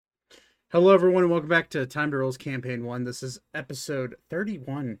Hello, everyone, and welcome back to Time to Roll's Campaign 1. This is episode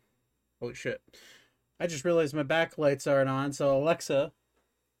 31. Holy shit. I just realized my backlights aren't on, so Alexa,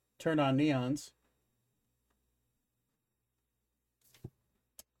 turn on neons.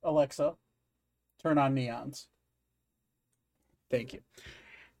 Alexa, turn on neons. Thank you.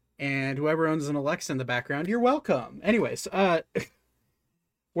 And whoever owns an Alexa in the background, you're welcome. Anyways,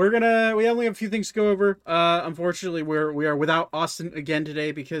 we only have a few things to go over. Unfortunately, we are without Austin again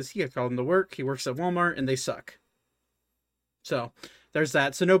today because he got called into work. He works at Walmart and they suck. So there's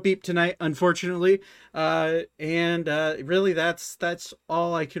that. So no beep tonight, unfortunately. Really that's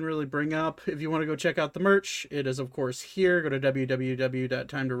all I can really bring up. If you want to go check out the merch, it is of course here. Go to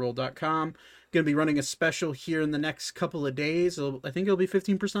www.timetoroll.com. Going to be running a special here in the next couple of days. I think it'll be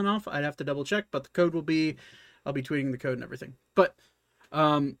 15% off. I'd have to double check, but the code will be, I'll be tweeting the code and everything. But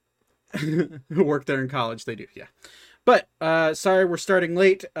who work there in college, they do, yeah. But sorry, we're starting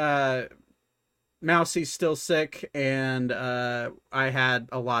late. Mousie's still sick, and I had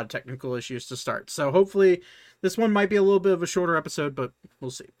a lot of technical issues to start. So hopefully this one might be a little bit of a shorter episode, but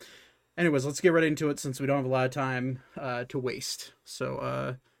we'll see. Anyways, let's get right into it since we don't have a lot of time to waste.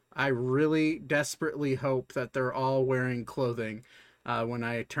 So I really desperately hope that they're all wearing clothing when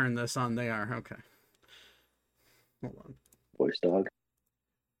I turn this on. They are. Okay. Hold on. Voice dog.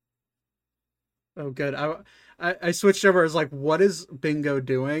 Oh, good. I switched over. I was like, what is Bingo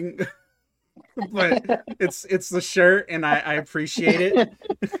doing? But it's the shirt, and I appreciate it.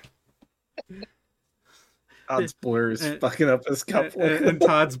 Todd's blur is fucking up his cup. And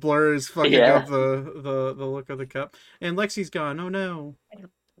Todd's blur is fucking up the look of the cup. And Lexi's gone. Oh, no.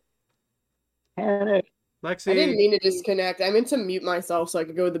 Lexi. I didn't mean to disconnect. I meant to mute myself so I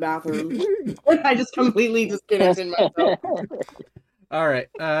could go to the bathroom. I just completely disconnected myself. All right.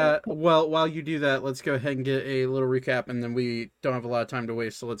 Well, while you do that, let's go ahead and get a little recap, and then we don't have a lot of time to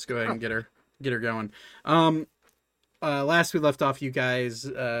waste, so let's go ahead and get her going. Last we left off, you guys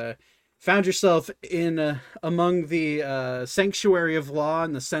found yourself in among the sanctuary of law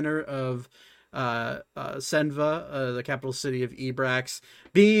in the center of Senva, the capital city of Ebrax,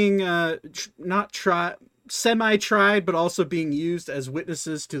 being semi-tried, but also being used as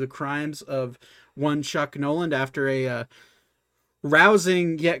witnesses to the crimes of one Chuck Noland after a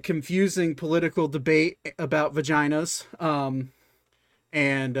rousing yet confusing political debate about vaginas.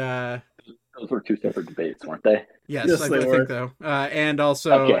 Those were two separate debates, weren't they? Yes, I think so. And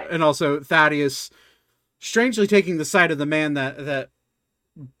also Thaddeus strangely taking the side of the man that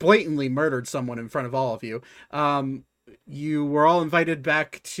blatantly murdered someone in front of all of you. You were all invited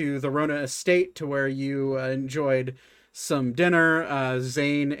back to the Rona estate to where you enjoyed some dinner.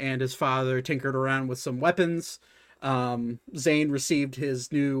 Zane and his father tinkered around with some weapons. Zane received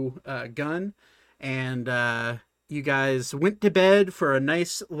his new gun, and you guys went to bed for a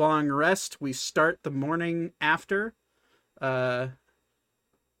nice long rest. We start the morning after. What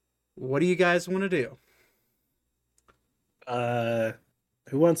do you guys want to do?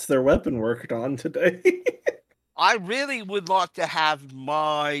 Who wants their weapon worked on today? I really would like to have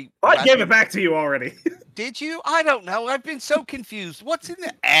my... I gave it back to you already. Did you? I don't know. I've been so confused. What's in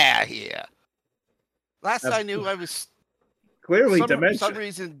the air here? Last I knew, I was clearly for some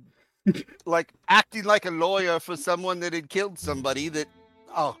reason like acting like a lawyer for someone that had killed somebody that...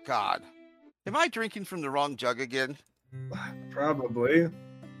 Oh, God. Am I drinking from the wrong jug again? Probably.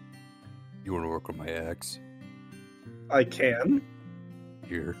 You want to work on my axe? I can.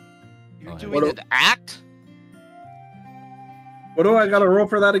 Here. You're doing an act? What do I got to roll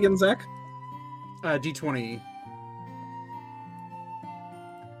for that again, Zach? D20.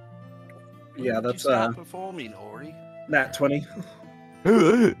 Yeah, that's stop performing, Ori. nat 20.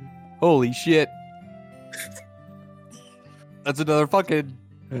 Holy shit. That's another fucking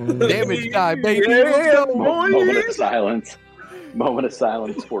damage die, baby. Yeah, Moment of silence. Moment of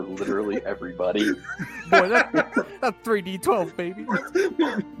silence for literally everybody. Boy, that's 3d12, baby.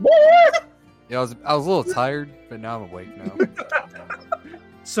 Yeah, I was a little tired, but now I'm awake now.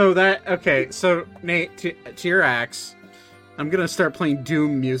 So Nate, to your axe, I'm gonna start playing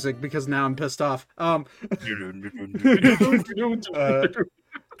Doom music because now I'm pissed off.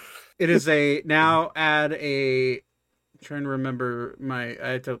 It is trying to remember I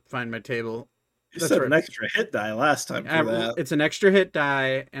had to find my table. You said an extra hit die last time for that. It's an extra hit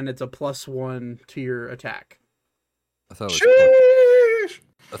die, and it's a +1 to your attack. I thought it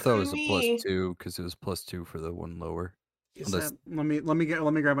was a +2 because it was +2 for the one lower. Let me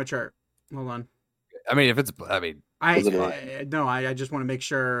grab my chart. Hold on. I mean, I just want to make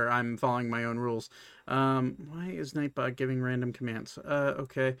sure I'm following my own rules. Why is Nightbot giving random commands?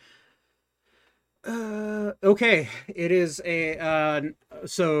 Okay. Okay, it is a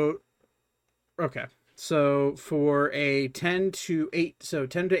so Okay. So for a 10 to 8, so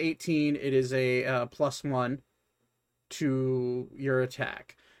 10 to 18, it is a +1 to your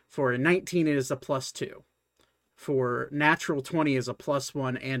attack. For a 19, it is a +2. For natural 20 is a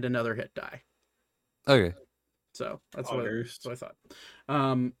 +1 and another hit die. Okay. So that's August. what I thought.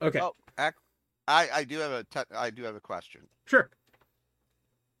 Okay. Oh, I do have a question. Sure.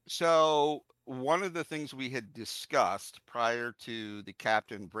 So one of the things we had discussed prior to the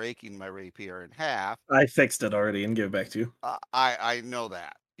captain breaking my rapier in half, I fixed it already and gave it back to you. I know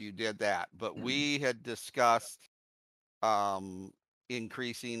that you did that, but we had discussed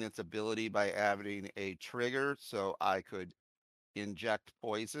increasing its ability by adding a trigger so I could inject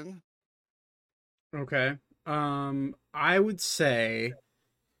poison. Okay. I would say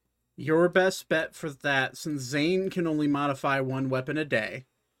your best bet for that, since Zane can only modify one weapon a day,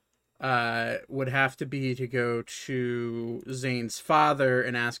 would have to be to go to Zane's father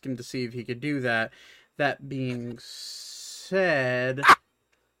and ask him to see if he could do that. That being said,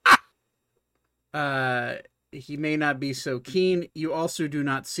 he may not be so keen. You also do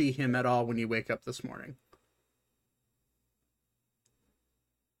not see him at all when you wake up this morning.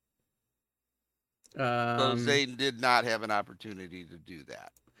 So Zane did not have an opportunity to do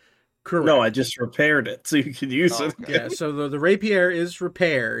that. Correct. No, I just repaired it so you can use it. Okay. Yeah, so the rapier is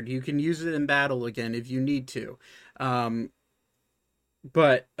repaired. You can use it in battle again if you need to.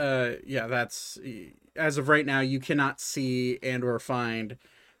 But yeah, that's as of right now you cannot see and or find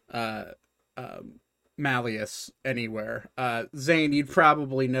Malleus anywhere. Zane, you'd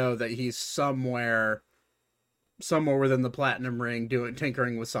probably know that he's somewhere within the Platinum Ring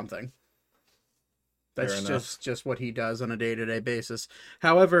tinkering with something. That's just what he does on a day-to-day basis.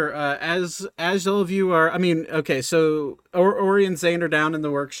 However, as all of you are, I mean, okay, so Ori and Zane are down in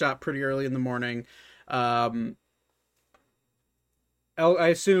the workshop pretty early in the morning. I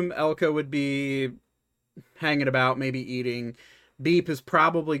assume Elka would be hanging about, maybe eating. Beep is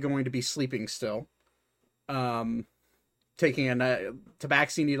probably going to be sleeping still. Taking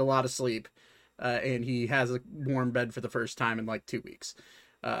Tabaxi need a lot of sleep, and he has a warm bed for the first time in like 2 weeks.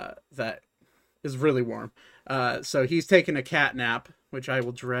 That is really warm. So he's taking a cat nap, which I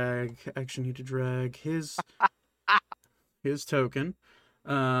will drag. Actually, need to drag his token.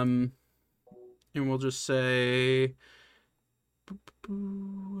 And we'll just say.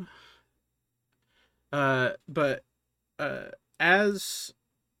 But as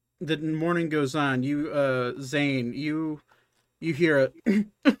the morning goes on, you, Zane, you hear a,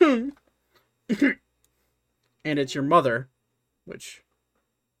 and it's your mother, which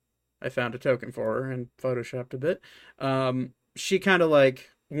I found a token for her and photoshopped a bit. She kind of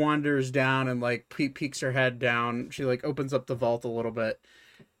like wanders down and like peeks her head down. She like opens up the vault a little bit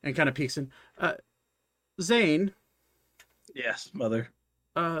and kind of peeks in. Zane. Yes, mother.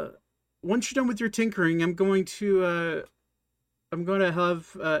 Once you're done with your tinkering, I'm going to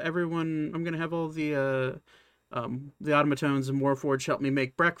have everyone. I'm going to have all the automatons and Warforged help me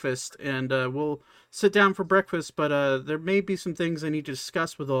make breakfast, and we'll sit down for breakfast. But there may be some things I need to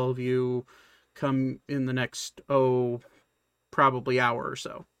discuss with all of you come in the next probably hour or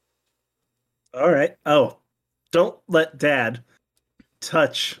so. All right. Oh, don't let Dad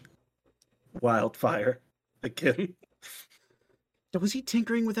touch Wildfire again. Was he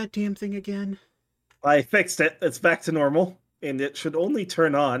tinkering with that damn thing again? I fixed it. It's back to normal, and it should only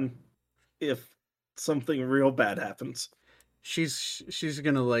turn on if something real bad happens. She's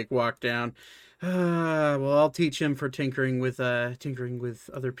gonna like walk down. Well, I'll teach him for tinkering with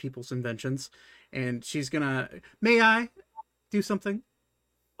other people's inventions, and she's gonna. May I do something?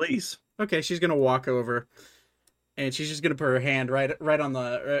 Please. Okay, she's gonna walk over, and she's just gonna put her hand right on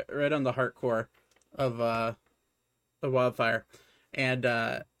the heart core of Wildfire,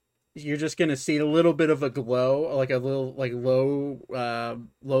 and you're just gonna see a little bit of a glow, like a little like low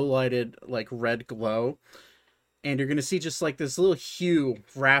lighted like red glow, and you're gonna see just like this little hue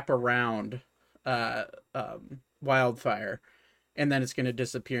wrap around Wildfire, and then it's gonna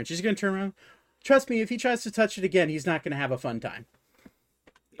disappear, and she's gonna turn around. Trust me, if he tries to touch it again, he's not gonna have a fun time.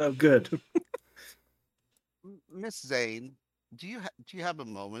 Oh, good. Miss Zane, do you have a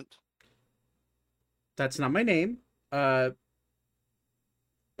moment? That's not my name.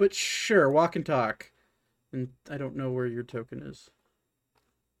 But sure, walk and talk. And I don't know where your token is.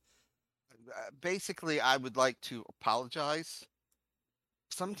 Basically, I would like to apologize.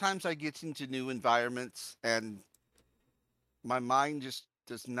 Sometimes I get into new environments and my mind just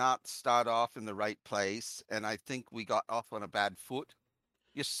does not start off in the right place. And I think we got off on a bad foot.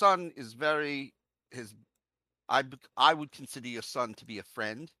 Your son is I would consider your son to be a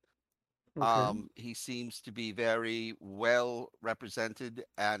friend. Okay. He seems to be very well represented,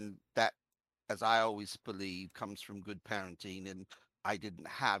 and that as I always believe, comes from good parenting, and I didn't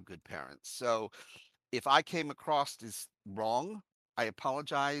have good parents. So if I came across as wrong, I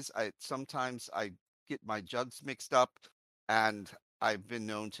apologize. Sometimes I get my jugs mixed up, and I've been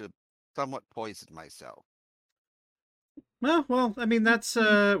known to somewhat poison myself. Well, I mean that's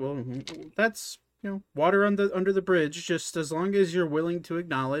water under the bridge. Just as long as you're willing to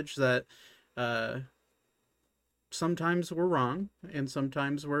acknowledge that sometimes we're wrong, and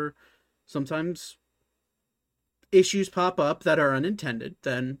sometimes issues pop up that are unintended,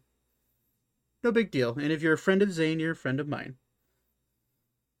 then no big deal. And if you're a friend of Zane, you're a friend of mine.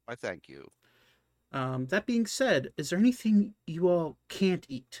 I thank you. That being said, is there anything you all can't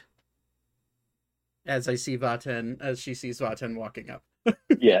eat? As she sees Vaten walking up.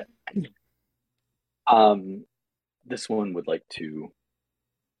 Yeah. This one would like to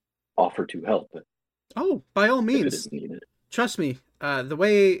offer to help. Oh, by all means. If it is needed. Trust me, the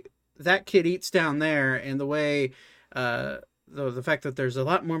way that kid eats down there, and the way the fact that there's a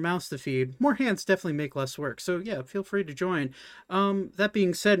lot more mouths to feed, more hands definitely make less work. So yeah, feel free to join. That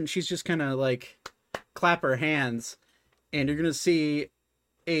being said, and she's just kind of like clap her hands, and you're gonna see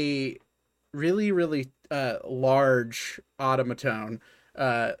a really, really large automaton,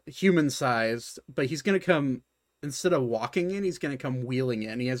 human-sized, but he's gonna come, instead of walking in, he's gonna come wheeling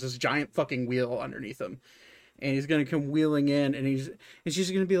in. He has this giant fucking wheel underneath him, and he's gonna come wheeling in, and she's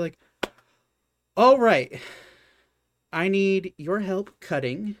gonna be like, all right, I need your help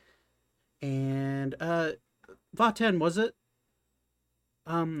cutting, and Vaten, was it?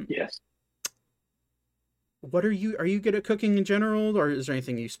 Yes. What are you good at cooking in general, or is there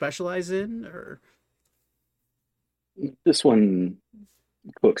anything you specialize in, or? This one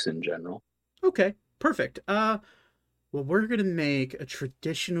cooks in general. Okay, perfect. Well, we're gonna make a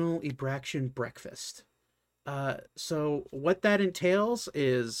traditional Ebraxian breakfast. So what that entails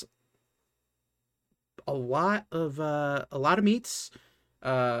is a lot of meats,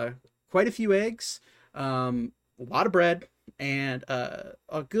 quite a few eggs, a lot of bread, and a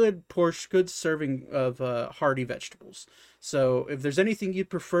good serving of hearty vegetables. So if there's anything you'd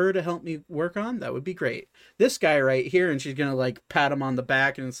prefer to help me work on, that would be great. This guy right here, and she's gonna like pat him on the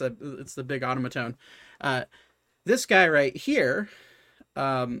back, and it's the big automaton. This guy right here,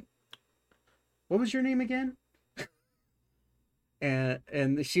 what was your name again?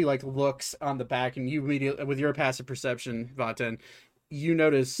 And she like looks on the back, and you immediately, with your passive perception, Vaten, you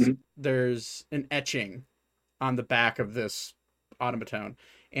notice there's an etching on the back of this automaton,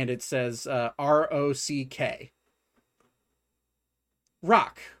 and it says ROCK.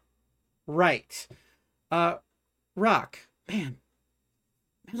 Rock. Right. Rock. Man.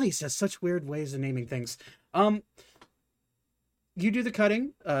 Ellie says such weird ways of naming things. You do the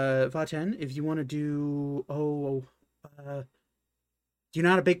cutting, Vaten. If you want to do do you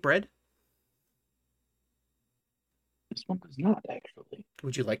know how to bake bread? This one does not, actually.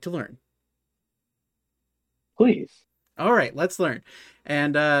 Would you like to learn? Please. All right, let's learn.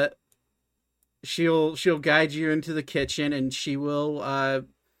 And she'll guide you into the kitchen, and she will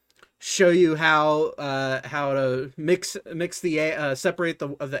show you how to mix the separate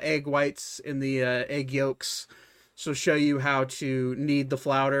the egg whites in the egg yolks. She'll show you how to knead the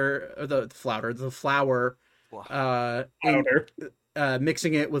flour,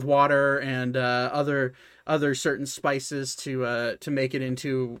 mixing it with water and other certain spices to make it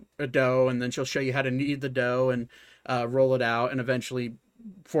into a dough, and then she'll show you how to knead the dough and roll it out and eventually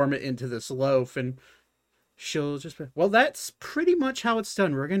form it into this loaf. And she'll just be, well, that's pretty much how it's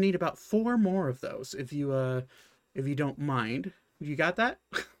done. We're gonna need about 4 more of those if you don't mind. You got that?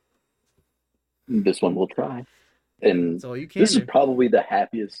 This one will try. And that's all you can this do. is probably the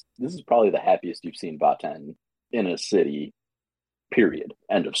happiest you've seen Vaten in a city. Period.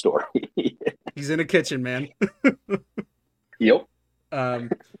 End of story. He's in a kitchen, man. Yep. All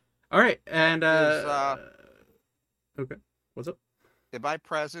right, and okay, what's up? Am I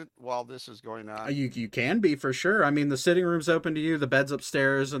present while this is going on? You can be, for sure. I mean, the sitting room's open to you. The bed's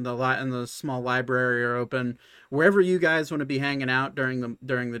upstairs, and the small library are open. Wherever you guys want to be hanging out during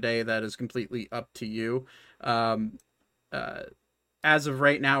the day, that is completely up to you. As of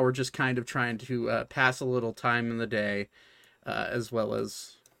right now, we're just kind of trying to pass a little time in the day. As well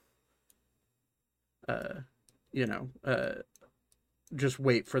as, just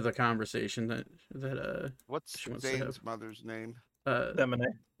wait for the conversation that what's Zane's mother's name?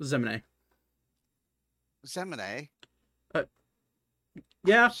 Zemine. Zemine?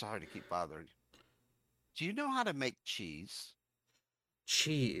 Yeah. I'm sorry to keep bothering you. Do you know how to make cheese?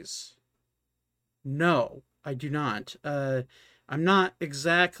 Cheese? No, I do not. I'm not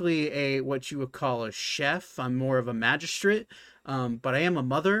exactly what you would call a chef. I'm more of a magistrate, but I am a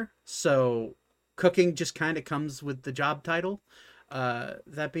mother, so cooking just kind of comes with the job title.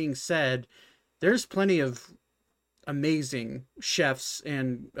 That being said, there's plenty of amazing chefs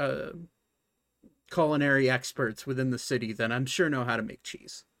and culinary experts within the city that I'm sure know how to make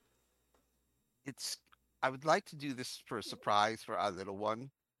cheese. I would like to do this for a surprise for our little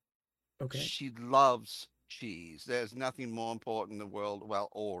one. Okay. She loves cheese. There's nothing more important in the world. Well,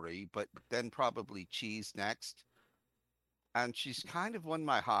 Ori, but then probably cheese next. And she's kind of won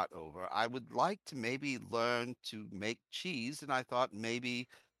my heart over. I would like to maybe learn to make cheese, and I thought maybe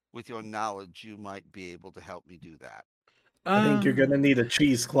with your knowledge you might be able to help me do that. I think you're gonna need a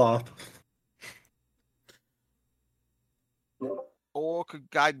cheesecloth. Or could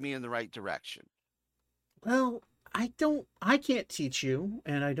guide me in the right direction. Well, I can't teach you,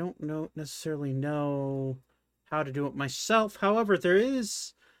 and I don't necessarily know how to do it myself. However, there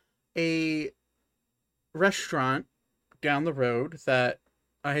is a restaurant down the road that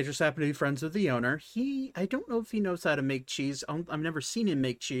I just happen to be friends with the owner. I don't know if he knows how to make cheese. I've never seen him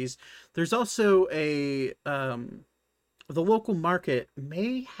make cheese. There's also the local market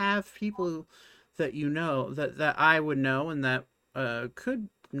may have people that that I would know and that could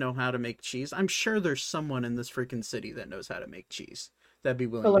know how to make cheese. I'm sure there's someone in this freaking city that knows how to make cheese that'd be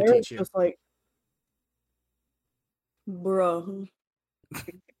willing to teach you. Just like, bro,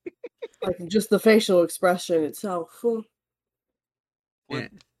 like just the facial expression itself.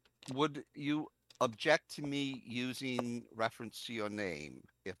 Would you object to me using reference to your name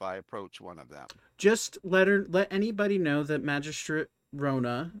if I approach one of them? Just let anybody know that Magistrate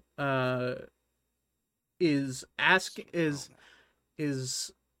Rona is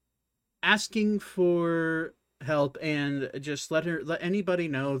asking for help, and just let anybody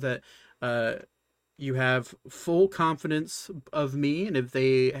know that you have full confidence of me, and if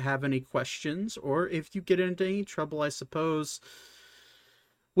they have any questions or if you get into any trouble, I suppose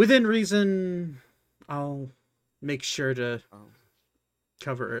within reason, I'll make sure to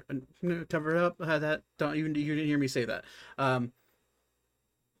cover it up. That you didn't hear me say that.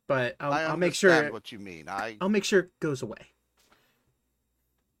 But I'll make sure what you mean. I'll make sure it goes away.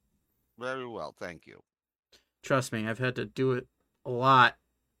 Very well, thank you. Trust me, I've had to do it a lot,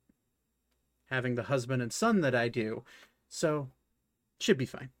 having the husband and son that I do, so it should be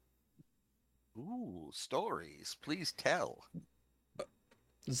fine. Ooh, stories. Please tell.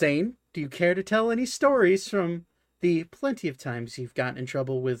 Zane, do you care to tell any stories from the plenty of times you've gotten in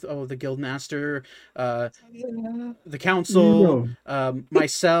trouble with the guildmaster, the council,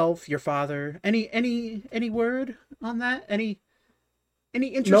 myself, your father? Any word on that? Any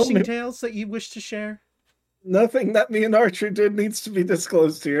interesting tales that you wish to share? Nothing that me and Archer did needs to be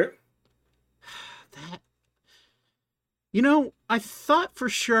disclosed here. I thought for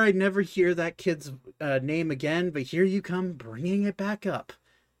sure I'd never hear that kid's name again, but here you come bringing it back up.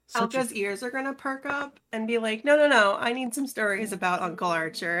 Elka's ears are gonna perk up and be like, no, I need some stories about Uncle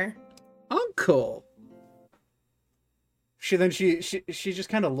Archer. Uncle? She just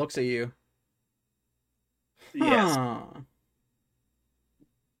kind of looks at you. Yes. Huh.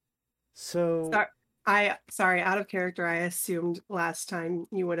 So... Sorry, out of character, I assumed last time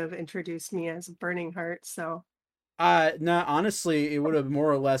you would have introduced me as Burning Heart, so... No, honestly, it would have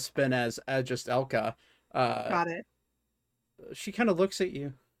more or less been as just Elka. Got it. She kind of looks at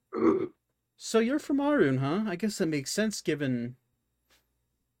you. So you're from Arun, huh? I guess that makes sense given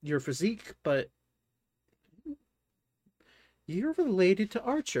your physique, but you're related to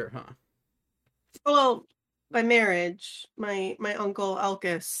Archer, huh? Well, by marriage, my uncle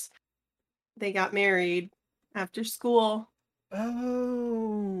Elkis, they got married after school.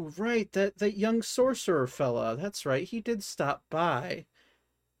 Oh, right, that young sorcerer fella. That's right. He did stop by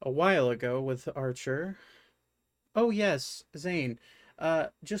a while ago with Archer. Oh yes, Zane.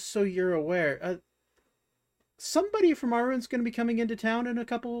 Just so you're aware, somebody from Arun's going to be coming into town in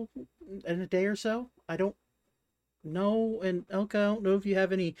a day or so. I don't know, and Elka, I don't know if you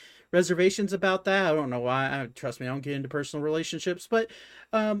have any reservations about that. I don't know why. Trust me, I don't get into personal relationships, but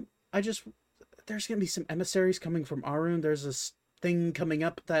there's going to be some emissaries coming from Arun. There's this thing coming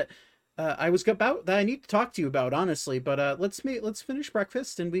up that I need to talk to you about, honestly. But let's finish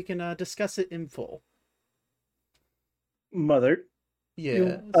breakfast and we can discuss it in full. Mother.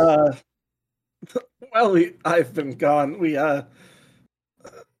 Yeah. Well, I've been gone. We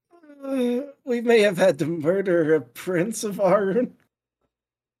may have had to murder a prince of Arun.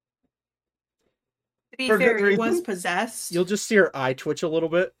 To be fair, he was possessed. You'll just see her eye twitch a little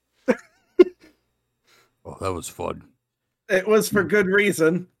bit. Oh, that was fun. It was for good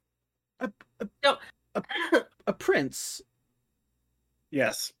reason. A prince.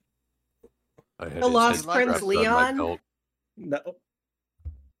 Yes. The Lost Prince Leon? No.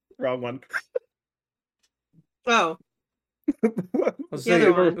 Wrong one. Oh, Let's The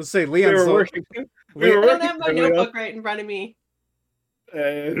other one. say We Leon's were the, working. We Le- were I don't working have my earlier. notebook right in front of me.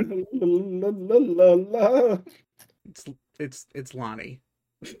 La, la, la, la. it's Lonnie.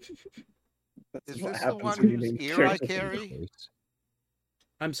 That's Is what this the happens one when you whose name ear I characters. carry?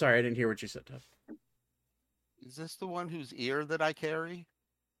 I'm sorry, I didn't hear what you said, Tuff. Is this the one whose ear that I carry?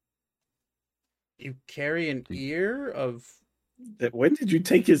 You carry an ear of. When did you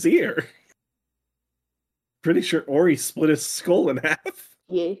take his ear? Pretty sure Ori split his skull in half.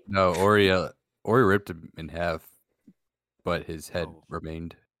 Yeah. No, Ori ripped him in half, but his head Oh.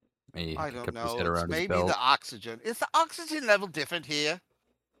 remained. And he I don't kept his know. head It's around his maybe belt. the oxygen. Is the oxygen level different here?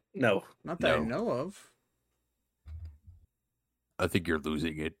 No. Not that I No. know of. I think you're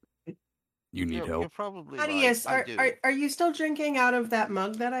losing it. You need You're help. probably Thaddeus, right. I do. are you still drinking out of that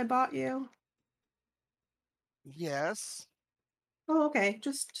mug that I bought you? Yes. Oh, okay.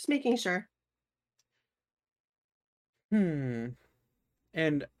 Just making sure.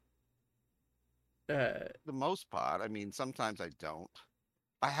 And The most part. I mean, sometimes I don't.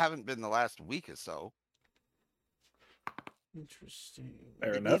 I haven't been the last week or so. interesting.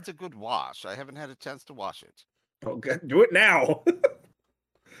 Fair It enough. needs a good wash. I haven't had a chance to wash it. Okay, do it now.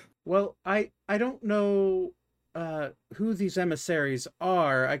 Well, I don't know who these emissaries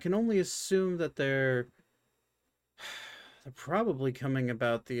are. I can only assume that they're probably coming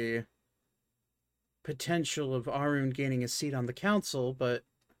about the potential of Arun gaining a seat on the council, but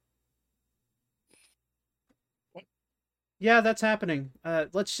yeah, that's happening.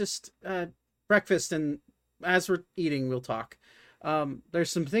 Let's just breakfast, and as we're eating, we'll talk.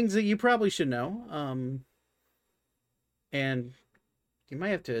 There's some things that you probably should know. And you might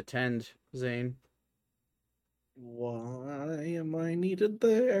have to attend, Zane. Why am I needed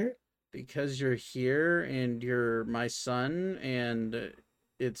there? Because you're here and you're my son, and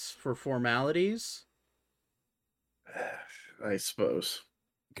it's for formalities. I suppose.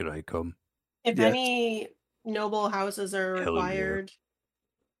 Could I come? If Yes. any noble houses are Hell yeah. required,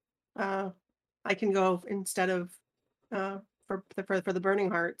 I can go instead of for the Burning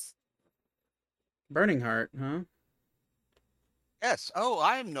Hearts. Burning Heart, huh? Yes. Oh,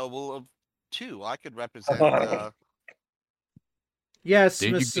 I am noble of 2. I could represent. Yes, Did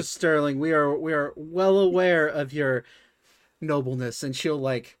you Mrs. get- Sterling, we are well aware of your nobleness, and she'll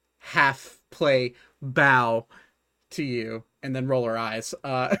like half play bow to you and then roll her eyes.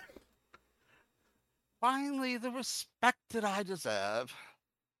 Finally, the respect that I deserve.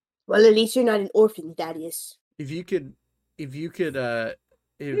 Well, at least you're not an orphan, Thaddeus. if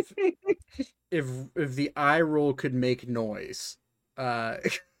the eye roll could make noise,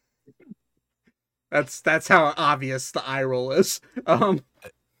 that's how obvious the eye roll is.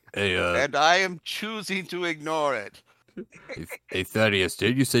 Hey, And I am choosing to ignore it. hey, Thaddeus,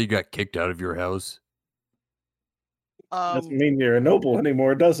 did you say you got kicked out of your house? Doesn't mean you're a noble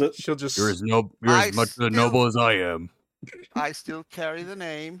anymore, does it? She'll just You're as much of a still- noble as I am. I still carry the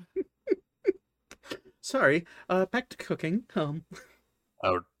name. sorry. Back to cooking.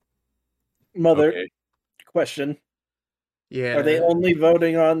 Out. Mother, Okay. question. Yeah. Are they only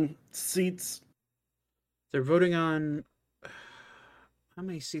voting on seats? They're voting on. How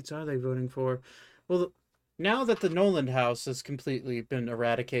many seats are they voting for? Well, now that the Noland House has completely been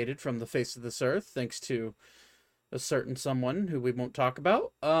eradicated from the face of this earth, thanks to a certain someone who we won't talk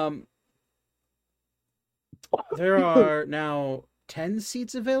about, there are now 10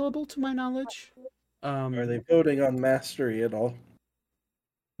 seats available, to my knowledge. Are they voting on mastery at all?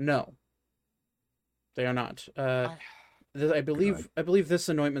 No, they are not. I- I believe this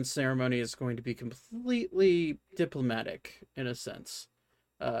anointment ceremony is going to be completely diplomatic in a sense.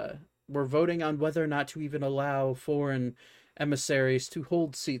 We're voting on whether or not to even allow foreign emissaries to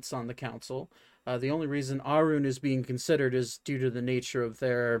hold seats on the council. The only reason Arun is being considered is due to the nature of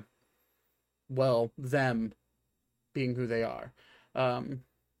them being who they are.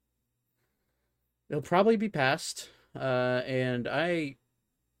 It'll probably be passed, and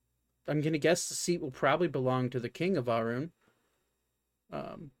I'm going to guess the seat will probably belong to the king of Arun.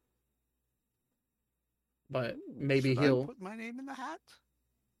 But maybe Should I he'll... put my name in the hat?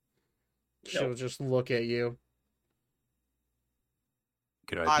 She'll just look at you.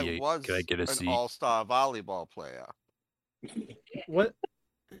 Could I I was get a an seat? all-star volleyball player. What?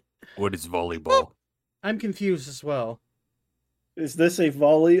 What is volleyball? I'm confused as well. Is this a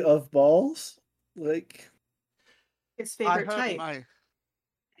volley of balls? Like, His I favorite heard type.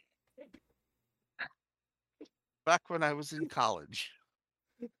 back when I was in college.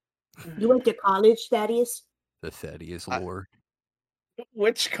 You went to college, Thaddeus? The Thaddeus I- lore.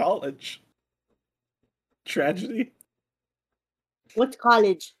 which college? Tragedy? What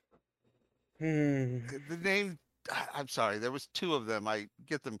college? The name. I'm sorry. There was two of them. I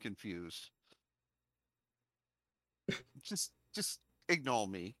get them confused. Just ignore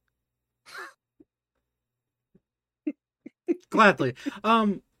me. Gladly.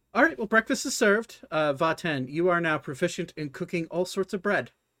 All right. Well, breakfast is served. Vaten, you are now proficient in cooking all sorts of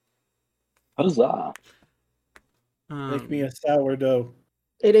bread. Huzzah! Make me a sourdough.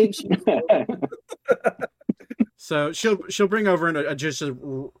 It ain't cheap. So she'll bring over just a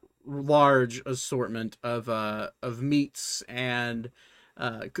large assortment of meats and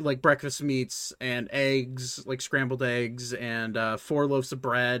like breakfast meats and eggs, like scrambled eggs, and 4 loaves of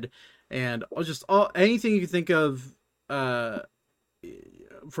bread, and just anything you can think of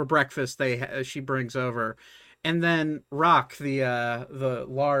for breakfast. She brings over, and then Rock, the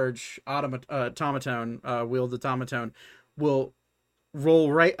large automaton, wheeled automaton, will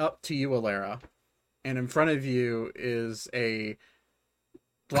roll right up to you, Alara, and in front of you is a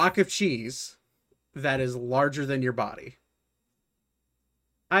block of cheese that is larger than your body.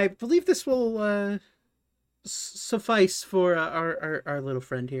 I believe this will suffice for our little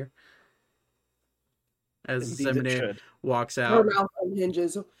friend here. As Zemine walks Her out. mouth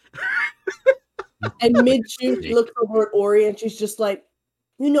unhinges. And mid-chew, she looks over at Ori and she's just like,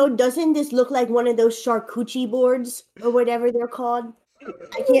 doesn't this look like one of those charcuterie boards or whatever they're called?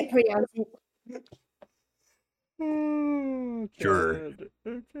 I can't pronounce it. Oh, Sure.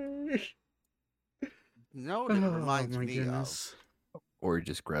 okay. No, it reminds me goodness. Or he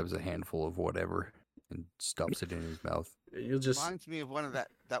just grabs a handful of whatever and stuffs it in his mouth. Reminds me of one of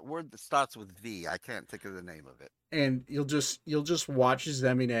that word that starts with V. I can't think of the name of it. And you'll just watch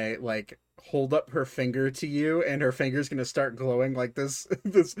Zemine like hold up her finger to you, and her finger's gonna start glowing like this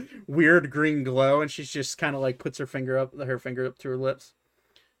weird green glow, and she's just kind of like puts her finger up to her lips.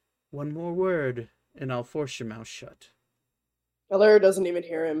 One more word, and I'll force your mouth shut. Alara doesn't even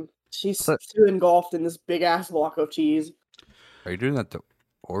hear him. She's too engulfed in this big ass block of cheese. Are you doing that to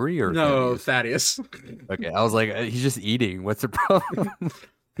Ori or no, Thaddeus? Thaddeus. Okay, I was like, he's just eating. What's the problem?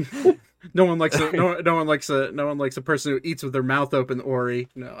 No one likes a person who eats with their mouth open. Ori.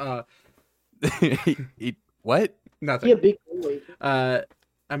 No. Eat what? Nothing. Yeah, big boy.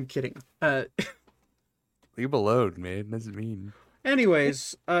 I'm kidding. Leave him alone, man. Doesn't mean.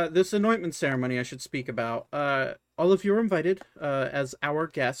 Anyways, this anointment ceremony I should speak about. All of you are invited as our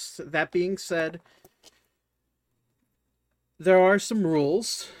guests. That being said, there are some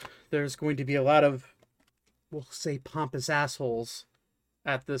rules. There's going to be a lot of, we'll say, pompous assholes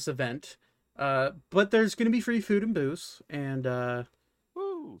at this event. But there's going to be free food and booze, and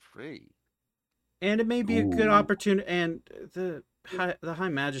free. And it may be a good opportunity. And the High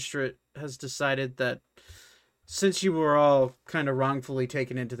Magistrate has decided that since you were all kind of wrongfully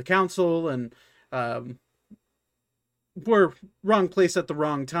taken into the council and were wrong place at the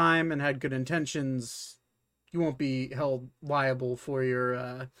wrong time and had good intentions, you won't be held liable for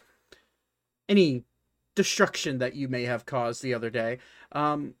your any destruction that you may have caused the other day.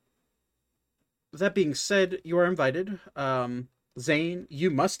 That being said, you are invited. Zane,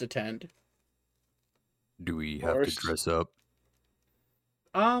 you must attend. Do we have to dress up?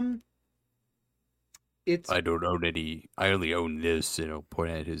 It's. I don't own any. I only own this, and I'll point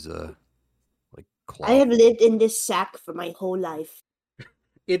at his like cloth. I have lived in this sack for my whole life.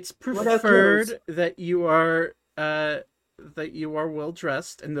 It's preferred that you are well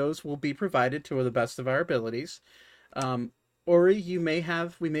dressed, and those will be provided to the best of our abilities. Ori, we may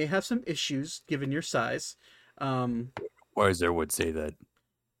have some issues given your size. Why does everyone say that?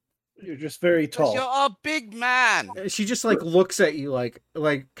 You're just very tall. You're a big man. She just like looks at you like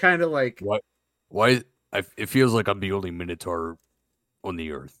kind of like what? Why? It feels like I'm the only Minotaur on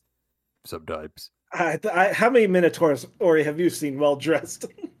the earth. Sometimes. How many Minotaurs, Ori, have you seen well dressed?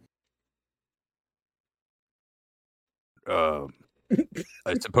 I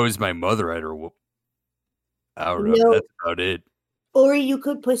suppose my mother had her. I don't know. That's about it. Or you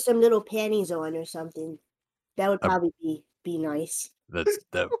could put some little panties on or something. That would probably be nice. That's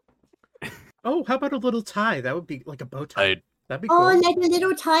that. Oh, how about a little tie? That would be like a bow tie. That'd be cool. Oh, like a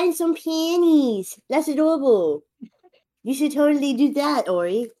little tie and some panties. That's adorable. You should totally do that,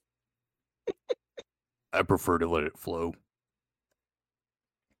 Ori. I prefer to let it flow.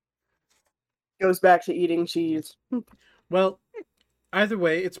 Goes back to eating cheese. Well, either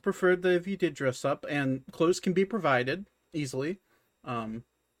way, it's preferred that if you did dress up, and clothes can be provided easily. Do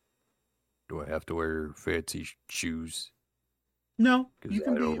I have to wear fancy shoes? No, you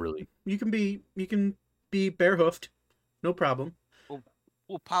can be bare hoofed, no problem.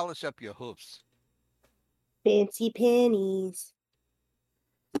 We'll polish up your hoofs. Fancy panties.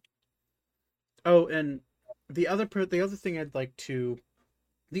 Oh, and the other thing I'd like to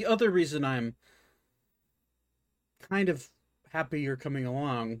the other reason I'm kind of happy you're coming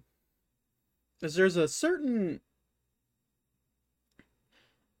along is there's a certain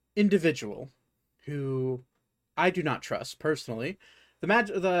individual who I do not trust personally.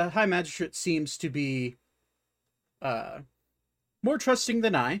 The High Magistrate seems to be more trusting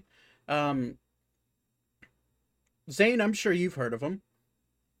than I. Zane, I'm sure you've heard of him.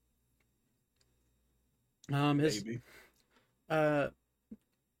 Maybe.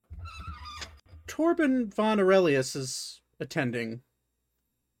 Torben von Aurelius is attending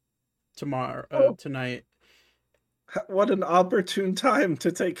tonight. What an opportune time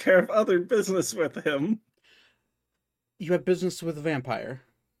to take care of other business with him. You have business with a vampire?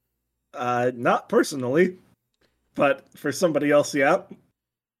 Not personally, but for somebody else, yeah.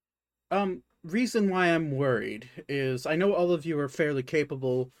 Reason why I'm worried is I know all of you are fairly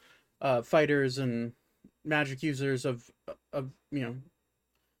capable fighters and magic users of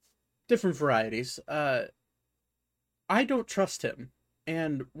different varieties. I don't trust him,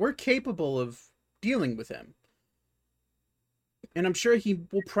 and we're capable of dealing with him. And I'm sure he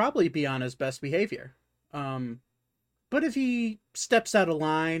will probably be on his best behavior. But if he steps out of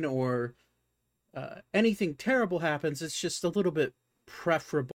line or anything terrible happens, it's just a little bit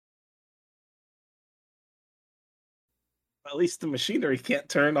preferable. At least the machinery can't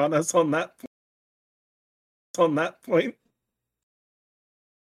turn on us on that point.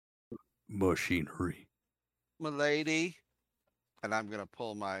 Machinery. Milady. And I'm going to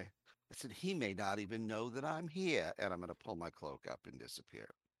pull my... I said, he may not even know that I'm here. And I'm going to pull my cloak up and disappear.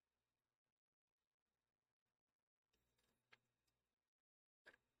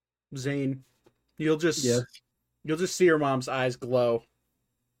 Zane, you'll just see your mom's eyes glow.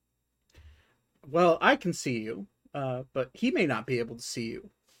 Well, I can see you, but he may not be able to see you,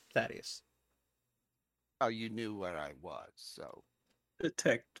 Thaddeus. Oh, you knew where I was, so...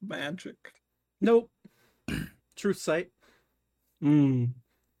 Detect magic. Nope. Truth sight. Thank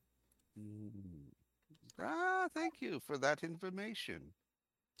you for that information.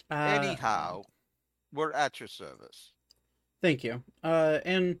 Anyhow, we're at your service. Thank you.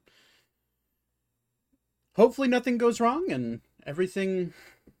 And hopefully nothing goes wrong and everything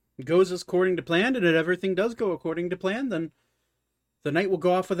goes according to plan. And if everything does go according to plan, then the night will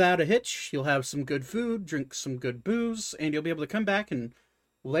go off without a hitch. You'll have some good food, drink some good booze, and you'll be able to come back and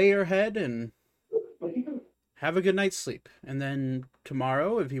lay your head and have a good night's sleep. And then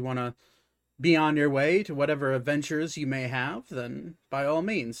tomorrow, if you want to be on your way to whatever adventures you may have, then by all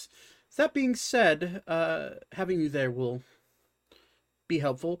means. That being said, having you there will be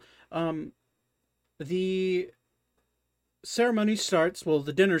helpful. The ceremony starts,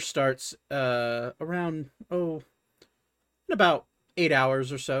 the dinner starts around, in about 8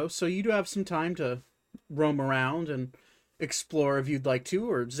 hours or so. So you do have some time to roam around and explore if you'd like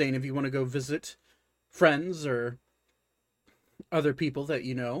to, or Zane, if you want to go visit friends or other people that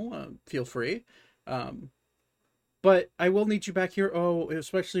you know, feel free. But I will need you back here,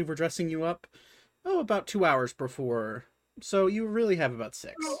 especially if we're dressing you up, about 2 hours before. So you really have about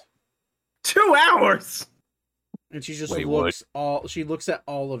 6. 2 hours! And she just looks at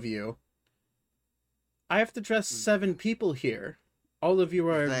all of you. I have to dress 7 people here. All of you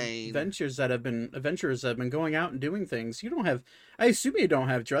are adventurers that have been going out and doing things. You don't have, I assume you don't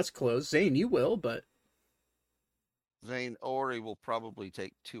have dress clothes. Zane, you will, but Zane, Ori will probably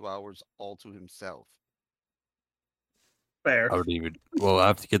take 2 hours all to himself. Fair. I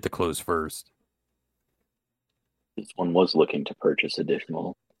have to get the clothes first. This one was looking to purchase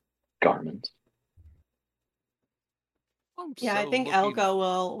additional garments. I think Elga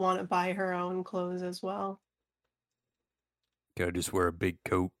will want to buy her own clothes as well. Can I just wear a big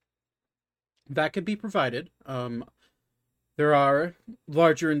coat? That could be provided. There are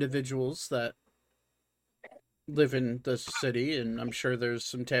larger individuals that live in the city, and I'm sure there's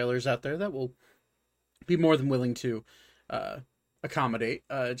some tailors out there that will be more than willing to accommodate.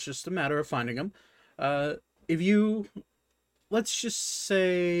 It's just a matter of finding them. Let's just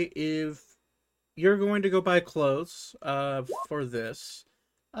say if you're going to go buy clothes for this,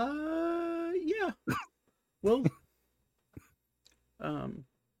 yeah. Well,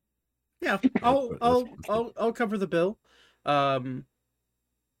 yeah, I'll cover the bill.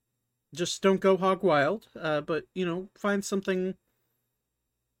 Just don't go hog wild, but find something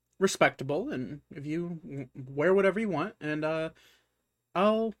respectable, and if you wear whatever you want, and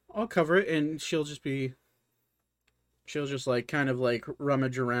I'll cover it. And she'll just like kind of like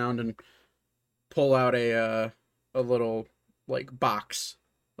rummage around and pull out a little like box,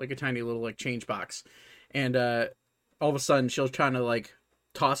 like a tiny little like change box, and all of a sudden she'll try to like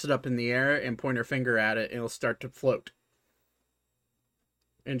toss it up in the air and point her finger at it, and it'll start to float.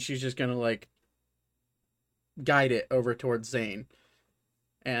 and she's just gonna like guide it over towards Zane.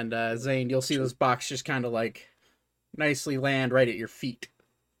 And Zane, you'll see this box just kind of like nicely land right at your feet.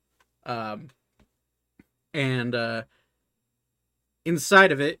 And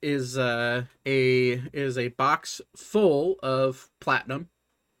inside of it is a box full of platinum.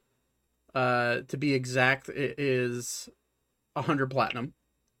 To be exact, it is 100 platinum.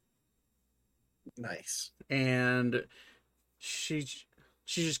 Nice. And she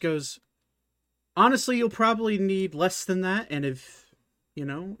just goes, honestly, you'll probably need less than that, and if you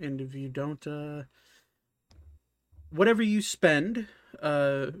don't, whatever you spend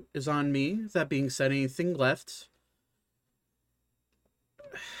is on me. That being said, anything left,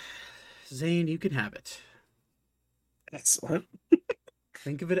 Zane, you can have it. Excellent.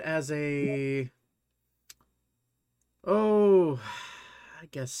 Think of it as I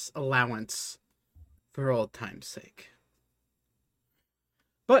guess allowance for old time's sake.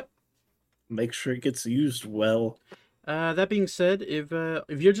 But make sure it gets used well. That being said, if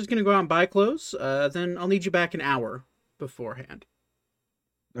you're just gonna go out and buy clothes, then I'll need you back an hour beforehand.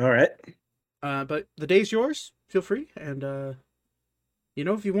 All right. But the day's yours. Feel free, and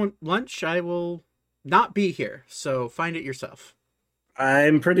if you want lunch, I will not be here. So find it yourself.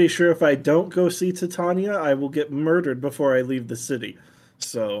 I'm pretty sure if I don't go see Titania, I will get murdered before I leave the city.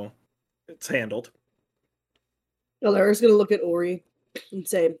 So it's handled. Alara's gonna look at Ori and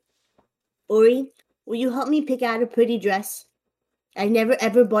say, Ori, will you help me pick out a pretty dress? I never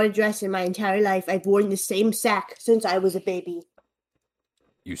ever bought a dress in my entire life. I've worn the same sack since I was a baby.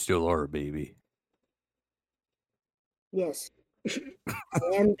 You still are a baby. Yes.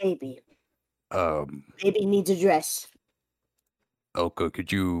 I am baby. Baby needs a dress. Elka,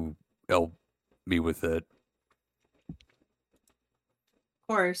 could you help me with that? Of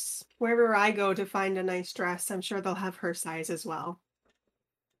course. Wherever I go to find a nice dress, I'm sure they'll have her size as well.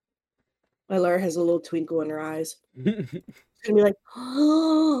 Alara has a little twinkle in her eyes. She's gonna be like,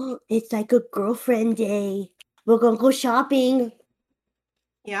 oh, it's like a girlfriend day. We're gonna go shopping.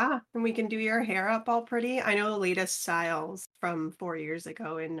 Yeah, and we can do your hair up all pretty. I know the latest styles from 4 years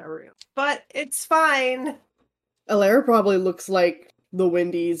ago in Naru, but it's fine. Alara probably looks like the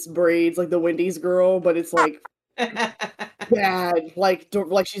Wendy's braids, like the Wendy's girl, but it's like bad, like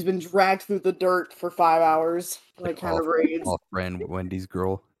she's been dragged through the dirt for 5 hours, like kind of braids. Off-brand Wendy's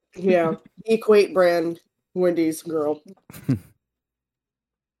girl. Yeah, Equate brand Wendy's girl.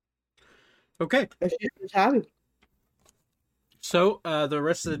 Okay. She's happy. So the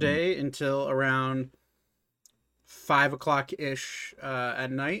rest of the day until around 5 o'clock ish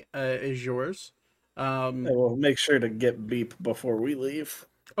at night is yours. I will make sure to get Beep before we leave.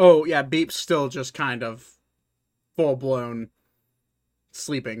 Oh yeah, Beep's still just kind of full blown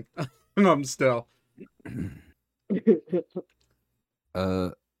sleeping. I'm still. Can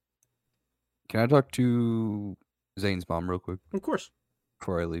I talk to Zane's mom real quick? Of course.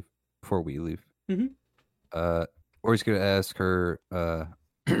 Before we leave. Mm-hmm. Ori's gonna ask her, do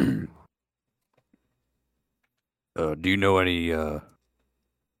you know any, do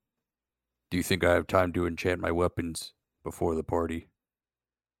you think I have time to enchant my weapons before the party?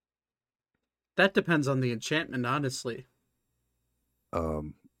 That depends on the enchantment, honestly.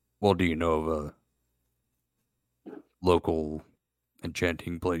 Well, do you know of a local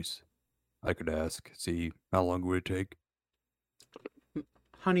enchanting place I could ask, see how long it would take?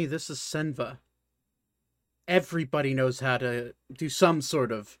 Honey, this is Senva. Everybody knows how to do some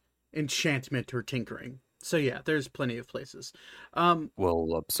sort of enchantment or tinkering. So yeah, there's plenty of places.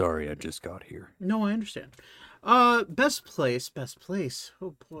 Well, I'm sorry, I just got here. No, I understand. Best place.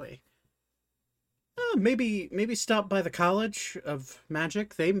 Oh boy. Maybe stop by the College of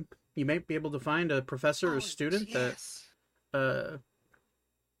Magic. You might be able to find a professor or student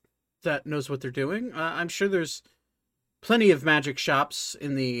that knows what they're doing. I'm sure there's plenty of magic shops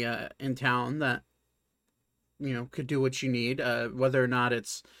in town that could do what you need. Whether or not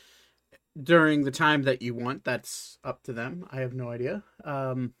it's during the time that you want, that's up to them. I have no idea.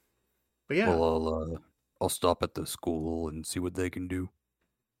 But yeah. Well, I'll stop at the school and see what they can do.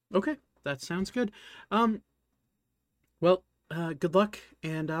 Okay, that sounds good. Well, good luck,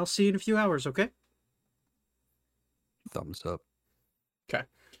 and I'll see you in a few hours. Okay. Thumbs up. Okay.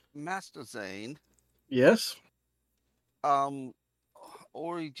 Master Zane. Yes.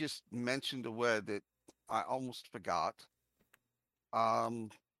 Ori just mentioned a word that I almost forgot. A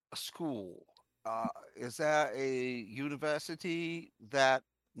school. Is there a university that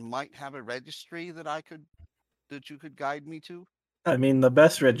might have a registry that you could guide me to? I mean, the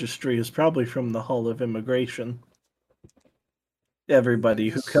best registry is probably from the Hall of Immigration. Everybody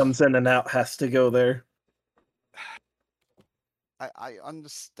who comes in and out has to go there. I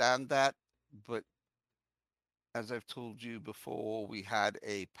understand that, but as I've told you before, we had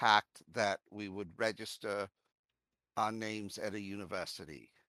a pact that we would register our names at a university.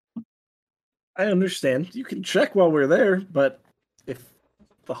 I understand. You can check while we're there, but if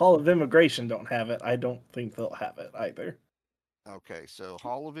the Hall of Immigration don't have it, I don't think they'll have it either. Okay, so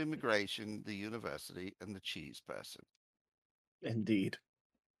Hall of Immigration, the university, and the cheese person. Indeed.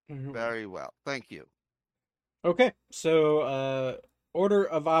 Very well. Thank you. Okay, so order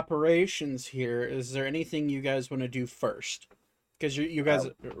of operations here. Is there anything you guys want to do first? Because you guys,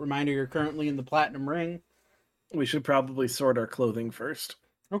 reminder, you're currently in the Platinum Ring. We should probably sort our clothing first.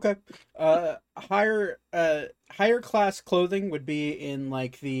 Okay. Higher class clothing would be in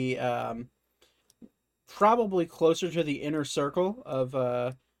like the probably closer to the inner circle of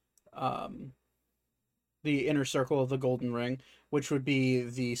the Golden Ring, which would be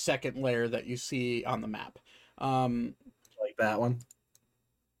the second layer that you see on the map. Like that one.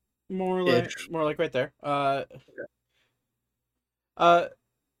 More like right there.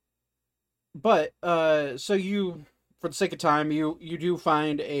 But so you, for the sake of time, you do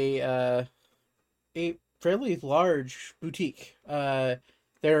find a fairly large boutique.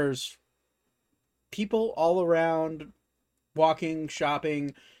 There's people all around, walking,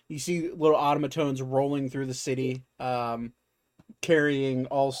 shopping. You see little automatons rolling through the city, carrying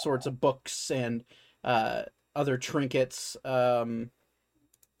all sorts of books and other trinkets. Let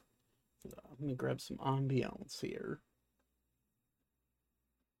me grab some ambiance here.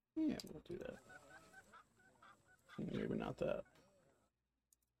 Yeah, we'll do that. Maybe not that.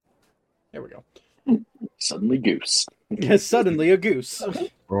 There we go. Suddenly goose. Yes, suddenly a goose.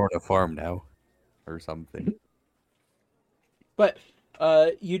 We're on a farm now, or something. But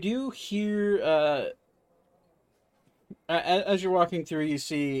you do hear, as you're walking through, you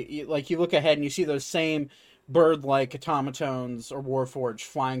see, you look ahead and you see those same bird-like automatons or warforged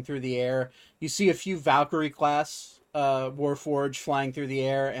flying through the air. You see a few Valkyrie class warforged flying through the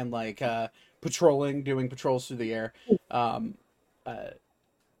air and doing patrols through the air.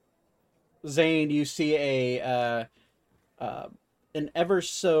 Zane, you see an ever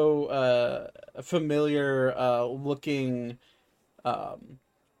so familiar looking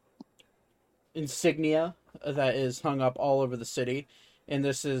insignia that is hung up all over the city, and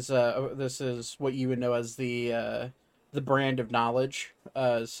this is what you would know as the brand of knowledge.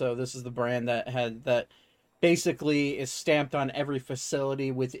 So this is the brand that basically is stamped on every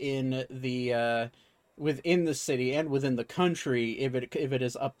facility within the city and within the country if it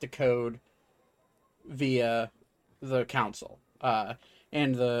is up to code via the council.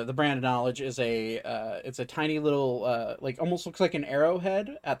 And the brand of knowledge is it's a tiny little almost looks like an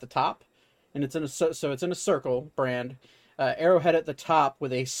arrowhead at the top, and it's in a circle brand, arrowhead at the top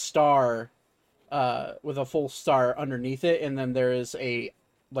with a star, with a full star underneath it, and then there is an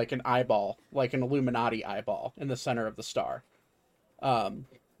eyeball, like an Illuminati eyeball in the center of the star. And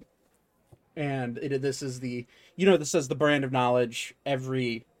this is this says the brand of knowledge.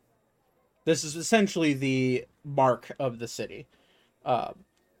 This is essentially the mark of the city.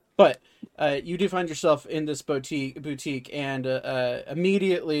 But you do find yourself in this boutique, and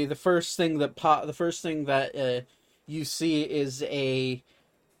immediately the first thing that you see is a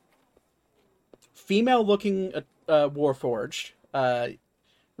female-looking warforged.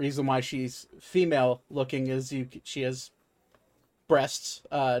 Reason why she's female-looking is she has breasts,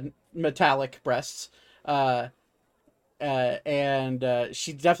 metallic breasts, and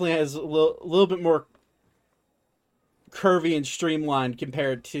she definitely has a little bit more curvy and streamlined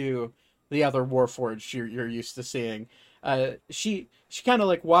compared to the other warforged you're used to seeing. She kind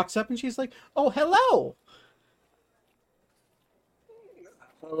of walks up and she's like, "Oh, hello.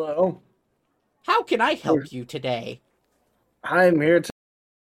 Hello. How can I help you today?" I'm here to...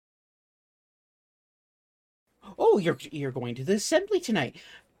 "Oh, you're going to the assembly tonight.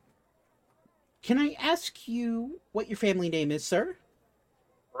 Can I ask you what your family name is, sir?"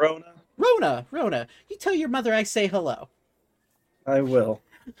 Rona. Rona. You tell your mother I say hello. I will.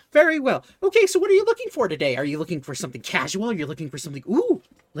 Very well. Okay, so what are you looking for today? Are you looking for something casual? Are you looking for something, ooh,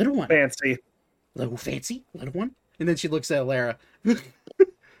 little one? Fancy. Little fancy? Little one? And then she looks at Lara.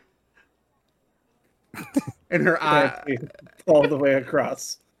 And her eye... all the way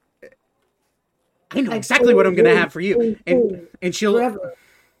across. I know exactly what I'm going to have for you. And she'll...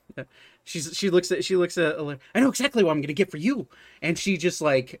 She looks at Lara. I know exactly what I'm going to get for you. And she just,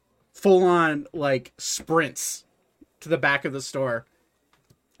 full on, sprints to the back of the store.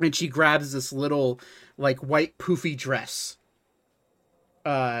 And she grabs this little, white poofy dress.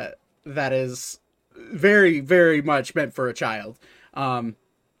 That is very, very much meant for a child. And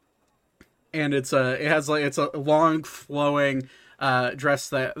it's a long flowing, dress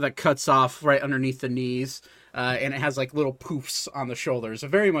that cuts off right underneath the knees, and it has like little poofs on the shoulders.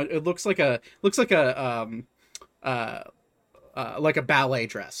 It looks like a ballet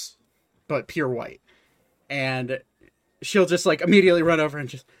dress, but pure white. And she'll just like immediately run over and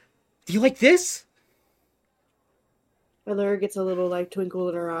just, do you like this? Laura gets a little like twinkle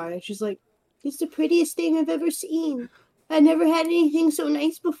in her eye. She's like, it's the prettiest thing I've ever seen. I never had anything so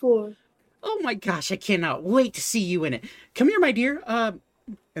nice before. Oh my gosh, I cannot wait to see you in it. Come here, my dear. And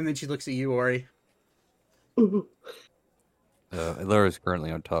then she looks at you, Ori. Laura's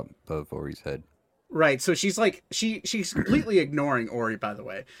currently on top of Ori's head. Right, so she's like, she's completely ignoring Ori, by the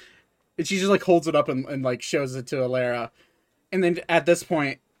way. And she just like holds it up and like shows it to Alara. And then at this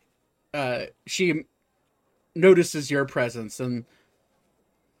point, she notices your presence and,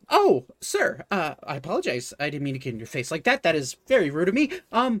 oh, sir, I apologize. I didn't mean to get in your face like that. That is very rude of me.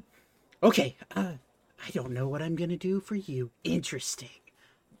 Okay, I don't know what I'm gonna do for you. Interesting.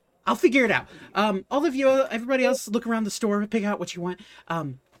 I'll figure it out. All of you, everybody else, look around the store, pick out what you want.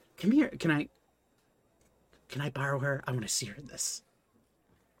 Come here. Can I borrow her? I want to see her in this.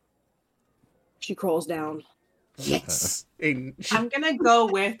 She crawls down. Yes. And I'm gonna go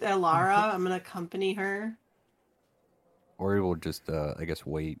with Alara. I'm gonna accompany her. Ori will just, I guess,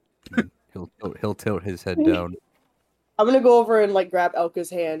 wait. He'll tilt his head down. I'm gonna go over and like grab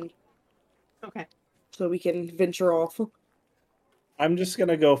Elka's hand Okay. so we can venture off. I'm just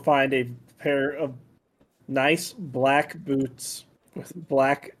gonna go find a pair of nice black boots with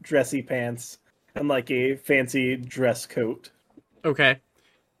black dressy pants and like a fancy dress coat. okay.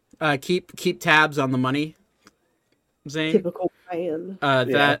 Keep tabs on the money, Zane. Typical man.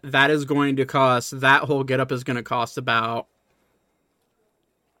 That is going to cost, that whole getup is going to cost about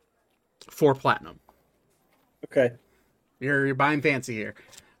 4 platinum. Okay. You're buying fancy here.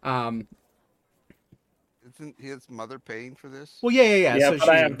 Isn't his mother paying for this? Well, yeah. Yeah, So but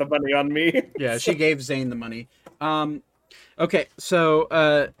I have the money on me. Yeah, she gave Zane the money. Okay,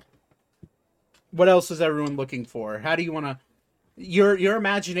 so what else is everyone looking for? How do you want to? Your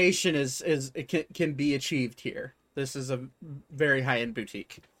imagination is it can be achieved here. This is a very high end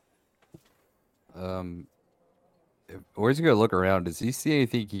boutique. Ori's gonna look around. Does he see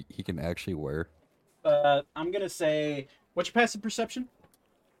anything he can actually wear? I'm gonna say, what's your passive perception?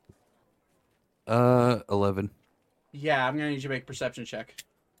 11. Yeah, I'm gonna need you to make a perception check.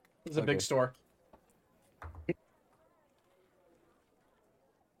 It's a big store.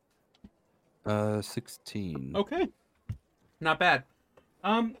 Uh, 16. Okay, not bad.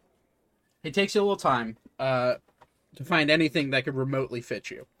 It takes you a little time to find anything that could remotely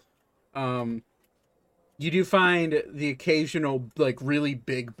fit you. You do find the occasional like really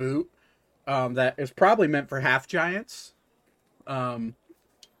big boot that is probably meant for half giants.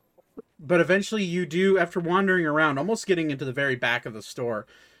 But eventually you do, after wandering around, almost getting into the very back of the store,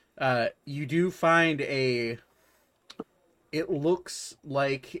 you do find it looks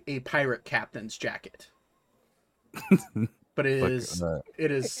like a pirate captain's jacket. But it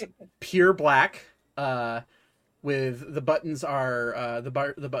is pure black, with the buttons are the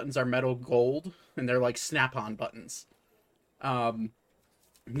buttons are metal gold, and they're like snap-on buttons.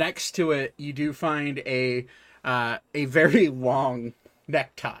 Next to it, you do find a very long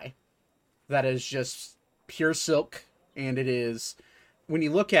necktie that is just pure silk, and it is, when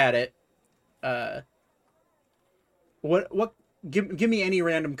you look at it, give me any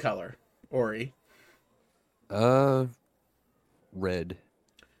random color, Ori. Red.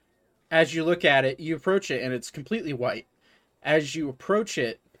 As you look at it, you approach it, and it's completely white. As you approach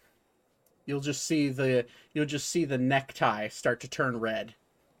it, you'll just see the necktie start to turn red.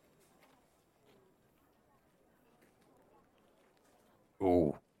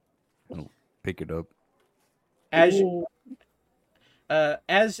 Oh, I'll pick it up. As you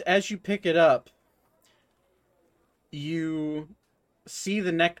pick it up, you see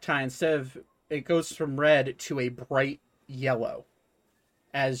the necktie, instead of, it goes from red to a bright yellow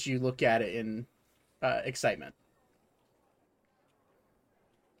as you look at it in excitement.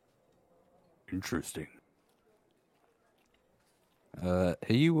 Interesting.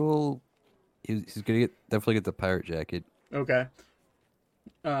 He's gonna definitely get the pirate jacket. Okay.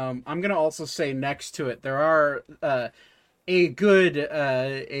 I'm gonna also say next to it there are a good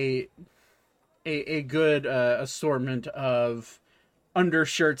assortment of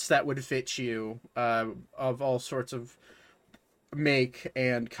undershirts that would fit you, of all sorts of make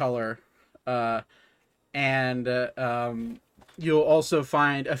and color, and you'll also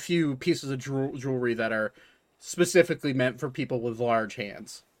find a few pieces of jewelry that are specifically meant for people with large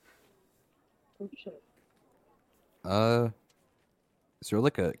hands. Is there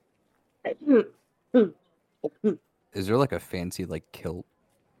like a Is there like a fancy like kilt?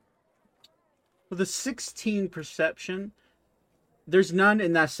 With a 16 perception, there's none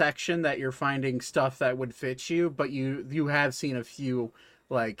in that section that you're finding stuff that would fit you, but you have seen a few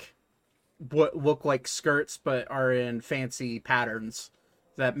like what look like skirts but are in fancy patterns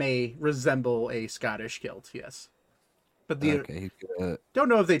that may resemble a Scottish kilt. Yes, but don't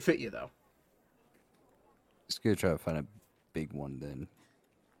know if they'd fit you though. Just gonna try to find a big one then.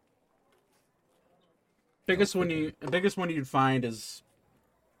 Biggest one you'd find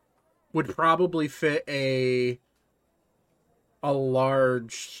would probably fit a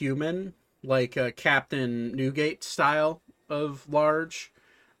large human, like a Captain Newgate style of large.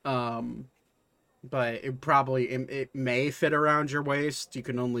 But it may fit around your waist. You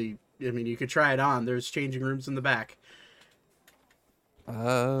could try it on. There's changing rooms in the back.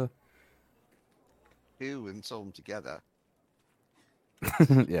 Two and sew them together.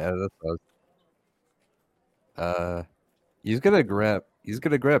 Yeah, that's what he's gonna grab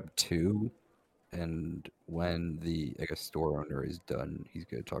two, and when the store owner is done, he's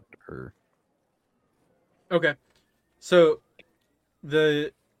gonna talk to her. Okay, so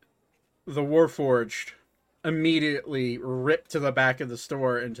the Warforged immediately ripped to the back of the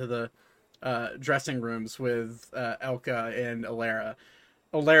store into the dressing rooms with Elka and Alara.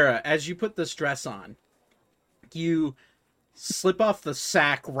 Alara, as you put this dress on, you slip off the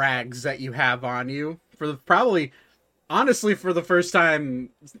sack rags that you have on you for the first time,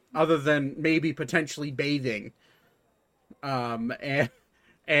 other than maybe potentially bathing. And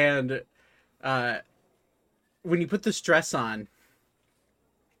when you put this dress on,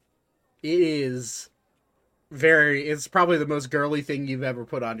 it's probably the most girly thing you've ever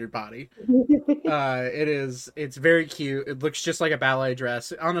put on your body. It's very cute. It looks just like a ballet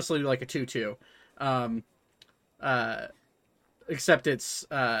dress, honestly, like a tutu. Except it's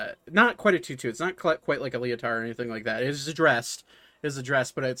not quite a tutu. It's not quite like a leotard or anything like that. It's a dress,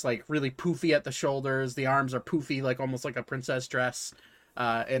 but it's like really poofy at the shoulders. The arms are poofy, like almost like a princess dress,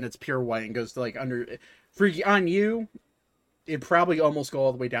 and it's pure white and goes to like under. On you, it'd probably almost go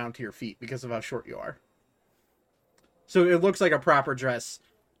all the way down to your feet because of how short you are. So it looks like a proper dress,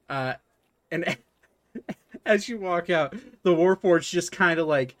 and as you walk out, the Warforged just kind of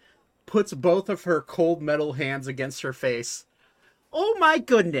like puts both of her cold metal hands against her face. Oh my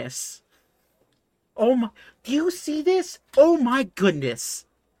goodness! Oh my! Do you see this? Oh my goodness!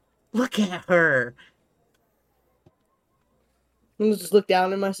 Look at her! I'm just look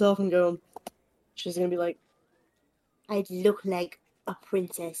down at myself and go. She's gonna be like, I look like a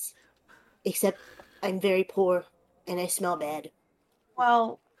princess, except I'm very poor and I smell bad.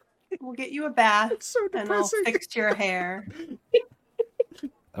 Well, we'll get you a bath That's so and I'll fix your hair.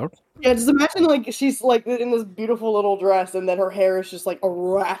 Yeah, just imagine like she's like in this beautiful little dress, and then her hair is just like a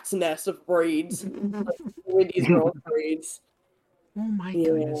rat's nest of braids, like Wendy's girl braids. Oh my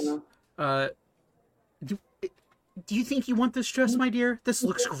goodness! Do you think you want this dress, my dear? This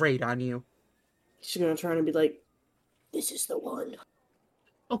looks great on you. She's gonna try and be like, "This is the one."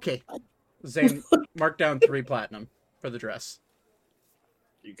 Okay, Zane, mark down 3 platinum for the dress.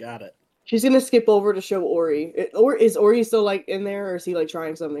 You got it. She's gonna skip over to show Ori. Or is Ori still like in there, or is he like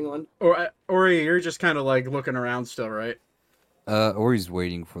trying something on? Ori, you're just kind of like looking around still, right? Ori's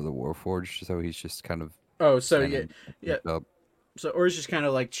waiting for the Warforged, so he's just kind of. Oh, so yeah. Up. So Ori's just kind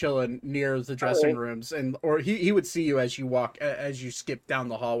of like chilling near the dressing rooms, or he would see you as you skip down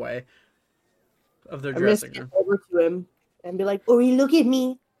the hallway of their dressing room. Over to him and be like, Ori, look at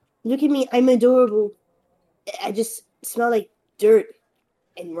me, I'm adorable. I just smell like dirt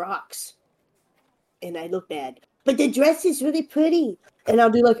and rocks, and I look bad, but the dress is really pretty. And I'll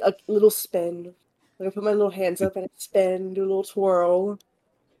do like a little spin. I put my little hands up and I spin, do a little twirl.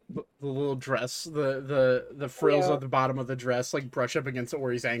 The little dress, the frills at the bottom of the dress like brush up against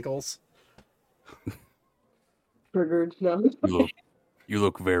Ori's ankles. Triggered, no. You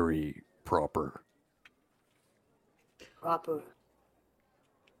look very proper. Proper.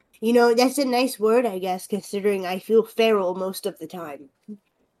 You know, that's a nice word, I guess, considering I feel feral most of the time.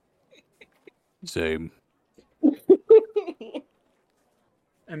 Same.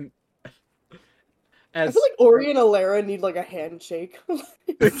 And I feel like Ori and Alara need like a handshake. Like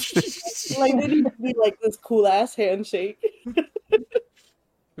they need to be like this cool ass handshake.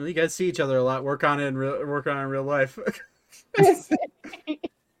 Well, you guys see each other a lot. Work on it in real life.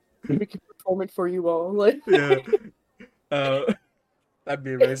 We can perform it for you all. Like yeah. That'd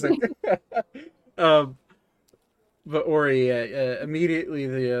be amazing. But Ori, immediately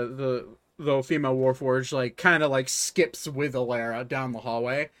the female Warforged like kind of like skips with Alara down the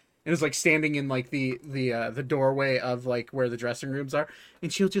hallway and is like standing in like the doorway of like where the dressing rooms are,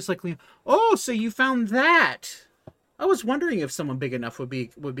 and she'll just like lean. Oh, so you found that? I was wondering if someone big enough would be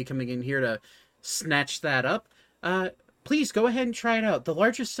coming in here to snatch that up. Please go ahead and try it out. The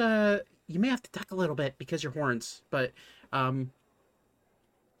largest, you may have to duck a little bit because your horns, but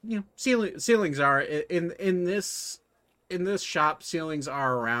ceilings are in this shop. Ceilings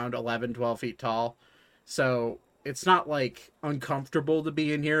are around 11, 12 feet tall, so it's not like uncomfortable to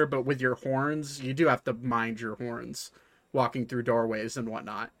be in here. But with your horns, you do have to mind your horns walking through doorways and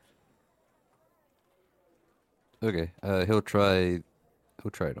whatnot. Okay, he'll try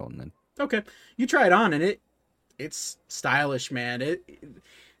it on then. Okay, you try it on, and it's stylish, man. It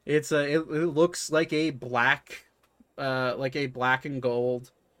looks like a black and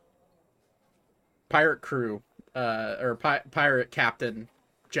gold pirate crew or pirate captain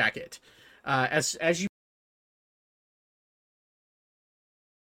jacket. As you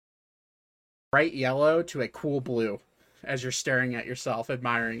bright yellow to a cool blue as you're staring at yourself,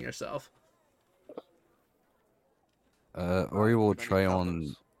 admiring yourself. Ori will try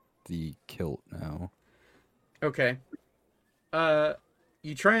on the kilt now. Okay.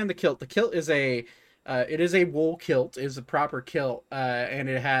 You try on the kilt. The kilt is it is a wool kilt. It is a proper kilt, and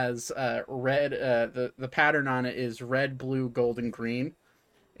it has red. The pattern on it is red, blue, gold, and green,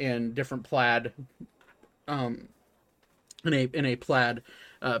 in different plaid. In a plaid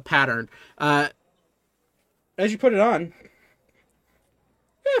pattern. As you put it on,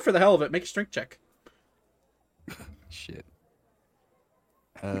 for the hell of it, make a strength check. Shit.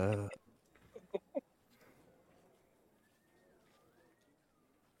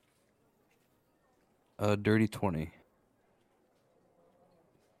 Dirty 20.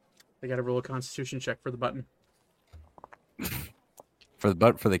 I got to roll a Constitution check for the button. For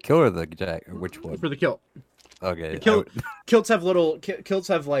the kill or the jack? Or which one? For the kilt. Okay. Kilts have like little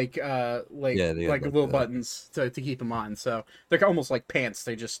that. buttons to keep them on, so they're almost like pants.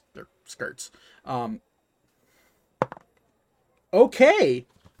 They're skirts. Okay.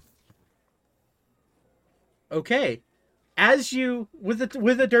 As you with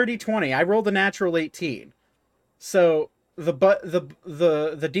a dirty 20, I rolled a natural 18. So the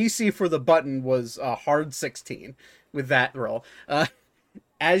DC for the button was a hard 16 with that roll.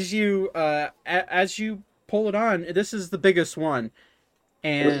 As you pull it on, this is the biggest one,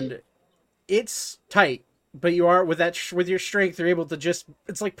 and it's tight. But you are with your strength, you're able to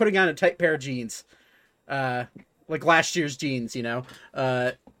it's like putting on a tight pair of jeans, like last year's jeans, and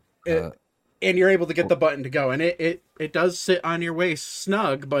you're able to get the button to go, and it does sit on your waist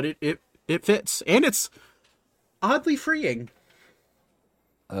snug, but it fits, and it's oddly freeing.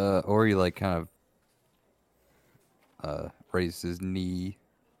 Or you kind of raise his knee,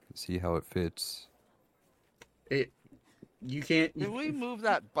 see how it fits. You can't. Can we move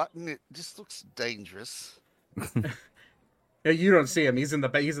that button? It just looks dangerous. You don't see him. He's in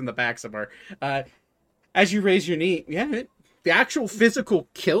the back somewhere. As you raise your knee, the actual physical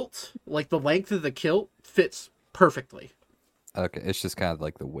kilt, like the length of the kilt, fits perfectly. Okay, it's just kind of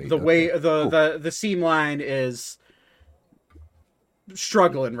like the weight. The seam line is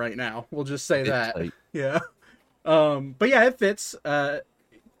struggling right now. We'll just say that. Tight. Yeah. But yeah, it fits.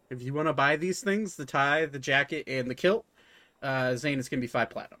 If you want to buy these things, the tie, the jacket, and the kilt, Zane, it's gonna be 5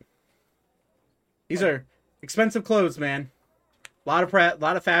 platinum. These are expensive clothes, man. A lot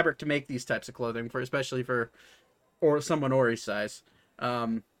of fabric to make these types of clothing, especially for someone Ori's size.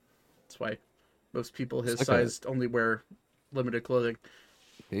 That's why most people his size only wear limited clothing.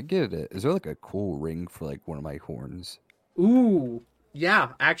 Is there like a cool ring for like one of my horns? Ooh,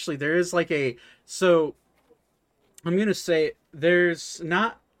 yeah. Actually, there is so I'm gonna say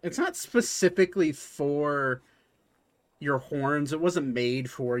it's not specifically for your horns. It wasn't made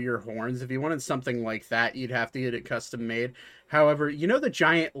for your horns. If you wanted something like that, you'd have to get it custom made. However, the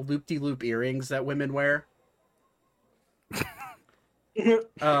giant loop-de-loop earrings that women wear? You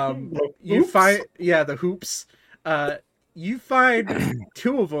find the hoops. You find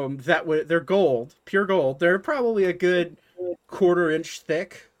 2 of them they're gold, pure gold. They're probably a good 1/4 inch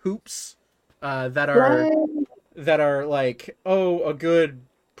thick hoops that are like a good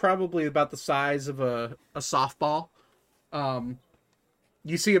probably about the size of a softball.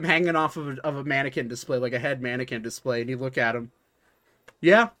 You see them hanging off of a mannequin display, like a head mannequin display, and you look at them.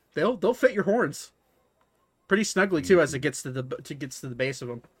 Yeah, they'll fit your horns pretty snugly too as it gets to the base of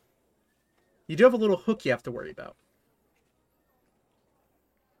them. You do have a little hook you have to worry about.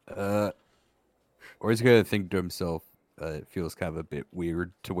 Or he's gonna think to himself, it feels kind of a bit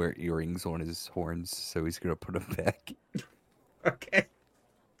weird to wear earrings on his horns, so he's gonna put them back. Okay.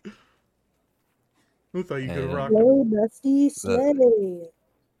 Who thought you could rock them? Slay, Dusty, slay.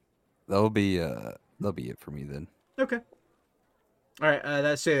 That'll be it for me then. Okay. All right.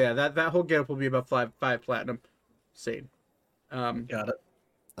 That whole getup will be about 5 platinum. Zane. Got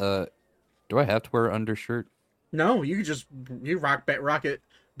it. Do I have to wear undershirt? No, you could just rock it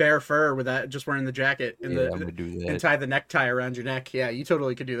bare fur with that, just wearing the jacket and I'm gonna do that. and tie the necktie around your neck. Yeah, you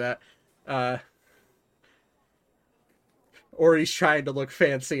totally could do that. Or he's trying to look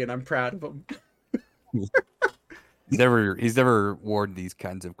fancy, and I'm proud of him. He's never worn these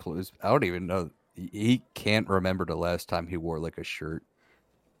kinds of clothes. I don't even know. He can't remember the last time he wore like a shirt.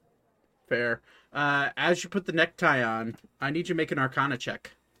 Fair. As you put the necktie on, I need you to make an Arcana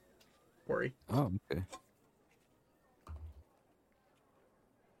check, Corey. Oh, okay.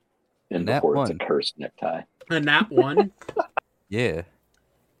 And Nat before it's a one. cursed necktie. A nat 1. Yeah.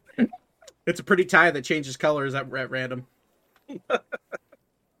 It's a pretty tie that changes colors at random.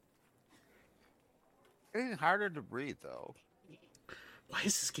 Getting harder to breathe though. Why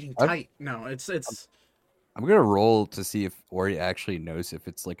is this getting tight? No, it's. I'm gonna roll to see if Ori actually knows if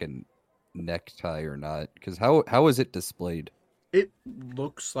it's like a necktie or not. Because how is it displayed? It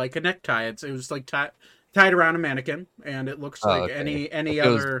looks like a necktie. It was like tied around a mannequin, and it looks like okay. any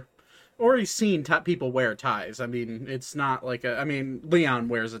other. Ori's seen people wear ties. I mean, it's not like a. I mean, Leon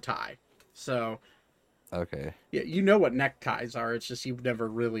wears a tie, so. Okay. Yeah, you know what neckties are. It's just you've never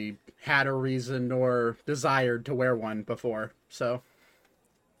really had a reason or desired to wear one before. So.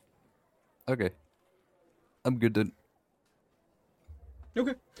 Okay. I'm good then.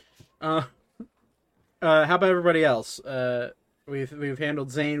 Okay. How about everybody else? We've handled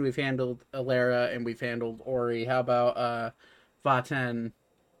Zane, we've handled Alara, and we've handled Ori. How about Vaten,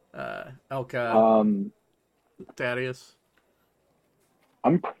 Elka, Thaddeus?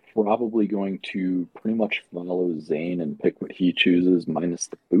 I'm probably going to pretty much follow Zane and pick what he chooses, minus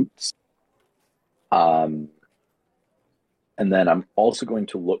the boots. And then I'm also going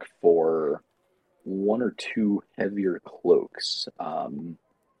to look for one or two heavier cloaks,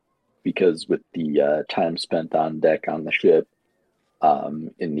 because with the time spent on deck on the ship,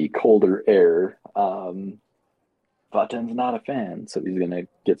 in the colder air, Vaten's not a fan, so he's going to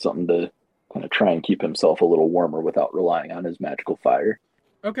get something to kind of try and keep himself a little warmer without relying on his magical fire.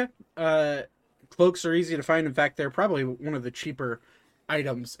 Okay. Cloaks are easy to find. In fact, they're probably one of the cheaper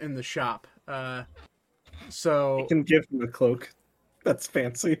items in the shop. So You can give him a cloak. That's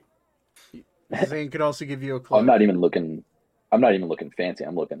fancy. Zane could also give you a cloak. I'm not even looking fancy.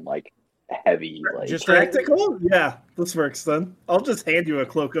 I'm looking like heavy, like Just Practical? Yeah, this works then. I'll just hand you a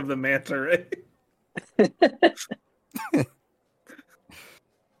cloak of the manta ray.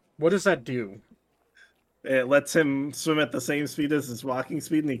 What does that do? It lets him swim at the same speed as his walking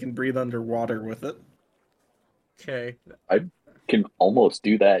speed, and he can breathe underwater with it. Okay. I can almost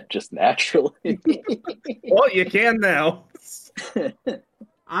do that just naturally. Well, you can now.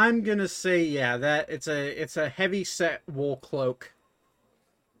 I'm gonna say that it's a heavy set wool cloak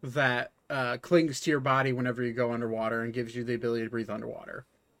that clings to your body whenever you go underwater and gives you the ability to breathe underwater.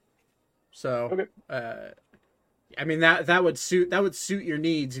 So, Okay. I mean that would suit your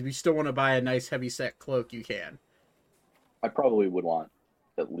needs. If you still want to buy a nice heavy set cloak, you can. I probably would want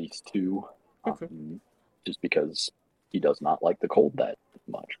at least two, Okay. just because he does not like the cold that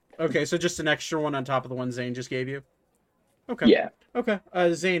much. Okay, so just an extra one on top of the one Zane just gave you. Okay. Yeah. Okay.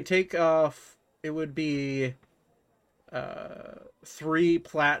 Zane, take off. It would be 3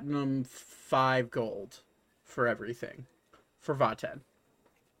 platinum, 5 gold for everything for Vaten.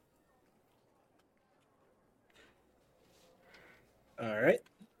 All right.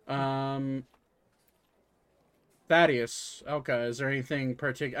 Thaddeus, Elka, is there anything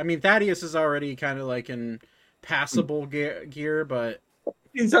particular? I mean, Thaddeus is already kind of like in passable gear, but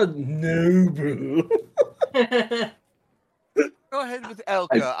He's a noob. Go ahead with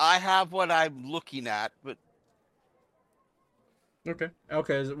Elka. I have what I'm looking at, but okay.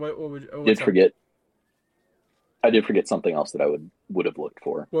 Elka, is it, what would I did forget something else that I would have looked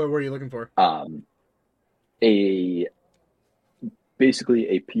for. What were you looking for? Basically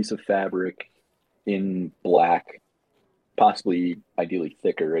a piece of fabric in black, possibly ideally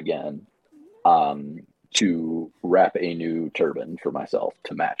thicker again, to wrap a new turban for myself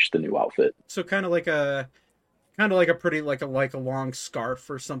to match the new outfit. So kind of like a pretty like a long scarf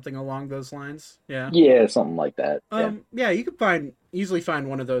or something along those lines. Yeah. Yeah, something like that. Yeah, you could easily find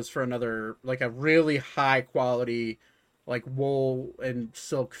one of those for another, like a really high quality, like wool and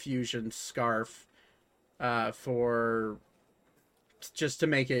silk fusion scarf, for just to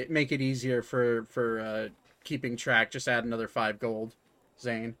make it easier for keeping track. Just add another 5 gold,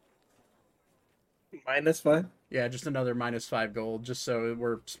 Zane. -5? Yeah, just another -5 gold, just so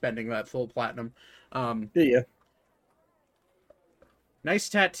we're spending that full platinum. Yeah. Nice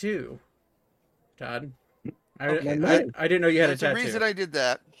tattoo, Todd. I nice. didn't know you had there's a a tattoo. reason I did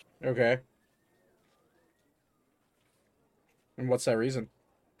that. Okay. And what's that reason?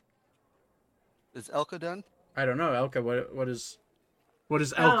 Is Elka done? I don't know, Elka. What does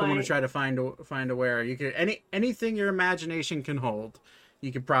Elka want to try to find a wear? You could anything your imagination can hold.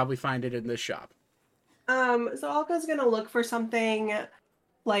 You could probably find it in this shop. So Elka's gonna look for something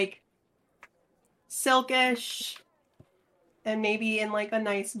like silkish and maybe in like a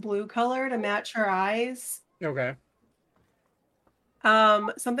nice blue color to match her eyes. Okay.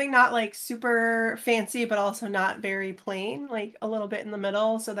 Something not like super fancy, but also not very plain, like a little bit in the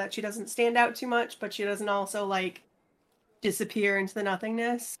middle so that she doesn't stand out too much, but she doesn't also like disappear into the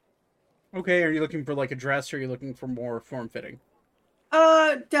nothingness. Okay, are you looking for like a dress or are you looking for more form-fitting?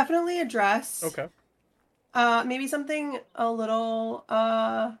 Definitely a dress. Okay. Maybe something a little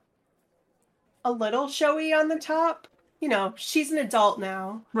showy on the top. You know, she's an adult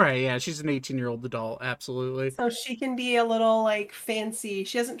now. Right, yeah, she's an 18-year-old adult, absolutely. So she can be a little, like, fancy.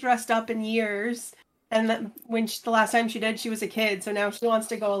 She hasn't dressed up in years. And the last time she did, she was a kid. So now she wants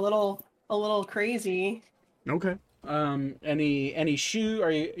to go a little crazy. Okay. Any shoe?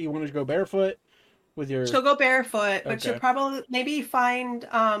 Are you want to go barefoot with your... She'll go barefoot, but Okay. she'll probably maybe find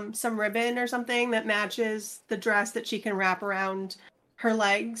some ribbon or something that matches the dress that she can wrap around her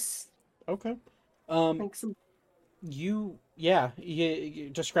legs. Okay. Like some... You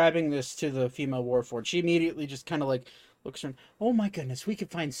describing this to the female warforged, she immediately just kind of like looks around. Oh my goodness, we could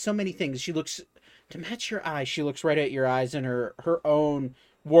find so many things. She looks to match your eyes. She looks right at your eyes, and her own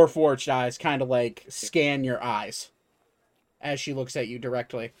warforged eyes kind of like scan your eyes as she looks at you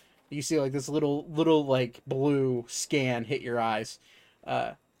directly. You see like this little like blue scan hit your eyes.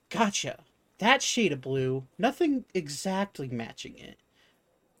 Gotcha. That shade of blue, nothing exactly matching it.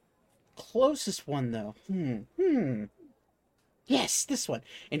 Closest one though. Yes, this one.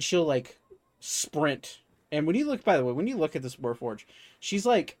 And she'll like sprint. And when you look, by the way, when you look at this warforged, she's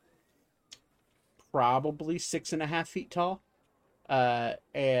like probably 6.5 feet tall.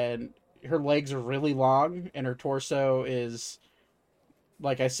 And her legs are really long, and her torso is,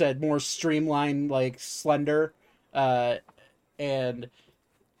 like I said, more streamlined, like slender. And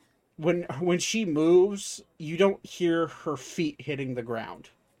when she moves, you don't hear her feet hitting the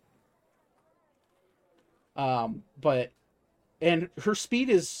ground. And her speed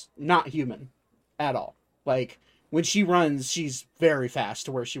is not human at all. Like when she runs, she's very fast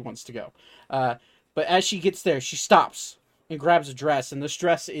to where she wants to go. But as she gets there, she stops and grabs a dress. And this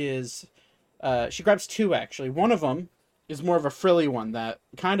dress is, she grabs two actually. One of them is more of a frilly one that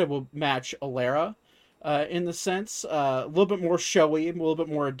kind of will match Alara, in the sense, a little bit more showy, a little bit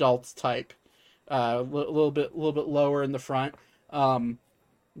more adult type, a little bit lower in the front.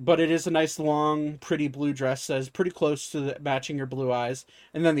 But it is a nice, long, pretty blue dress that is pretty close to matching your blue eyes.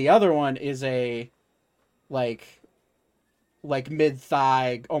 And then the other one is a, like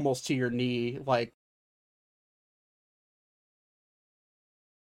mid-thigh, almost to your knee, like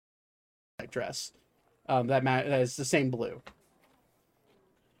dress. That is the same blue.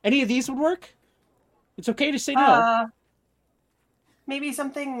 Any of these would work? It's okay to say no. Maybe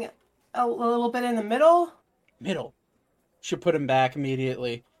something a little bit in the middle? Middle. She'll put him back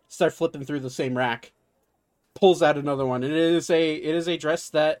immediately. Start flipping through the same rack. Pulls out another one. It is a dress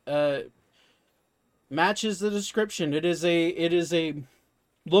that matches the description. It is a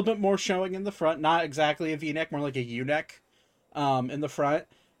little bit more showing in the front. Not exactly a V-neck, more like a U-neck in the front.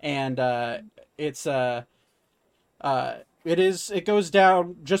 And it goes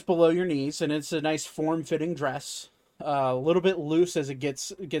down just below your knees, and it's a nice form-fitting dress. A little bit loose as it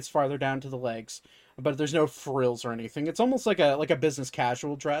gets farther down to the legs. But there's no frills or anything. It's almost like a business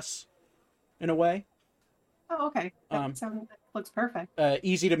casual dress, in a way. Oh, okay. That looks perfect.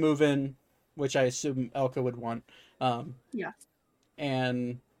 Easy to move in, which I assume Elka would want. Yes.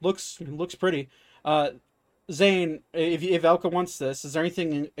 And looks pretty. Zane, if Elka wants this, is there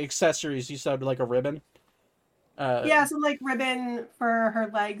anything accessories you said, like a ribbon? Yeah, some like ribbon for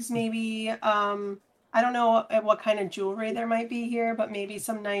her legs, maybe. I don't know what kind of jewelry there might be here, but maybe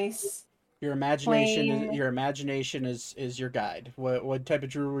some nice. Your imagination is your guide. What type of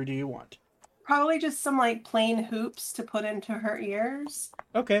jewelry do you want? Probably just some like plain hoops to put into her ears.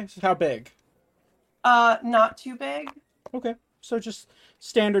 Okay, so how big? Not too big. Okay, so just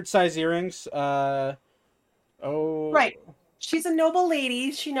standard size earrings. Right. She's a noble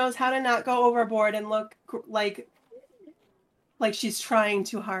lady. She knows how to not go overboard and look like she's trying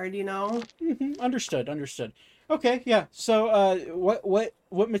too hard, you know? Mm-hmm. Understood. Okay, yeah. So,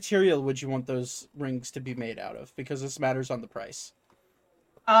 what material would you want those rings to be made out of? Because this matters on the price.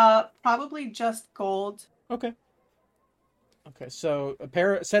 Probably just gold. Okay. So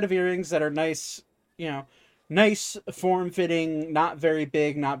set of earrings that are nice, nice form-fitting, not very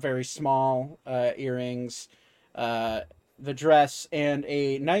big, not very small earrings. the dress and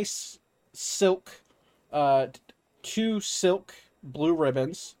a nice silk, 2 silk blue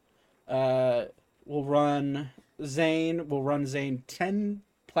ribbons. We'll run Zane 10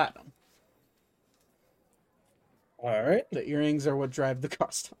 platinum. All right. The earrings are what drive the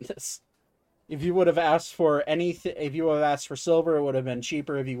cost on this. If you would have asked for anything, if you would have asked for silver, it would have been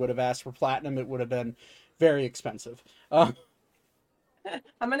cheaper. If you would have asked for platinum, it would have been very expensive. I'm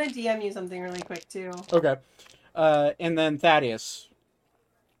gonna DM you something really quick too. Okay. And then Thaddeus,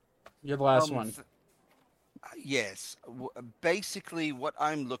 you're the last one. Yes. Basically, what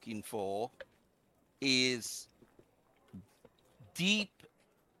I'm looking for is deep,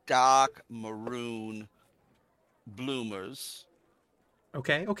 dark maroon bloomers.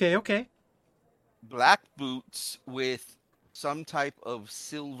 Okay. Black boots with some type of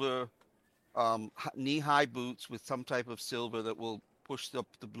silver, knee-high boots with some type of silver that will push up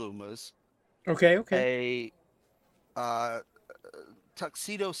the bloomers. Okay. A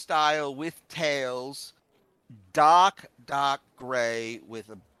tuxedo style with tails, dark gray with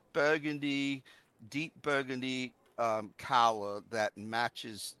a deep burgundy collar that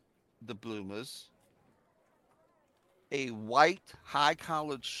matches the bloomers. A white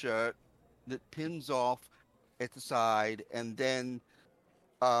high-collared shirt that pins off at the side, and then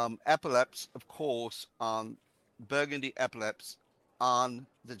epaulets, of course, on burgundy epaulets on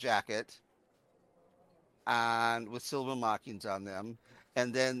the jacket, and with silver markings on them.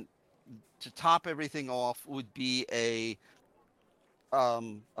 And then to top everything off would be a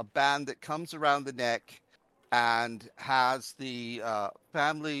band that comes around the neck and has the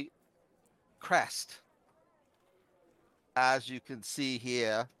family crest, as you can see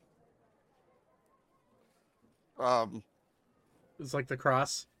here. It's like the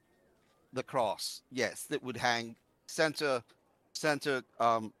cross. The cross, yes, that would hang center,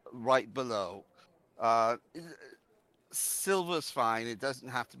 right below. Silver's fine. It doesn't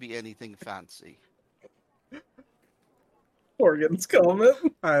have to be anything fancy. Morgan's comment.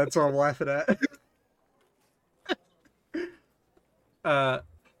 That's what I'm laughing at.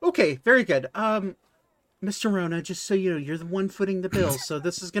 Okay, very good. Mr. Rona, just so you know, you're the one footing the bill, so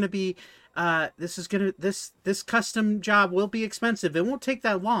this is gonna be, this custom job will be expensive. It won't take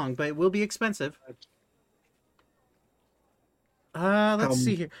that long, but it will be expensive. Let's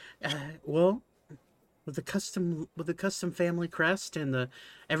see here. Well, with the custom family crest and the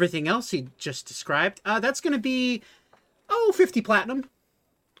everything else he just described, that's gonna be 50 platinum.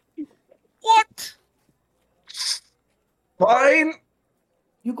 What? Fine.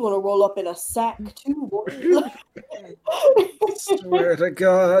 You gonna roll up in a sack too, boy? Swear to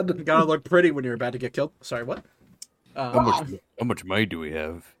God. You gotta look pretty when you're about to get killed. Sorry, what? How much money do we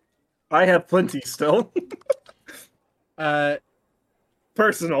have? I have plenty still. Uh,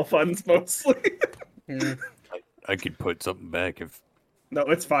 Personal funds mostly. I could put something back if. No,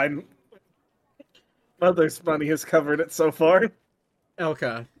 it's fine. Mother's money has covered it so far.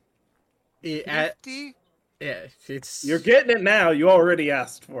 Elka. 50? Yeah, it's. You're getting it now. You already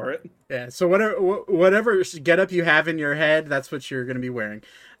asked for it. Yeah, so whatever getup you have in your head, that's what you're going to be wearing.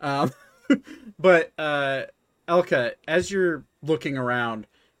 But Elka, as you're looking around,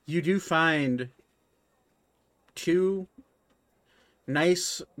 you do find 2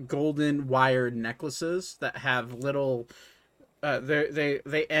 nice golden wired necklaces that have little.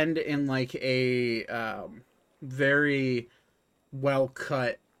 They end in like a very well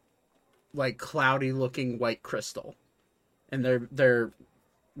cut, like cloudy looking white crystal, and they're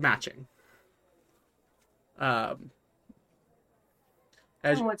matching.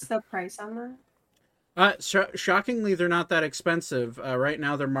 What's the price on that? Shockingly, they're not that expensive. Right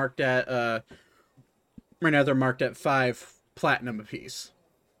now they're marked at 5 platinum apiece.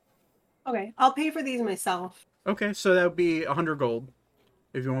 Okay, I'll pay for these myself. Okay, so that would be 100 gold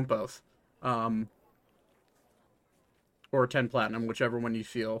if you want both, or 10 platinum, whichever one you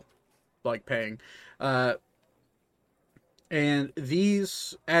feel like paying. And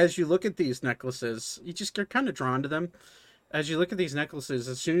these, as you look at these necklaces, you just get kind of drawn to them. As you look at these necklaces,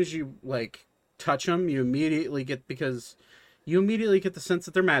 as soon as you like touch them, you immediately get the sense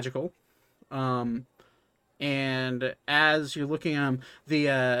that they're magical. And as you're looking at them,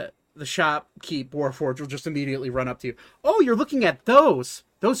 the shopkeep Warforged will just immediately run up to you. Oh, you're looking at those.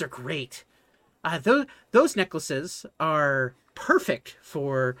 Those are great. Those necklaces are perfect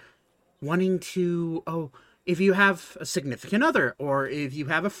for wanting to, if you have a significant other, or if you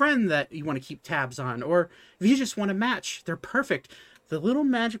have a friend that you want to keep tabs on, or if you just want to match, they're perfect. The little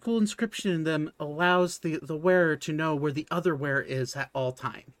magical inscription in them allows the wearer to know where the other wearer is at all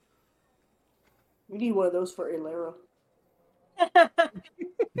time. We need one of those for Ilera.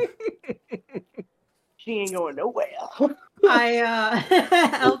 She ain't going nowhere.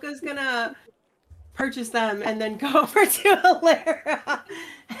 Elka's gonna purchase them and then go over to Alara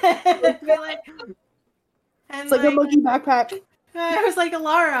and be like, It's like a monkey backpack. I was like,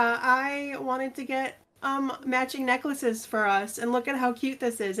 Alara, I wanted to get matching necklaces for us, and look at how cute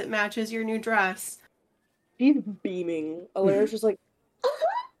this is. It matches your new dress. She's beaming. Alara's just like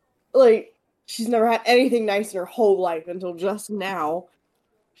she's never had anything nice in her whole life until just now.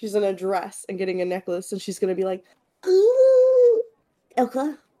 She's in a dress and getting a necklace, and she's gonna be like, "Ooh,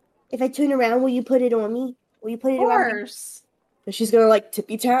 Elka, if I turn around, will you put it on me? Will you put it around me?" And she's gonna like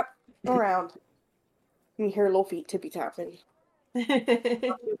tippy tap around. You hear her little feet tippy tapping.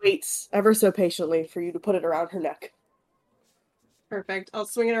 She waits ever so patiently for you to put it around her neck. Perfect. I'll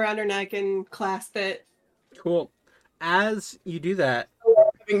swing it around her neck and clasp it. Cool. As you do that,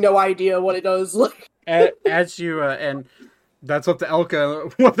 having no idea what it does. as you and that's up to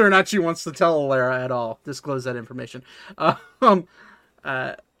Elka whether or not she wants to tell Alara at all. Disclose that information.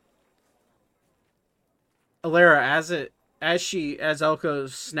 Alara, as Elka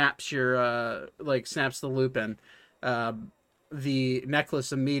snaps snaps the loop in, the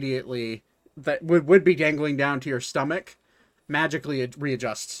necklace immediately that would be dangling down to your stomach magically it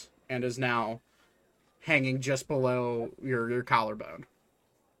readjusts and is now hanging just below your collarbone.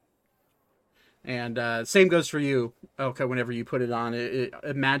 And same goes for you, Elka. Whenever you put it on, it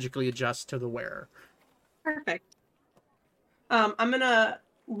magically adjusts to the wearer. Perfect. I'm gonna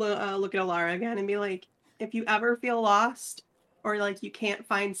look at Alara again and be like, if you ever feel lost or like you can't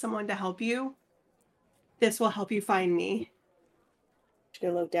find someone to help you, this will help you find me. She's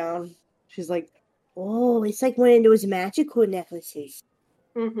gonna look down. She's like, "Oh, it's like one of those magical necklaces."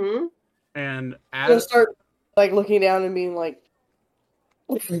 Mm-hmm. And I'll start like looking down and being like,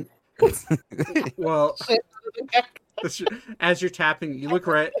 well, as you're tapping, you look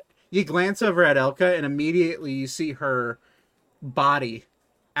right, you glance over at Elka, and immediately you see her body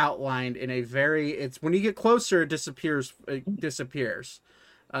outlined in a it's when you get closer, it disappears.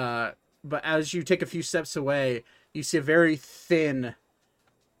 But as you take a few steps away, you see a very thin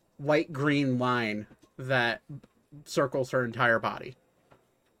light green line that circles her entire body.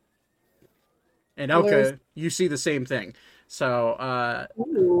 And Elka, you see the same thing. So,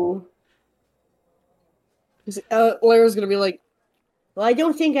 Lara's gonna be like, "Well, I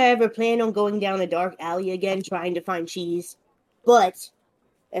don't think I ever plan on going down a dark alley again trying to find cheese. But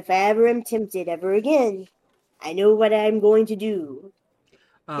if I ever am tempted ever again, I know what I'm going to do."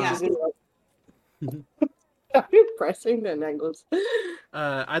 Yeah. Are you pressing the necklace?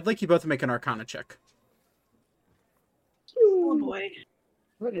 I'd like you both to make an Arcana check. Oh boy.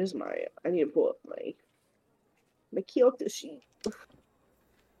 What is I need to pull up my Kyoto sheet.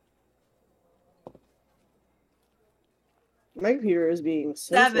 My computer is being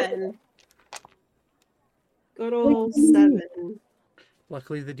so 7. Good old 7.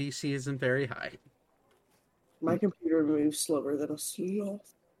 Luckily, the DC isn't very high. My computer moves slower than a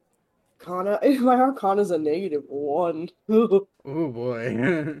sloth. My Arcana is a -1. Oh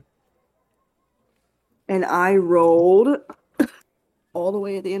boy. And I rolled all the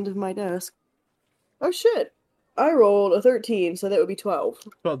way at the end of my desk. Oh shit. I rolled a 13, so that would be 12.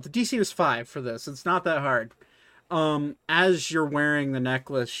 Well, the DC was 5 for this. It's not that hard. As you're wearing the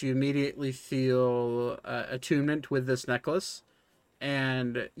necklace, you immediately feel attunement with this necklace.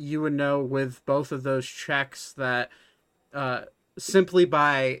 And you would know with both of those checks that simply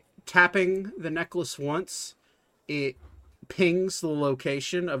by tapping the necklace once, it pings the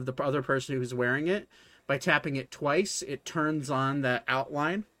location of the other person who's wearing it. By tapping it twice, it turns on that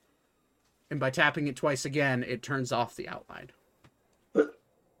outline. And by tapping it twice again, it turns off the outline.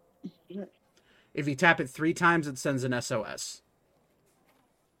 If you tap it 3 times, it sends an SOS.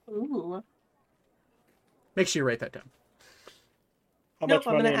 Ooh. Make sure you write that down. Nope,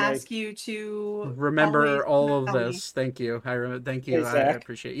 I'm going to ask you to remember all of this. Thank you. Thank you. Hey, Zach, I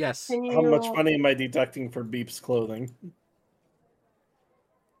appreciate it. Yes. How much money am I deducting for Beep's clothing?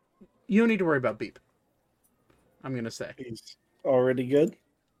 You don't need to worry about Beep. I'm going to say. He's already good?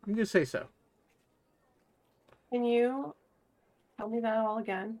 I'm going to say so. Can you tell me that all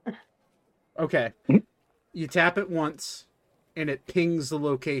again? Okay. You tap it once, and it pings the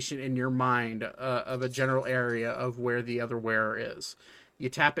location in your mind of a general area of where the other wearer is. You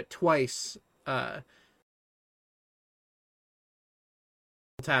tap it twice. Tapping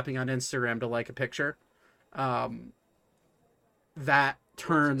on Instagram to like a picture. That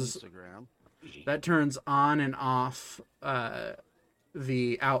turns on and off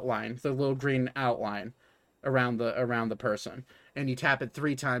the outline, the little green outline around the person. And you tap it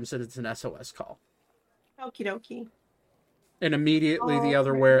 3 times and it's an SOS call. Okie dokie. And immediately the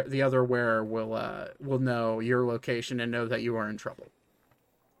other wearer will know your location and know that you are in trouble.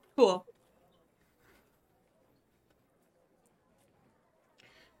 Cool.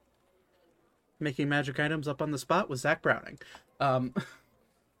 Making magic items up on the spot was Zach Browning.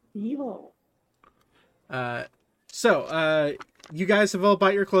 Yo. So you guys have all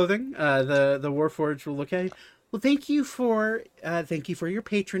bought your clothing. The Warforged will look at you. Well, thank you for your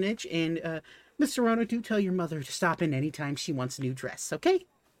patronage, and Mr. Rona, do tell your mother to stop in anytime she wants a new dress. Okay?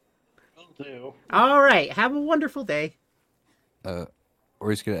 Will do. All right. Have a wonderful day.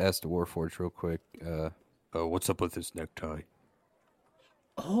 Ori's gonna ask the Warforged real quick. What's up with this necktie?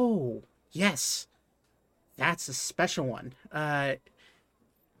 Oh, yes. That's a special one. And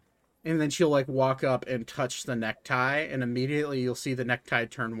then she'll like walk up and touch the necktie, and immediately you'll see the necktie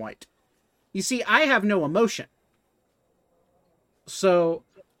turn white. You see, I have no emotion. So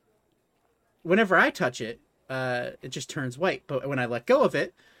whenever I touch it, it just turns white. But when I let go of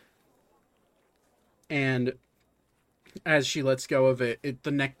it, and as she lets go of it,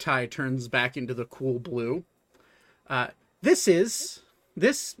 the necktie turns back into the cool blue. This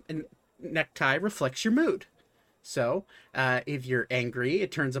necktie reflects your mood. So, if you're angry,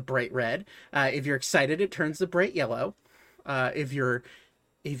 it turns a bright red. If you're excited, it turns a bright yellow. If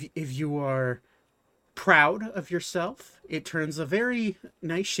you are proud of yourself, it turns a very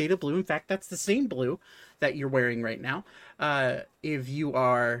nice shade of blue. In fact, that's the same blue that you're wearing right now. If you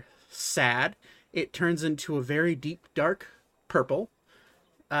are sad, it turns into a very deep, dark purple.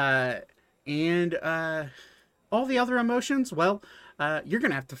 And all the other emotions, well, you're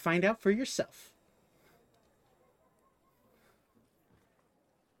going to have to find out for yourself.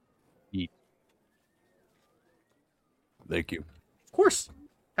 Thank you. Of course.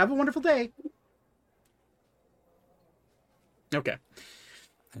 Have a wonderful day. Okay.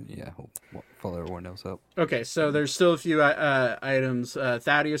 And yeah, we'll follow everyone else up. Okay, so there's still a few items.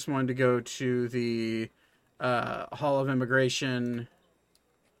 Thaddeus wanted to go to the Hall of Immigration,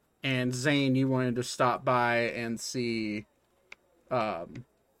 and Zane, you wanted to stop by and see. I'm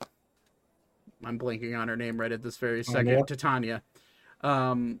blanking on her name right at this very second. Titania.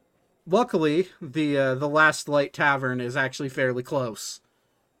 Luckily, the Last Light Tavern is actually fairly close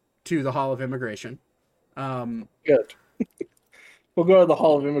to the Hall of Immigration. Good. We'll go to the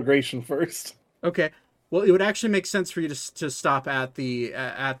Hall of Immigration first. Okay. Well, it would actually make sense for you to stop at the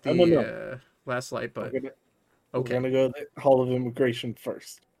Last Light, but we're gonna go to the Hall of Immigration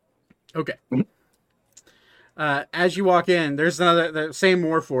first. Okay. As you walk in, there's the same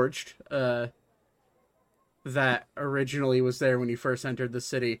Warforged that originally was there when you first entered the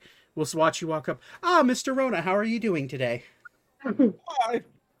city. We'll watch you walk up. Ah, Mr. Rona, how are you doing today?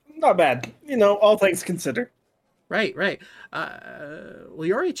 Not bad. All things considered. Right. Well,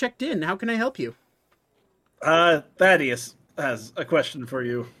 you already checked in. How can I help you? Thaddeus has a question for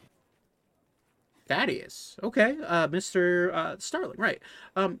you. Thaddeus. Okay. Mr. Starling. Right.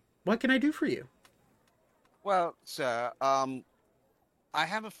 What can I do for you? Well, sir, I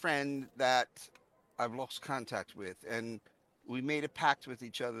have a friend that I've lost contact with, and we made a pact with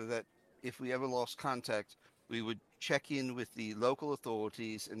each other that if we ever lost contact, we would check in with the local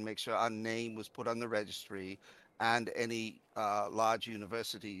authorities and make sure our name was put on the registry, and any large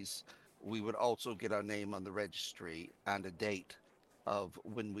universities, we would also get our name on the registry and a date of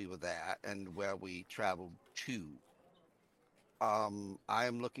when we were there and where we traveled to. I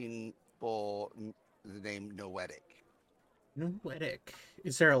am looking for the name Noetic. Noetic.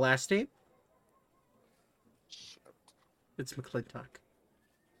 Is there a last name? It's McClintock.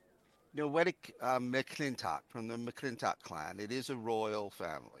 Noetic McClintock, from the McClintock clan. It is a royal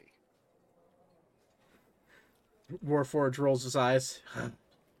family. Warforged rolls his eyes.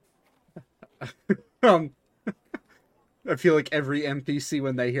 I feel like every NPC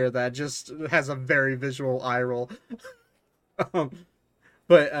when they hear that just has a very visual eye roll.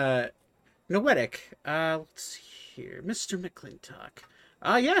 But Noetic, let's see here. Mr. McClintock.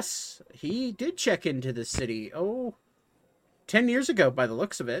 Yes, he did check into the city. 10 years ago by the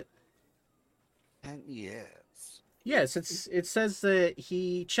looks of it. 10 years. Yes, it says that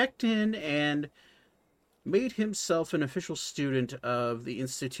he checked in and made himself an official student of the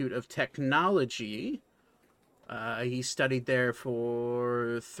Institute of Technology. He studied there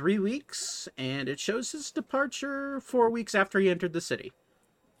for 3 weeks, and it shows his departure 4 weeks after he entered the city.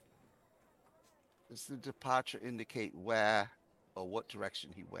 Does the departure indicate where or what direction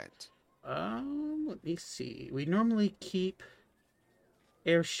he went? Let me see. We normally keep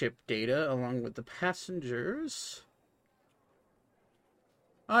airship data along with the passengers.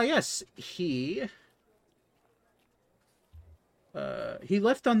 Yes, he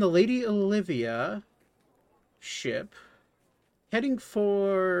left on the Lady Olivia ship heading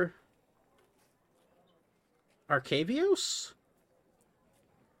for Arcavios?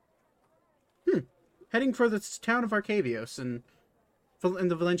 Heading for the town of Arcavios in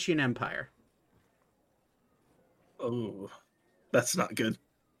the Valencian Empire. Oh, that's not good.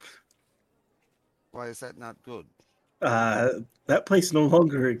 Why is that not good? That place no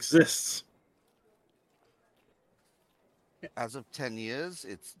longer exists. As of 10 years,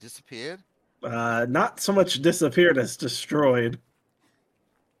 it's disappeared. Not so much disappeared as destroyed.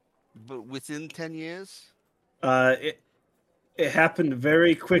 But within 10 years? It happened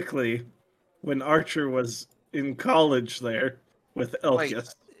very quickly when Archer was in college there with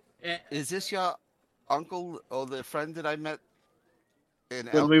Elkis. Is this your uncle or the friend that I met in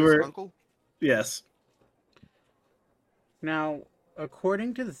When Elkis' we were- uncle? Yes. Now,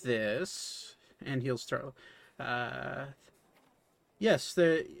 according to this, and he'll start. Yes,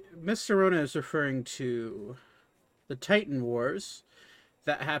 Mr. Rona is referring to the Titan Wars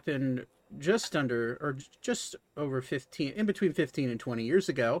that happened just over 15, in between 15 and 20 years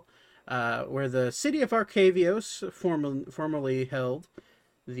ago, where the city of Arcavios formerly held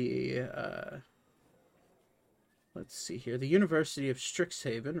the, let's see here, the University of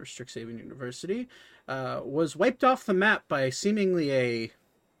Strixhaven, or Strixhaven University, was wiped off the map by seemingly a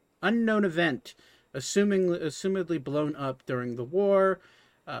unknown event, assumedly blown up during the war.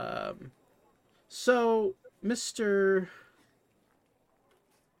 So Mr.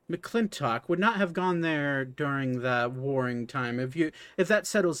 McClintock would not have gone there during that warring time. If that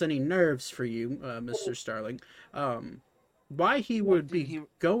settles any nerves for you, Mr. Starling, why he would be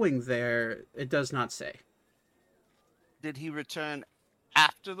going there, it does not say. Did he return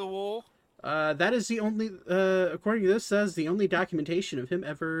after the war? That is the only, according to this, says the only documentation of him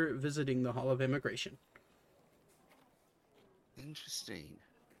ever visiting the Hall of Immigration. Interesting.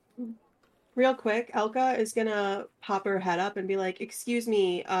 Real quick, Elka is gonna pop her head up and be like, "Excuse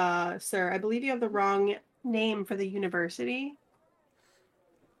me, sir, I believe you have the wrong name for the university.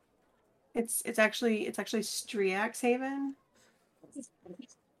 It's actually Strixhaven."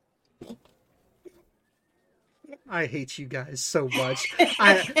 I hate you guys so much.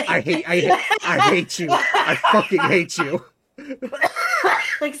 I hate you. I fucking hate you.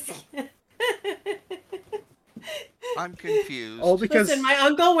 I'm confused. All because Listen, my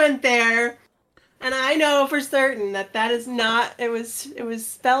uncle went there, and I know for certain that is not. It was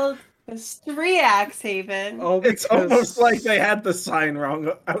spelled Strixhaven. Oh, It's almost like they had the sign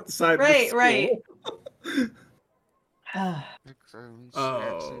wrong outside the school. Right. Oh,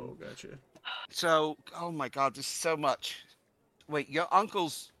 gotcha. So, oh my God, there's so much. Wait, your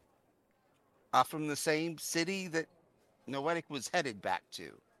uncles are from the same city that Noetic was headed back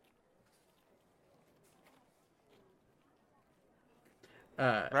to?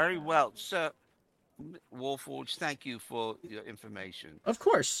 Very well. So, Warforged, thank you for your information. Of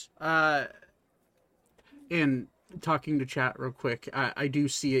course. And talking to chat real quick, I do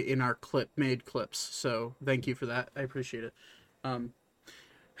see it in our made clips, so thank you for that. I appreciate it.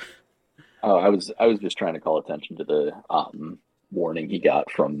 I was just trying to call attention to the warning he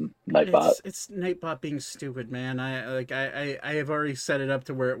got from Nightbot. It's Nightbot being stupid, man. I have already set it up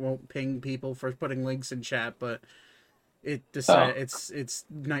to where it won't ping people for putting links in chat, but it decided it's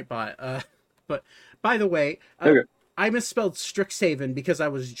Nightbot. But by the way, Okay. I misspelled Strixhaven because I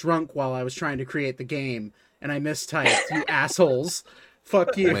was drunk while I was trying to create the game, and I mistyped. You assholes!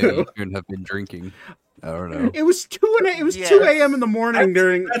 Fuck you. Maybe you shouldn't have been drinking. I don't know. It was 2 a.m. in the morning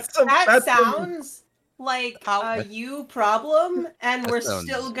during. That sounds like a you problem, and we're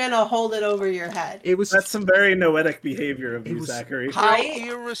still gonna hold it over your head. That's some very noetic behavior of you, Zachary. How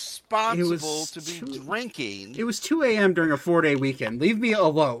irresponsible to be drinking. It was 2 a.m. during a 4-day weekend. Leave me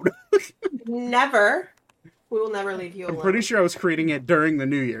alone. Never. We will never leave you alone. I'm pretty sure I was creating it during the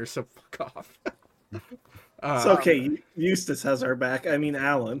New Year, so fuck off. It's okay. Eustace has our back. I mean,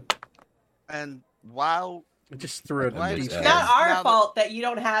 Alan. And while I just threw it. It's not our fault that you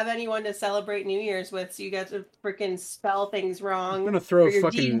don't have anyone to celebrate New Year's with, so you got to freaking spell things wrong. I'm gonna throw for your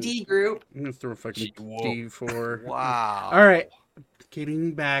fucking D&D group. I'm gonna throw a fucking D4. Wow. All right,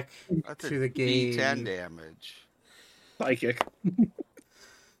 getting back to the game. D10 damage. Psychic.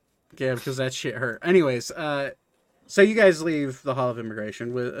 Yeah, because that shit hurt. Anyways, so you guys leave the Hall of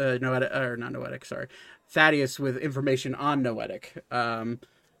Immigration with Thaddeus with information on Noetic.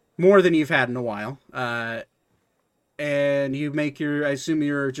 More than you've had in a while. And you make I assume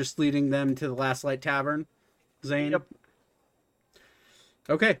you're just leading them to the Last Light Tavern, Zane? Yep.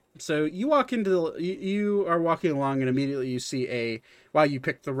 Okay, so you walk into you are walking along and immediately you see wow, you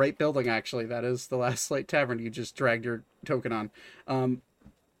picked the right building actually. That is the Last Light Tavern you just dragged your token on.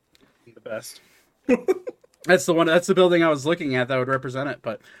 The best. That's the one. That's the building I was looking at that would represent it.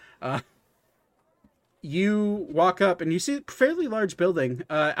 But you walk up and you see a fairly large building.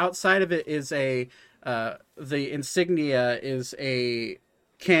 Outside of it is the insignia is a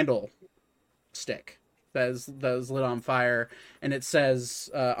candle stick that is lit on fire, and it says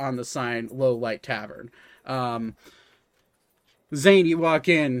on the sign "Low Light Tavern." Zane, you walk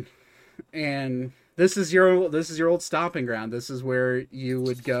in, and this is your old stomping ground. This is where you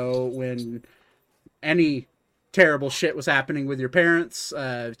would go when any terrible shit was happening with your parents,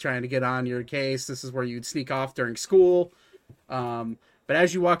 trying to get on your case. This is where you'd sneak off during school. But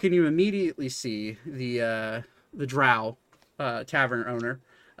as you walk in, you immediately see the Drow tavern owner,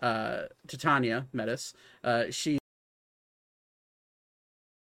 Titania Metis. She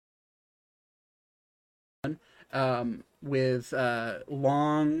with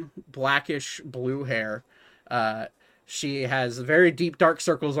long blackish blue hair. She has very deep dark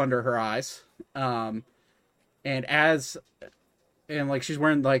circles under her eyes. And like she's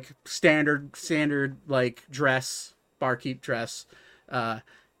wearing like standard like dress, barkeep dress, kind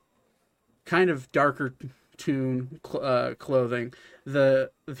of darker tune clothing. This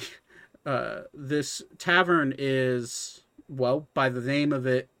tavern is, well, by the name of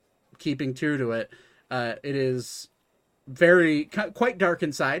it, keeping true to it, it is quite dark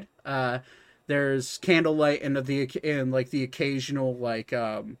inside. There's candlelight and the occasional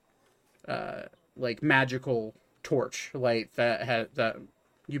like magical torch light that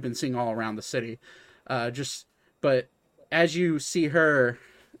you've been seeing all around the city. But as you see her,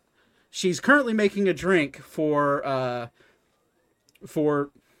 she's currently making a drink for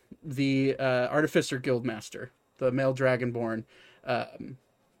the Artificer Guildmaster, the male dragonborn,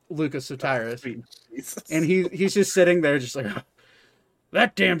 Lucas Sotiris. And he's just sitting there just like, oh,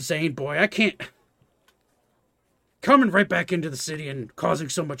 that damn Zane boy, I can't... Coming right back into the city and causing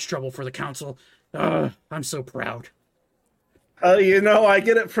so much trouble for the council. I'm so proud. I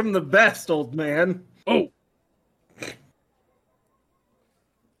get it from the best, old man. Oh!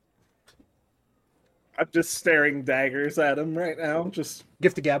 I'm just staring daggers at him right now. Just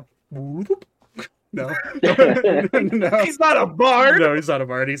gift the gab. No. No. He's not a bard. No, he's not a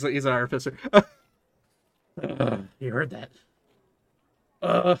bard. He's an artificer. You heard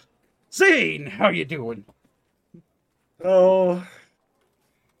that? Zane, how you doing? Oh,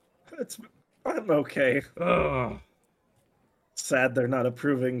 I'm okay. Sad they're not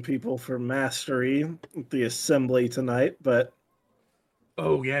approving people for mastery at the assembly tonight, but...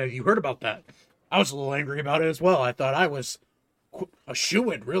 Oh, yeah, you heard about that. I was a little angry about it as well. I thought I was a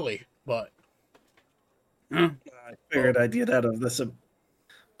shoo-in, really, but... I figured I'd get out of this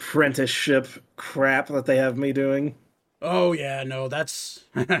apprenticeship crap that they have me doing. Oh, yeah, no, that's...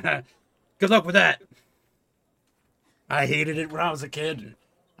 Good luck with that. I hated it when I was a kid.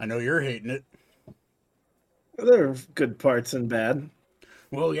 I know you're hating it. There are good parts and bad.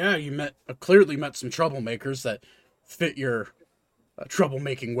 Well, yeah, you clearly met some troublemakers that fit your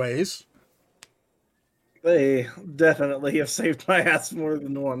troublemaking ways. They definitely have saved my ass more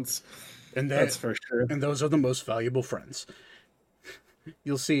than once. That's for sure. And those are the most valuable friends.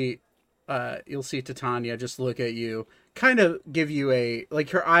 You'll see Titania just look at you, kind of give you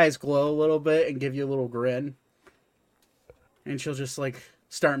her eyes glow a little bit and give you a little grin. And she'll just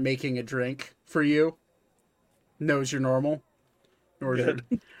start making a drink for you. Knows you're normal. Good.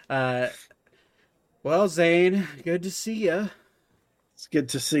 Well, Zane, good to see you. It's good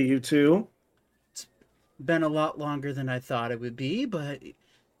to see you too. It's been a lot longer than I thought it would be, but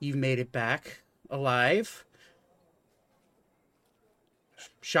you've made it back alive.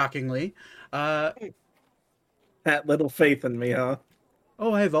 Shockingly. Had little faith in me, huh?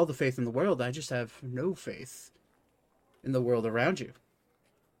 Oh, I have all the faith in the world. I just have no faith in the world around you.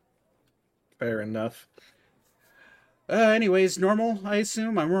 Fair enough. Anyways, normal, I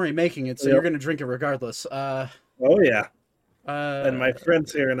assume. I'm already making it, so You're going to drink it regardless. Oh, yeah. And my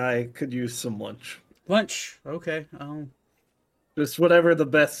friends here and I could use some lunch. Lunch? Okay. Just whatever the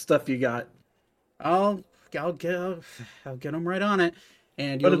best stuff you got. I'll get them right on it.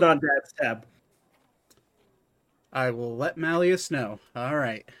 And put it on Dad's tab. I will let Malleus know. All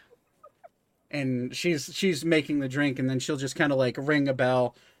right. And she's making the drink, and then she'll just kind of ring a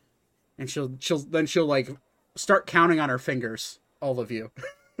bell, and she'll start counting on her fingers, all of you,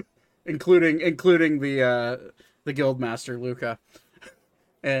 including the guildmaster Luca.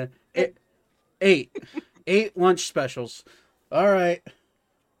 And eight lunch specials. All right.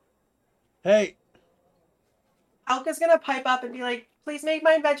 Hey. Alka's gonna pipe up and be like, "Please make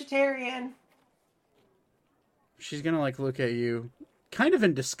mine vegetarian." She's gonna look at you, kind of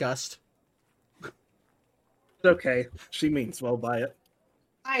in disgust. Okay, she means well by it.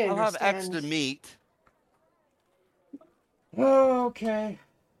 I understand. I'll have extra meat. Oh, okay.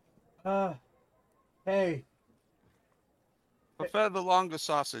 Hey. Prefer the longer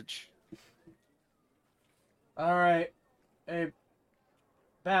sausage. All right. Hey,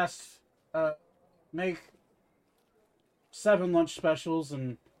 Bast. Make 7 lunch specials,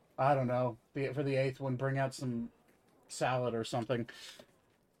 and I don't know. For the 8th one, bring out some salad or something.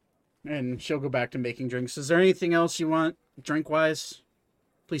 And she'll go back to making drinks. Is there anything else you want, drink wise?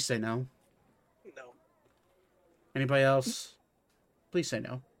 Please say no. No. Anybody else? Please say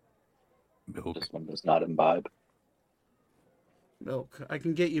no. Milk. This one does not imbibe. Milk. I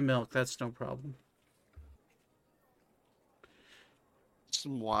can get you milk. That's no problem.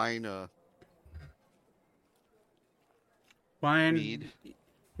 Some wine, Wine. mead.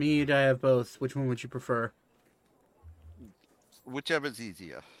 Mead, I have both. Which one would you prefer? Whichever's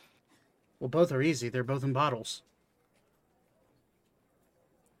easier. Well, both are easy. They're both in bottles.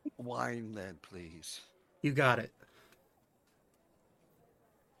 Wine, then, please. You got it.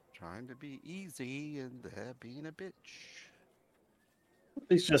 Trying to be easy and they're being a bitch.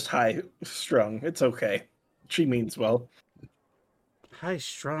 He's just high strung. It's okay. She means well. High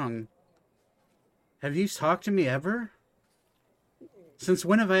strung. Have you talked to me ever? Since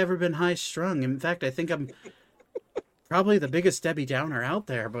when have I ever been high strung? In fact, I think I'm probably the biggest Debbie Downer out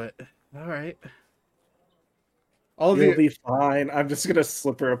there, but all right. All of You'll you, be fine. I'm just gonna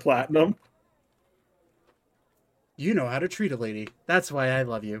slip her a platinum. you know how to treat a lady. That's why I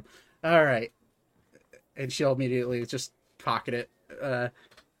love you. All right. And she'll immediately just pocket it. I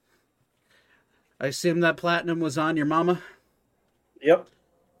assume that platinum was on your mama? Yep,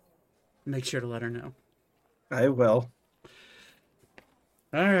 Make sure to let her know. I will.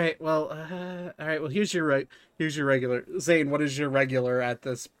 All right. Well, here's your regular. Zane, what is your regular at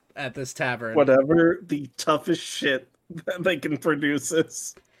this tavern? Whatever the toughest shit that they can produce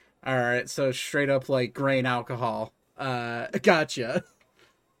is. All right. So straight up like grain alcohol. Gotcha.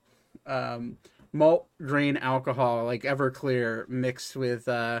 Malt grain alcohol, like Everclear, mixed with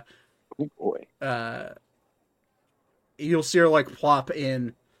Oh boy. you'll see her like plop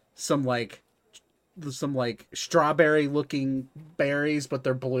in some strawberry looking berries, but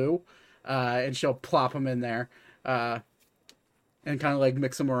they're blue, and she'll plop them in there, and kind of like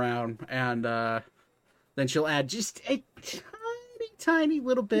mix them around, and then she'll add just a tiny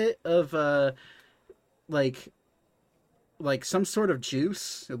little bit of like some sort of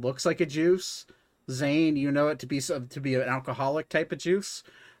juice. It looks like a juice. Zane, you know it to be an alcoholic type of juice.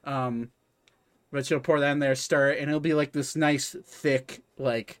 But she'll pour that in there, stir it, and it'll be like this nice, thick,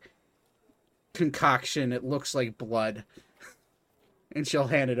 like, concoction. It looks like blood. And she'll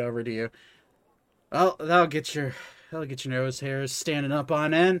hand it over to you. Oh, that'll get your nose hairs standing up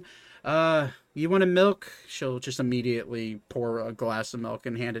on end. You want a milk? She'll just immediately pour a glass of milk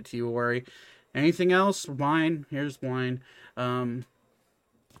and hand it to you, Ori. Anything else? Wine? Here's wine.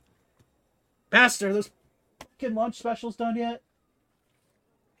 Pastor, those fucking lunch specials done yet?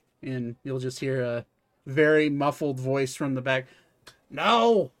 And you'll just hear a very muffled voice from the back.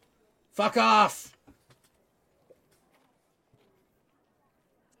 No! Fuck off!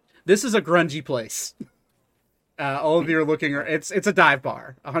 This is a grungy place. All of you are looking. It's a dive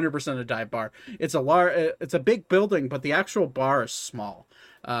bar, 100% a dive bar. It's a big building, but the actual bar is small.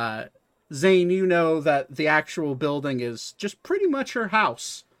 Zane, you know that the actual building is just pretty much her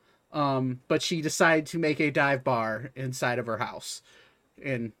house, but she decided to make a dive bar inside of her house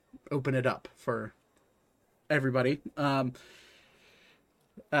and open it up for everybody.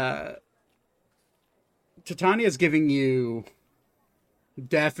 Titania's giving you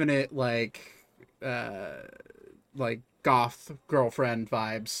definite like goth girlfriend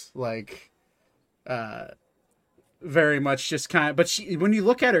vibes, like very much just kind of, but when you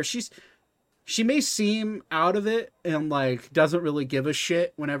look at her, she may seem out of it and like doesn't really give a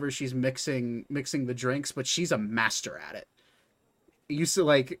shit whenever she's mixing the drinks, but she's a master at it. Used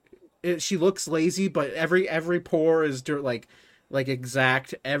to she looks lazy, but every pour is like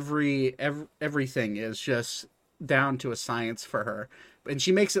exact. Everything is just down to a science for her, and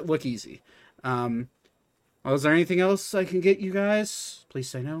she makes it look easy. Is there anything else I can get you guys? Please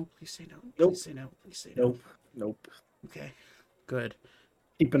say no. Please say no. Nope. Please say no. Please say no. Nope. Okay. Good.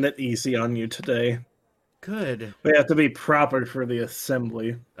 Keeping it easy on you today. Good. We have to be proper for the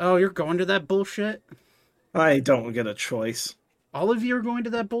assembly. Oh, you're going to that bullshit? I don't get a choice. All of you are going to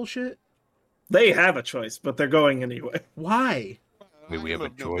that bullshit? They have a choice, but they're going anyway. Why? We have a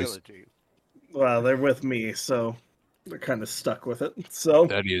choice. Well, they're with me, so they're kind of stuck with it. So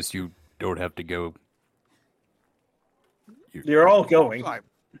That is, you don't have to go. you're all going.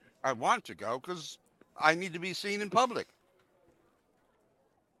 I want to go because I need to be seen in public.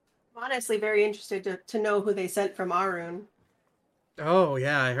 I'm honestly very interested to know who they sent from Arun. Oh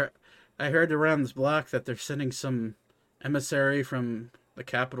yeah, I heard around this block that they're sending some emissary from the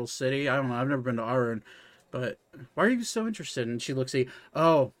capital city. I don't know. I've never been to Arun, but why are you so interested? And she looks at you.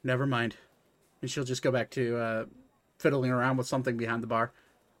 Oh, never mind. And she'll just go back to fiddling around with something behind the bar.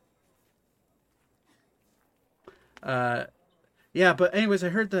 Yeah, but anyways, I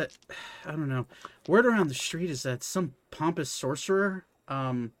heard that I don't know. Word around the street is that some pompous sorcerer.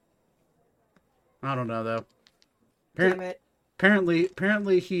 I don't know though. Damn it.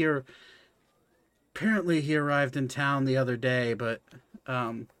 Apparently he arrived in town the other day, but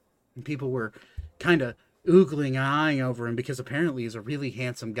people were kind of oogling and eyeing over him because apparently he's a really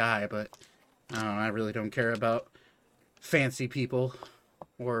handsome guy. But I don't know. I really don't care about fancy people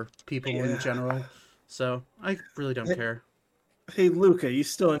or people in general, so I really don't care. Hey, Luca, you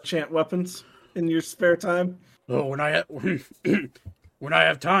still enchant weapons in your spare time? Oh, when I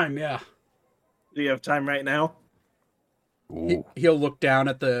have time, yeah. Do you have time right now? He'll look down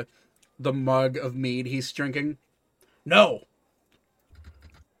at the mug of mead he's drinking. No.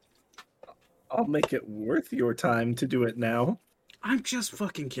 I'll make it worth your time to do it now. I'm just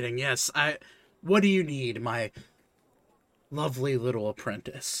fucking kidding. Yes, what do you need, my lovely little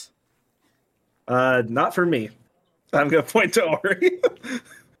apprentice? Not for me. I'm gonna point to Ori.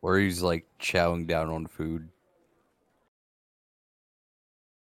 Ori's like chowing down on food.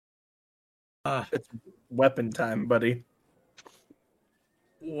 It's weapon time, buddy.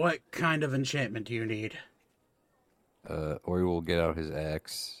 What kind of enchantment do you need? Ori will get out his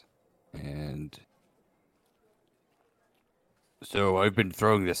axe and... So I've been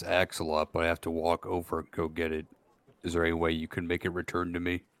throwing this axe a lot, but I have to walk over and go get it. Is there any way you can make it return to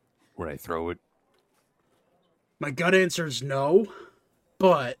me when I throw it? My gut answer is no,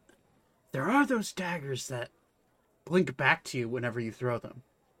 but there are those daggers that blink back to you whenever you throw them.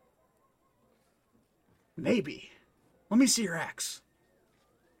 Maybe. Let me see your axe.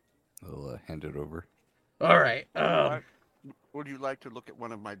 I'll hand it over. All right. Would you like to look at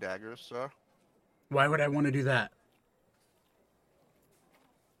one of my daggers, sir? Why would I want to do that?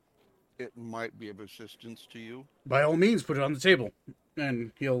 It might be of assistance to you. By all means, put it on the table.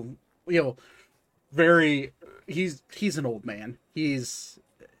 And he's an old man. His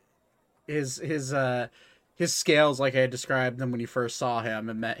scales, like I described them when you first saw him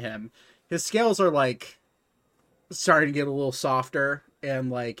and met him, his scales are like starting to get a little softer,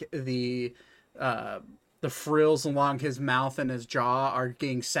 and like the frills along his mouth and his jaw are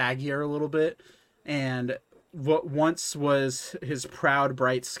getting saggier a little bit, and what once was his proud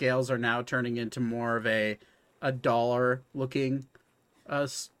bright scales are now turning into more of a dollar looking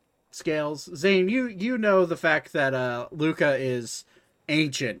scales. Zane, you know the fact that Luca is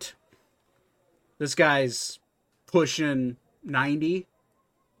ancient. This guy's pushing 90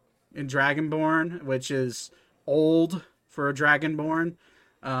 in Dragonborn, which is old for a Dragonborn.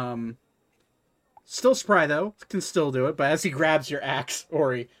 Still spry though, can still do it. But as he grabs your axe,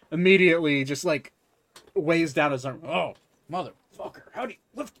 Ori immediately just like weighs down his arm. Oh, motherfucker! How do you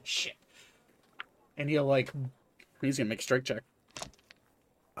lift this shit? And he's gonna make a strike check.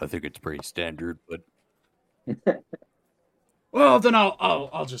 I think it's pretty standard, but well, then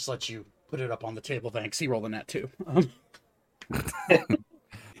I'll just let you put it up on the table. Thanks. He rolled a nat too.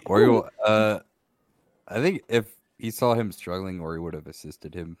 Ori will, I think if he saw him struggling, Ori would have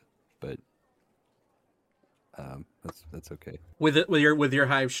assisted him, but that's okay. With your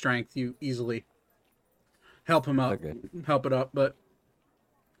high strength, you easily help him up, Okay. Help it up. But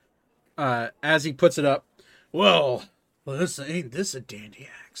as he puts it up, well, this ain't this a dandy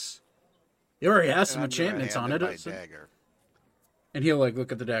axe? You already has some enchantments on it. Dagger. And he'll like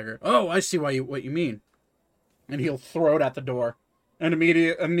look at the dagger. Oh, I see what you mean. And he'll throw it at the door. And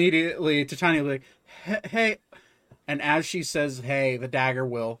immediately Titania will be like, hey. And as she says, hey, the dagger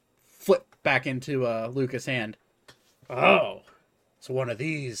will flip back into Luca's hand. Oh, it's one of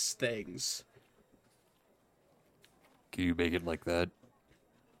these things. Can you make it like that?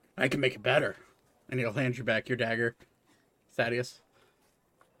 I can make it better. And he'll hand you back your dagger, Thaddeus.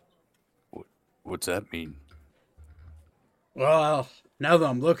 What's that mean? Well, now that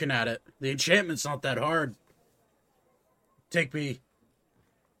I'm looking at it, the enchantment's not that hard. Take me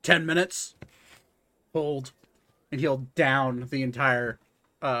 10 minutes. Hold. And he'll down the entire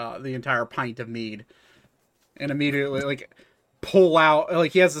pint of mead. And immediately, like, pull out,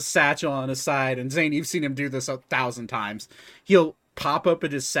 like, he has a satchel on his side. And Zane, you've seen him do this 1,000 times. He'll pop up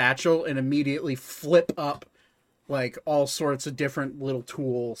at his satchel and immediately flip up, like, all sorts of different little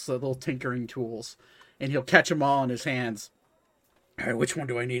tools, the little tinkering tools. And he'll catch them all in his hands. All right, which one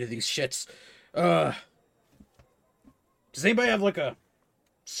do I need of these shits? Does anybody have, like, a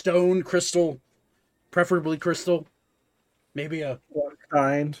stone, crystal, preferably crystal? Maybe What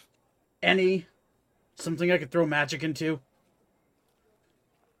kind? something I could throw magic into.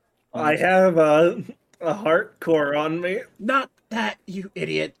 I have a heart core on me. Not that, you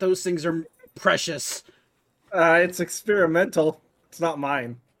idiot. Those things are precious. It's experimental. It's not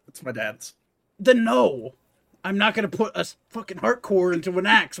mine. It's my dad's. Then no. I'm not going to put a fucking heart core into an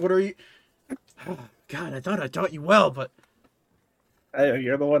axe. What are you... Oh, God, I thought I taught you well, but... Hey,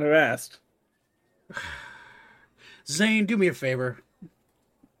 you're the one who asked. Zane, do me a favor.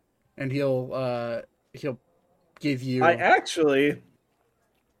 And he'll give you... I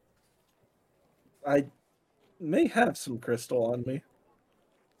may have some crystal on me.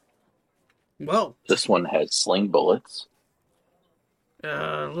 Well... This one has sling bullets.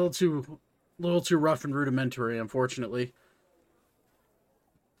 A little too rough and rudimentary, unfortunately.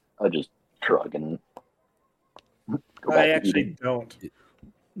 I just shrug and go I back to actually eating. don't.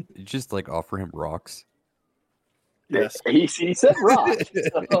 You just like offer him rocks. Yes. He said rock.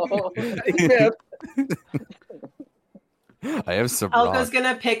 So... Yeah. I have some Elko's rocks.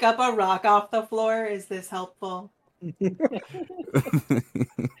 gonna pick up a rock off the floor. Is this helpful?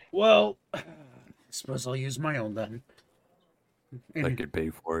 Well, I suppose I'll use my own then. I could pay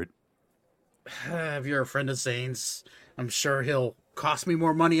for it. If you're a friend of Zane's, I'm sure he'll cost me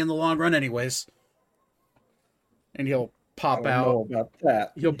more money in the long run anyways. And he'll I pop don't out. know about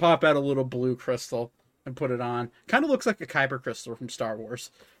that. He'll pop out a little blue crystal and put it on. Kind of looks like a Kyber crystal from Star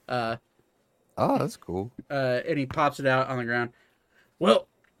Wars. Oh, that's cool. And he pops it out on the ground. Well,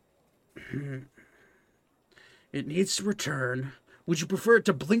 it needs to return. Would you prefer it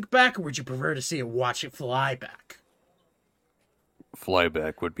to blink back, or would you prefer to see it watch it fly back?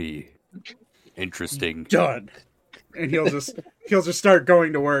 Flyback would be interesting. Done. And he'll just start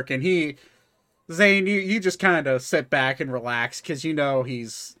going to work. And Zane, you just kind of sit back and relax because you know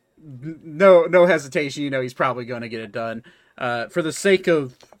he's no hesitation. You know he's probably going to get it done. For the sake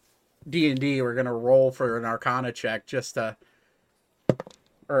of D&D, we're going to roll for an Arcana check. We'll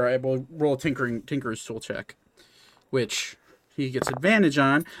roll a Tinker's Tool check, which he gets advantage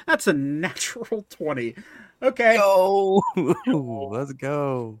on. That's a natural 20. Okay. Go! Let's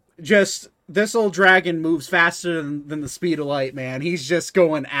go. Just, this old dragon moves faster than the speed of light, man. He's just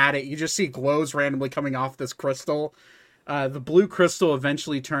going at it. You just see glows randomly coming off this crystal. The blue crystal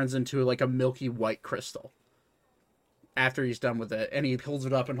eventually turns into like a milky white crystal after he's done with it. And he holds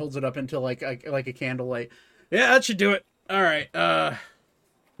it up into like a candlelight. Yeah, that should do it. All right.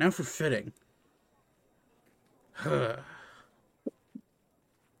 Now for fitting. Do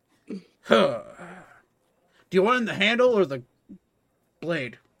you want it in the handle or the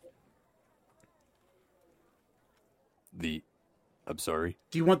blade? I'm sorry?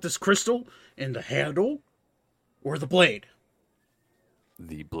 Do you want this crystal in the handle or the blade?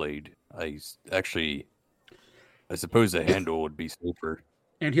 The blade. I suppose the handle would be safer.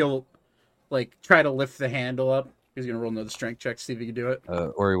 And he'll, like, try to lift the handle up. He's going to roll another strength check to see if he can do it.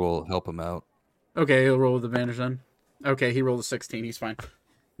 Ori will help him out. Okay, he'll roll with advantage then. Okay, he rolled a 16. He's fine.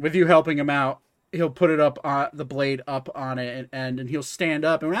 With you helping him out, he'll put it up on the blade up on it, and he'll stand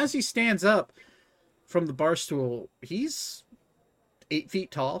up. And as he stands up from the bar stool, he's 8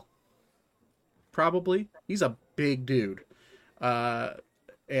 feet tall. Probably. He's a big dude.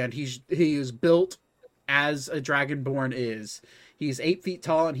 And he is built as a Dragonborn is. He's 8 feet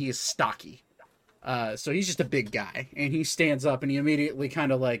tall and he is stocky. So he's just a big guy. And he stands up and he immediately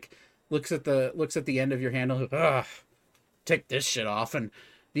kind of like looks at the end of your handle. Ugh, take this shit off. And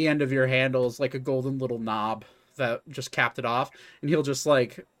the end of your handle is like a golden little knob that just capped it off. And he'll just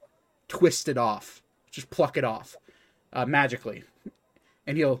like twist it off. Just pluck it off. Magically.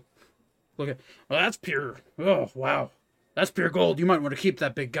 And he'll look at, well, that's pure. Oh, wow. That's pure gold. You might want to keep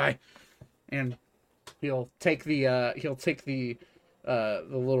that, big guy. And he'll take the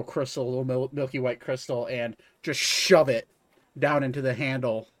little crystal, little milky white crystal, and just shove it down into the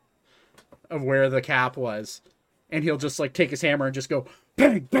handle of where the cap was. And he'll just like take his hammer and just go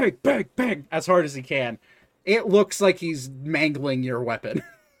bang, bang, bang, bang as hard as he can. It looks like he's mangling your weapon.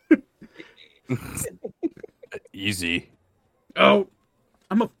 Easy. Oh,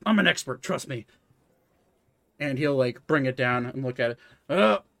 I'm an expert, trust me. And he'll like bring it down and look at it.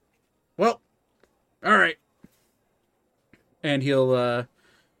 Well, all right. And he'll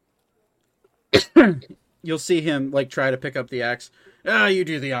you'll see him like try to pick up the axe. You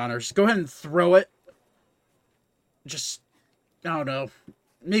do the honors. Go ahead and throw it. Just, I don't know.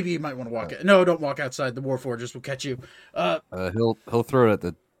 Maybe you might want to walk it. No, don't walk outside. The Warforgers will catch you. He'll throw it at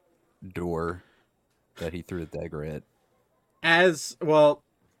the door that he threw the dagger at. As you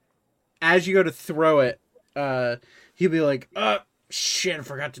go to throw it, he'll be like, shit, I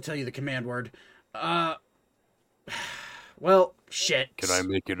forgot to tell you the command word. Well, shit. Can I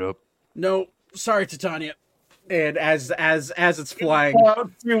make it up? No, sorry, Titania. And as it's flying, Pull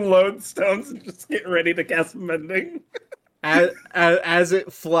out 2 lodestones and just get ready to cast mending. as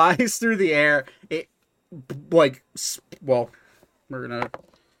it flies through the air, it like, well, we're gonna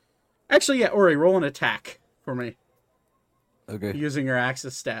actually, yeah, Ori, roll an attack for me Okay. using your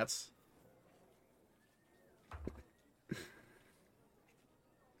Axis stats.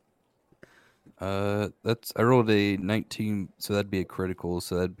 I rolled a 19, so that'd be a critical.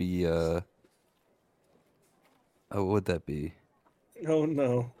 So that'd be oh, what would that be? Oh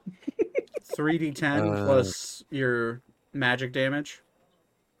no. 3d10 plus your magic damage.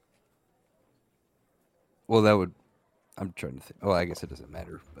 Well, that would. I'm trying to think. Oh, I guess it doesn't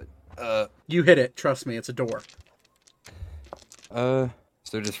matter. But You hit it. Trust me, it's a door. so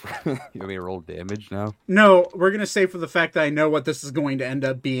just you want me to roll damage now? No, we're gonna say for the fact that I know what this is going to end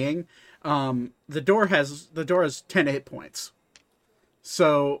up being. The door has 10 hit points.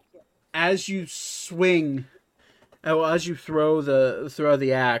 So as you swing, as you throw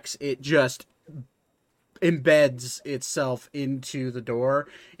the axe, it just embeds itself into the door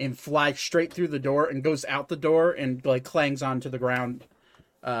and flies straight through the door and goes out the door and like clangs onto the ground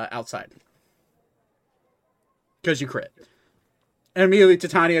outside. Because you crit. And immediately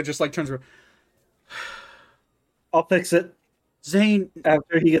Titania just like turns around. I'll fix it Zane,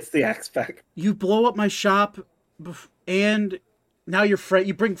 after he gets the axe back. you blow up my shop and now you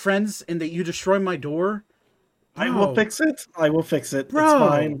bring friends and that you destroy my door. I will fix it. I will fix it. Bro, It's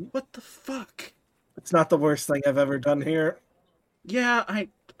fine. what the fuck? It's not the worst thing I've ever done here. Yeah, I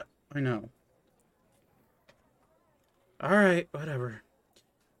know. All right, whatever.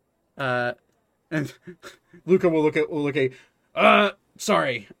 And Luca will look at.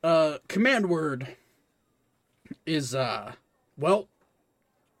 Sorry. Command word is well,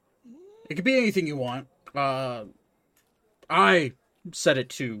 it could be anything you want. I set it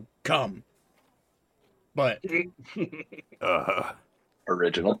to come, but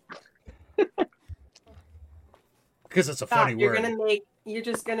Original. because it's a funny Stop. word. You're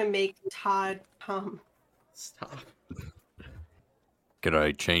just gonna make Todd come. Stop. Could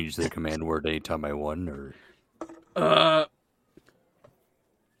I change the command word anytime I want, or? I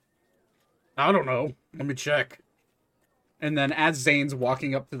don't know. Let me check. And then as Zane's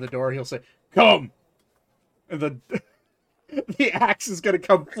walking up to the door, he'll say, "Come!" And the axe is going to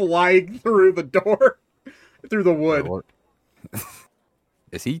come flying through the door, through the wood.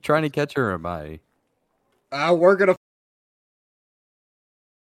 Is he trying to catch her, or am I? We're going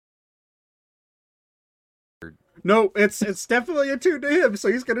to... No, it's definitely attuned to him,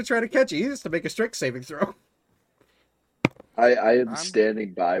 so he's going to try to catch you. He has to make a strength saving throw. I am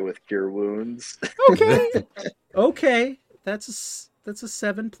standing by with cure wounds. Okay. Okay. That's a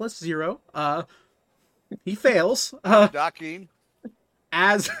 7 plus 0. He fails. Docking.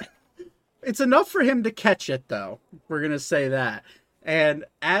 As it's enough for him to catch it, though. We're gonna say that. And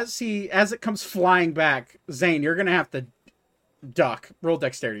as it comes flying back, Zane, you're gonna have to duck. Roll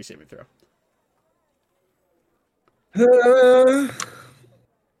dexterity saving throw.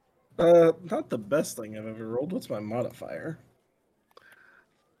 Not the best thing I've ever rolled. What's my modifier?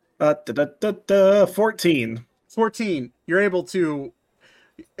 14. 14. You're able to.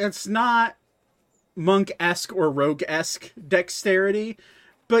 It's not monk-esque or rogue-esque dexterity,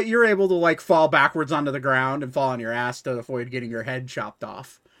 but you're able to like fall backwards onto the ground and fall on your ass to avoid getting your head chopped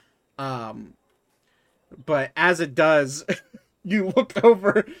off. But as it does, you look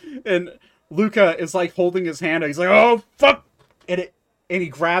over and Luca is like holding his hand. He's like, "Oh fuck!" And he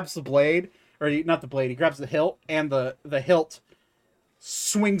grabs the blade, not the blade. He grabs the hilt, and the hilt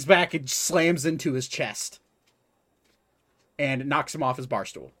swings back and slams into his chest, and it knocks him off his bar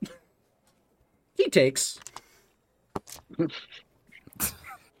stool. He takes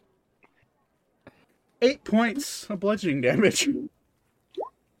 8 points of bludgeoning damage.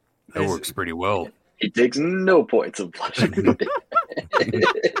 That works pretty well. He takes no points of bludgeoning damage.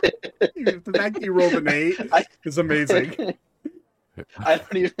 The fact that you rolled an 8 is amazing. I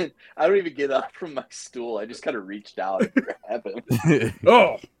don't even get up from my stool. I just kind of reached out and grab him.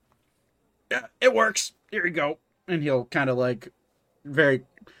 Oh, yeah, it works. Here you go. And he'll kind of like very,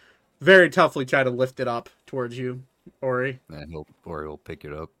 very toughly try to lift it up towards you, Ori. And Ori will pick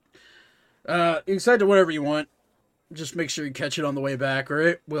it up. You decide to whatever you want. Just make sure you catch it on the way back, or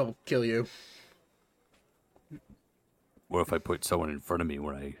it will kill you. What if I put someone in front of me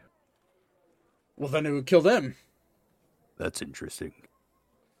when I... Well, then it would kill them. That's interesting.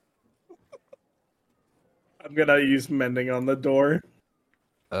 I'm gonna use mending on the door.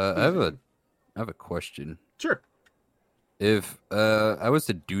 I have a question. Sure. If I was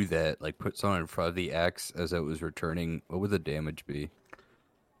to do that, like put someone in front of the axe as it was returning, what would the damage be?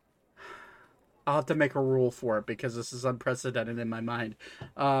 I'll have to make a rule for it because this is unprecedented in my mind.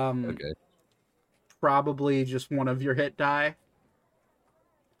 Okay. Probably just one of your hit die.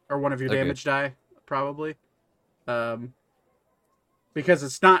 Or one of your damage die, probably. Because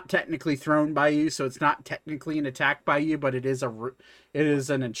it's not technically thrown by you, so it's not technically an attack by you, but it is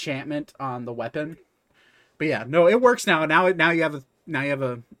an enchantment on the weapon. But yeah, no, it works now. Now you have a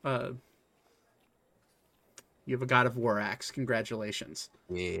God of War axe. Congratulations.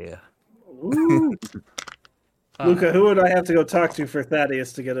 Yeah. Ooh. Luca, who would I have to go talk to for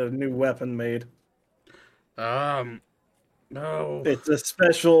Thaddeus to get a new weapon made? No. It's a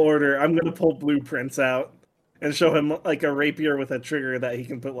special order. I'm gonna pull blueprints out and show him like a rapier with a trigger that he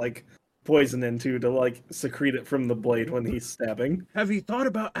can put like poison into to like secrete it from the blade when he's stabbing. Have you thought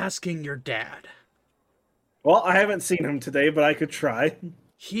about asking your dad? Well, I haven't seen him today, but I could try.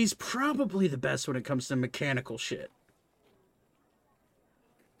 He's probably the best when it comes to mechanical shit.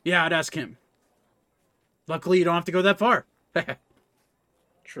 Yeah, I'd ask him. Luckily, you don't have to go that far.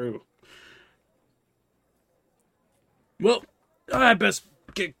 True. Well, I best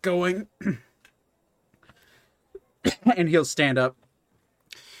get going. And he'll stand up.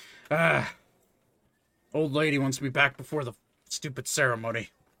 Old lady wants to be back before the stupid ceremony.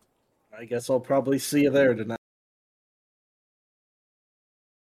 I guess I'll probably see you there tonight.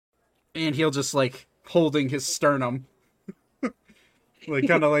 And he'll just like holding his sternum. Like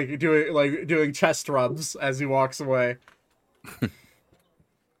kind of like doing chest rubs as he walks away. All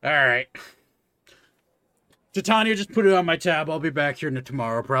right. Titania, just put it on my tab. I'll be back here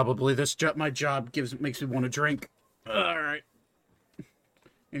tomorrow, probably. My job makes me want to drink. All right.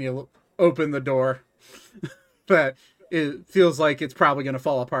 And he'll open the door. But it feels like it's probably going to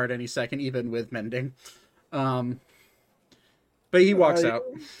fall apart any second, even with mending. But he walks out.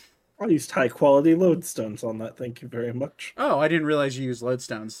 I used high-quality lodestones on that, thank you very much. Oh, I didn't realize you used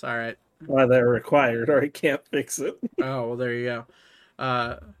lodestones. All right. Why they're required, or I can't fix it. Oh, well, there you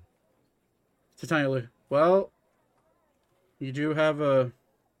go. Titania, well, you do have a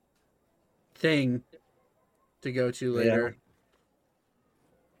thing to go to later.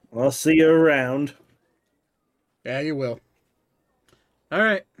 Yeah. I'll see you around. Yeah, you will. All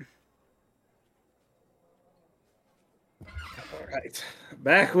right. All right.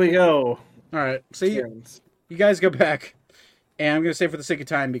 Back we go. All right. So you guys go back. And I'm going to say for the sake of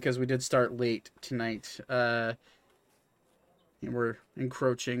time, because we did start late tonight, and we're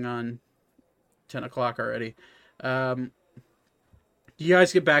encroaching on 10 o'clock already. You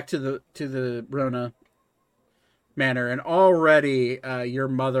guys get back to the Rona Manor, and already your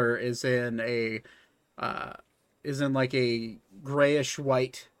mother is in like a grayish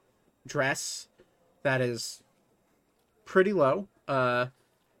white dress that is pretty low, and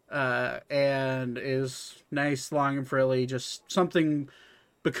is nice, long and frilly, just something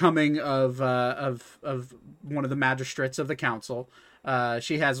becoming of one of the magistrates of the council.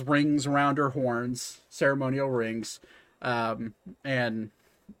 She has rings around her horns, ceremonial rings, and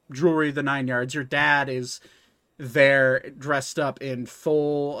jewelry the 9 yards. Your dad is there dressed up in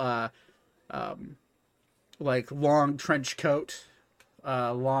full, like long trench coat,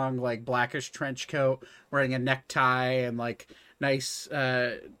 long like blackish trench coat, wearing a necktie and like nice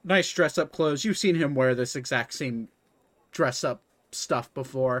dress up clothes. You've seen him wear this exact same dress up stuff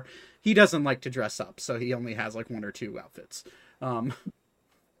before. He doesn't like to dress up, so he only has like one or two outfits.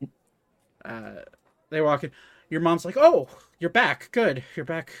 They walk in. Your mom's like, "Oh, you're back. Good. You're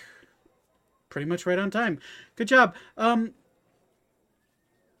back pretty much right on time. Good job." And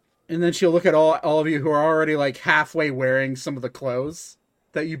then she'll look at all of you who are already like halfway wearing some of the clothes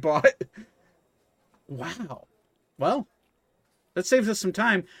that you bought. Wow. Well, that saves us some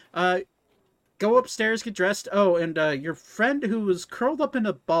time. Go upstairs, get dressed. Oh, and your friend who was curled up in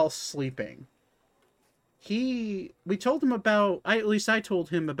a ball sleeping. We told him about, at least I told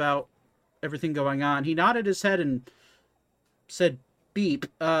him about everything going on. He nodded his head and said beep,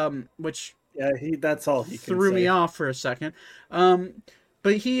 which that's all he threw me off for a second.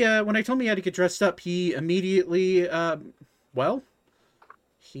 But he, when I told him he had to get dressed up, he immediately,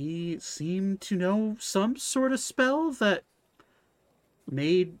 he seemed to know some sort of spell that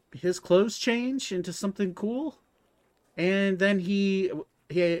made his clothes change into something cool. And then he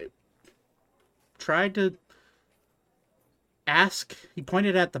tried to ask, he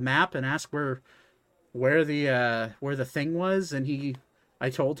pointed at the map and asked where the thing was, and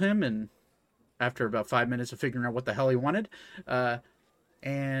I told him, and after about 5 minutes of figuring out what the hell he wanted,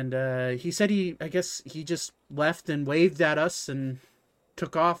 and he said I guess he just left and waved at us and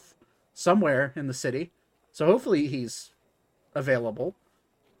took off somewhere in the city. So hopefully he's available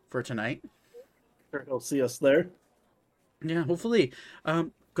for tonight. Sure, he'll see us there. Yeah, hopefully.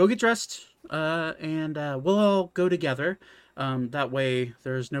 Go get dressed, and we'll all go together. That way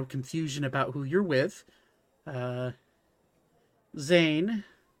there's no confusion about who you're with. Zane.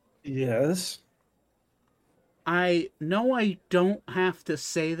 Yes. I know I don't have to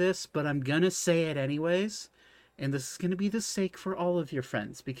say this, but I'm gonna say it anyways. And this is gonna be the sake for all of your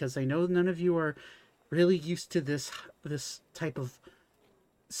friends, because I know none of you are really used to this type of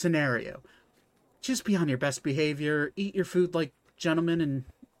scenario. Just be on your best behavior, eat your food like gentlemen and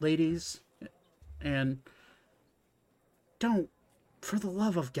ladies, and don't, for the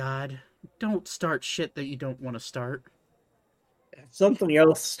love of God, don't start shit that you don't want to start. If something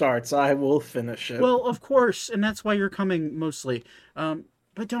else starts, I will finish it. Well, of course, and that's why you're coming mostly.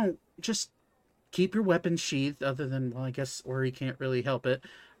 But don't, just keep your weapons sheathed, other than, well, I guess Ori can't really help it.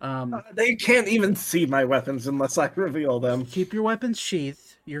 They can't even see my weapons unless I reveal them. Keep your weapons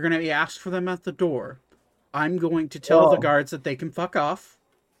sheathed. You're going to be asked for them at the door. I'm going to tell the guards that they can fuck off,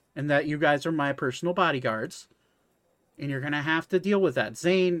 and that you guys are my personal bodyguards. And you're going to have to deal with that.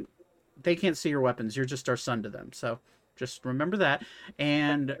 Zane, they can't see your weapons. You're just our son to them. So just remember that.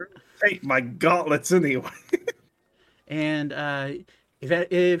 And take my gauntlets anyway. And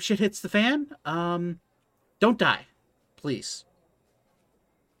if shit hits the fan, don't die, please.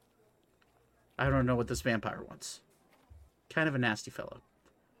 I don't know what this vampire wants. Kind of a nasty fellow.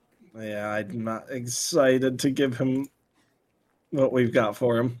 Yeah, I'm not excited to give him what we've got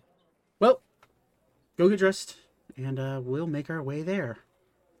for him. Well, go get dressed, and we'll make our way there.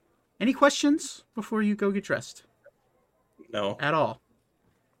 Any questions before you go get dressed? No. At all?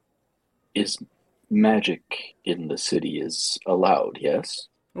 Is magic in the city is allowed, yes?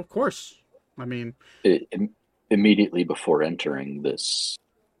 Of course. I mean... immediately before entering this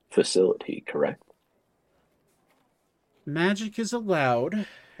facility, correct? Magic is allowed,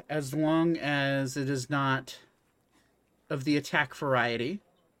 as long as it is not of the attack variety,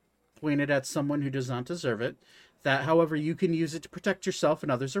 pointed at someone who does not deserve it. That, however, you can use it to protect yourself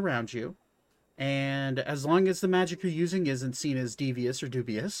and others around you. And as long as the magic you're using isn't seen as devious or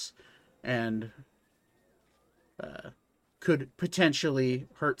dubious, and could potentially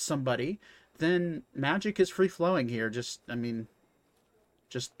hurt somebody, then magic is free-flowing here. Just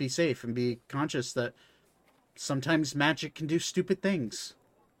be safe and be conscious that sometimes magic can do stupid things.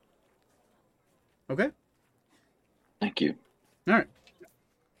 Okay? Thank you. Alright,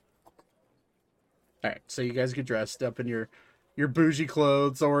 so you guys get dressed up in your bougie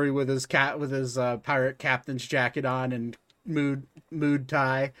clothes, Ori with his pirate captain's jacket on and mood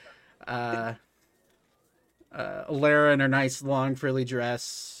tie. Alara in her nice long frilly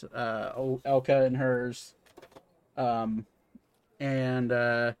dress, Elka in hers, and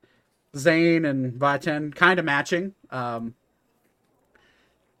Zane and Vaten kind of matching,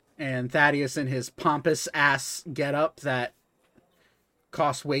 and Thaddeus in his pompous ass getup that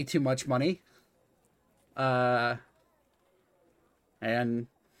costs way too much money, and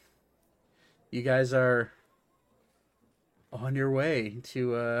you guys are on your way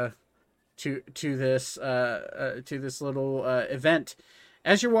to this little event.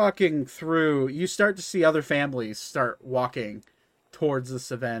 As you're walking through, you start to see other families start walking towards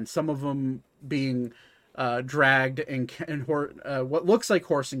this event. Some of them being dragged in what looks like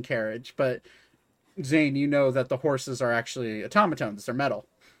horse and carriage, but Zane, you know that the horses are actually automatons. They're metal,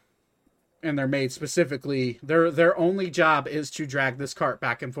 and they're made specifically. Their only job is to drag this cart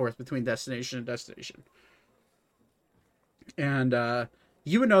back and forth between destination and destination. And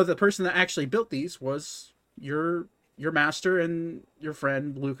you would know the person that actually built these was your master and your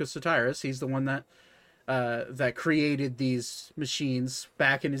friend Lucas Sotiris. He's the one that created these machines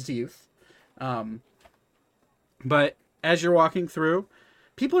back in his youth. But as you're walking through,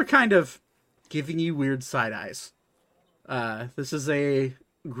 people are kind of giving you weird side eyes. This is a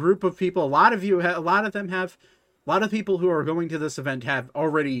group of people. A lot of people who are going to this event have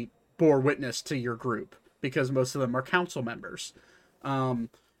already bore witness to your group, because most of them are council members.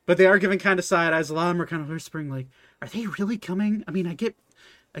 But they are giving kind of side eyes. A lot of them are kind of whispering, like, "Are they really coming? I mean, I get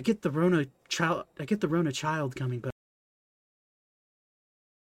the Rona child coming, but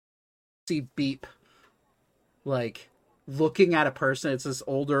see Beep, like, looking at a person. It's this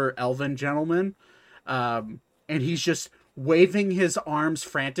older elven gentleman, and he's just waving his arms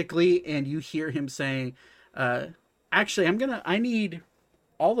frantically, and you hear him saying, "Actually, I need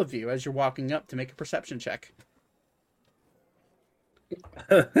all of you as you're walking up to make a perception check."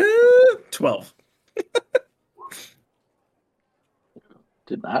 12.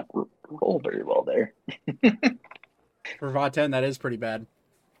 Did not roll very well there. For Vaten, that is pretty bad.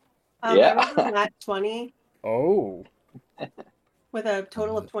 Yeah. I rolled a nat 20. Oh. with a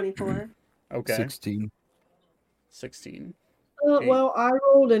total of 24. Okay. 16. 16. Well, I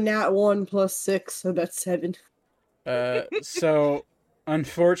rolled a nat 1 plus 6, so that's 7. So,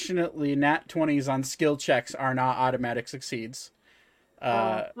 unfortunately, nat 20s on skill checks are not automatic succeeds.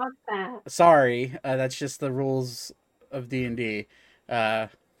 Fuck that. Sorry, that's just the rules of D&D.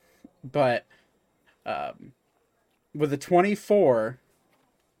 But with a 24,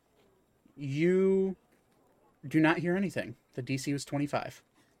 you do not hear anything. The DC was 25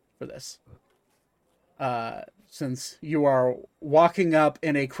 for this. Since you are walking up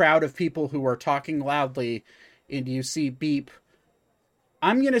in a crowd of people who are talking loudly, and you see Beep.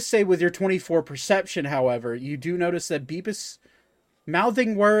 I'm going to say with your 24 perception, however, you do notice that Beep is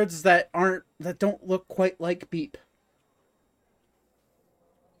mouthing words that don't look quite like Beep.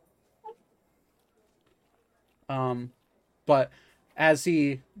 But as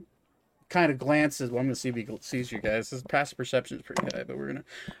he kind of glances, well, I'm going to see if he sees you guys. His passive perception is pretty high, but we're going to...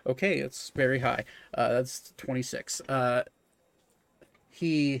 Okay, it's very high. That's 26.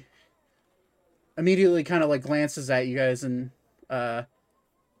 He immediately kind of like glances at you guys, and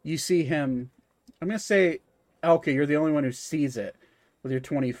you see him... I'm going to say, Elka, you're the only one who sees it with your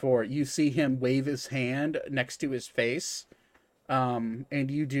 24. You see him wave his hand next to his face.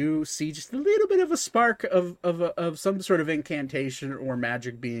 And you do see just a little bit of a spark of some sort of incantation or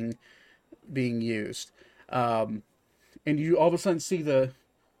magic being used. And you all of a sudden see the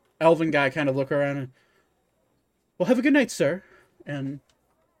elven guy kind of look around and, well, have a good night, sir. And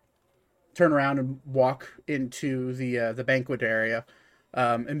turn around and walk into the banquet area.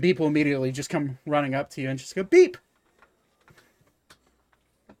 And Beep will immediately just come running up to you and just go, Beep!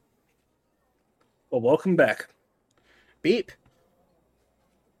 Well, welcome back. Beep!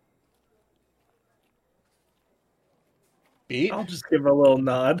 Beep. I'll just give her a little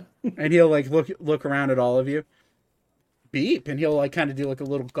nod. And he'll like look around at all of you. Beep, and he'll like kind of do like a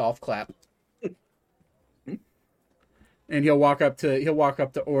little golf clap. And he'll walk up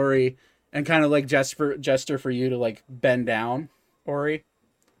to Ori and kind of like gesture for you to like bend down, Ori,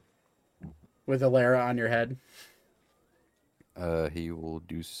 with Alara on your head. He will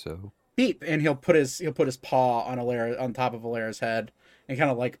do so. Beep, and he'll put his paw on top of Alara's head and kind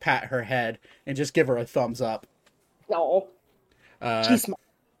of like pat her head and just give her a thumbs up. No. She's smart.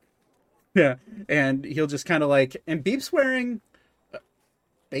 Yeah, and he'll just kind of like, and Beep's wearing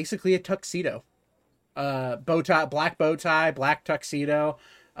basically a tuxedo, black bow tie, black tuxedo.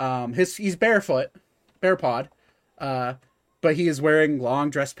 He's barefoot, barepawed, but he is wearing long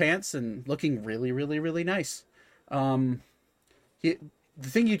dress pants and looking really, really, really nice. The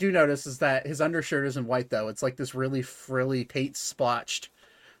thing you do notice is that his undershirt isn't white though; it's like this really frilly, paint splotched,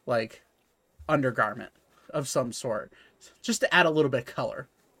 like undergarment of some sort, just to add a little bit of color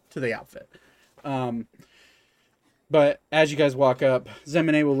to the outfit. But as you guys walk up,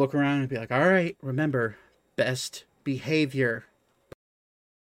 Zemine will look around and be like, all right, remember, best behavior.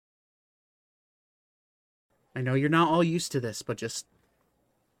 I know you're not all used to this, but just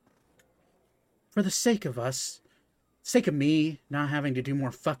for the sake of us, sake of me not having to do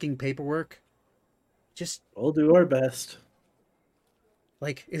more fucking paperwork, just... We'll do our best.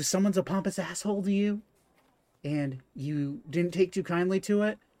 Like, if someone's a pompous asshole to you, and you didn't take too kindly to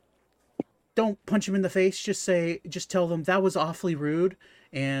it, don't punch him in the face. Just tell them that was awfully rude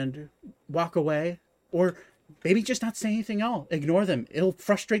and walk away. Or maybe just not say anything else. Ignore them. It'll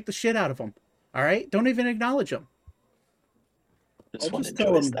frustrate the shit out of them. All right? Don't even acknowledge them. I'll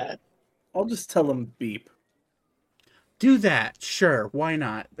just tell him Beep. Do that. Sure. Why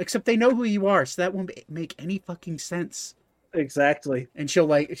not? Except they know who you are, so that won't make any fucking sense. Exactly. And she'll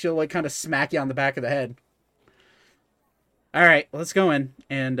kind of smack you on the back of the head. All right, let's go in.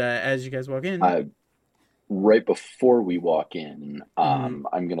 And as you guys walk in, right before we walk in, I'm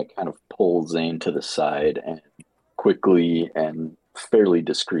going to kind of pull Zane to the side and quickly and fairly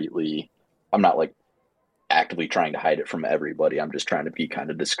discreetly. I'm not like actively trying to hide it from everybody. I'm just trying to be kind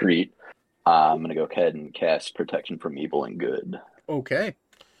of discreet. I'm going to go ahead and cast Protection from Evil and Good. Okay.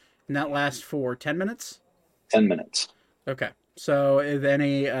 And that lasts for 10 minutes? 10 minutes. Okay. So if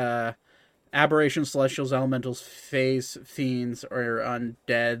any aberrations, celestials, elementals, fays, fiends, or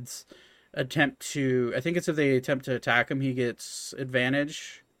undeads attempt to... I think it's if they attempt to attack him, he gets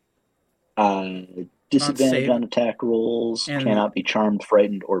advantage. Disadvantage on attack rolls, and cannot be charmed,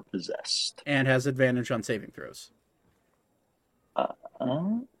 frightened, or possessed. And has advantage on saving throws.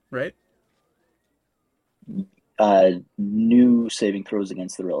 Right? New saving throws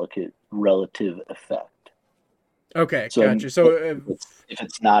against the relative effect. Okay, so, gotcha. So if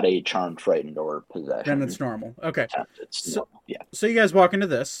it's not a charmed, frightened, or possession, then it's normal. Okay. It's normal. Yeah. So you guys walk into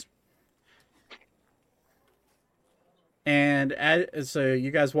this. And so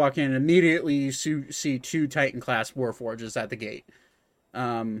you guys walk in, and immediately you see two Titan-class Warforges at the gate.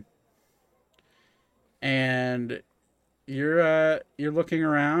 And you're looking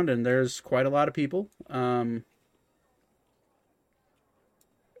around, and there's quite a lot of people.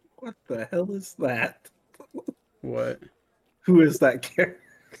 What the hell is that? What? Who is that character?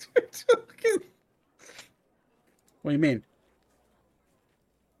 What do you mean?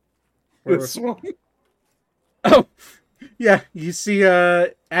 This one. Oh, yeah. You see,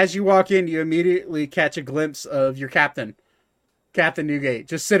 as you walk in, you immediately catch a glimpse of your captain, Captain Newgate,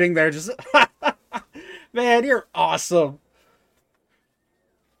 just sitting there, just, man, you're awesome.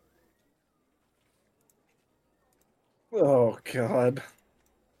 Oh, God.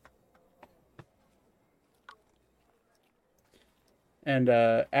 And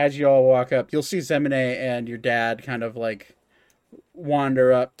as you all walk up, you'll see Zemine and your dad kind of like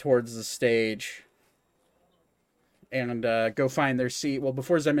wander up towards the stage and go find their seat. Well,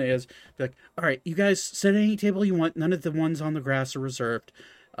 before Zemine is, be like, all right, you guys sit at any table you want. None of the ones on the grass are reserved.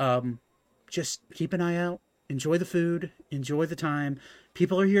 Just keep an eye out. Enjoy the food. Enjoy the time.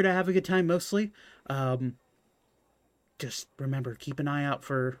 People are here to have a good time mostly. Just remember, keep an eye out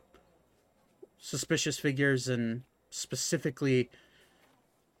for suspicious figures and specifically,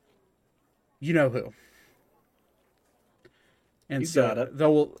 you know who. And so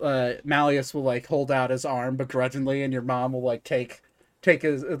they'll Malleus will like hold out his arm begrudgingly, and your mom will like take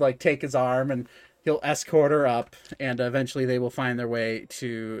his arm, and he'll escort her up, and eventually they will find their way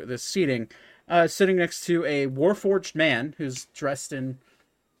to this seating, sitting next to a warforged man who's dressed in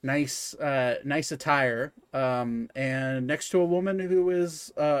nice attire, and next to a woman who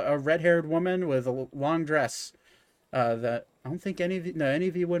is a red-haired woman with a long dress that I don't think any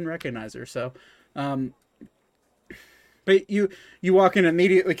of you wouldn't recognize her. So, but you walk in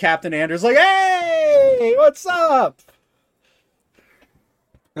immediately. Captain Anders like, hey, what's up?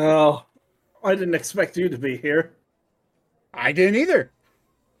 Oh, I didn't expect you to be here. I didn't either.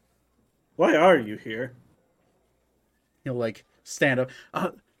 Why are you here? He'll like stand up.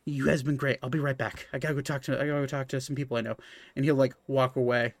 You guys have been great. I'll be right back. I gotta go talk to some people I know. And he'll like walk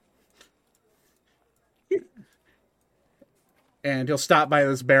away. And he'll stop by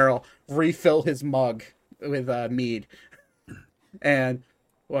this barrel, refill his mug with mead. And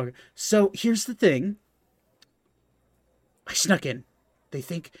well, so here's the thing. I snuck in. They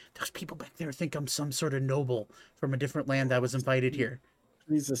think those people back there think I'm some sort of noble from a different land that was invited here.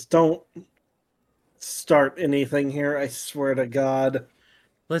 Jesus, don't start anything here. I swear to God.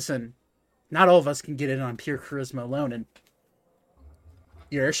 Listen, not all of us can get in on pure charisma alone, and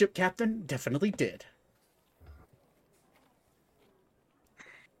your airship captain definitely did.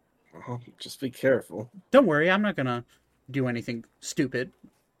 Oh, just be careful. Don't worry, I'm not gonna do anything stupid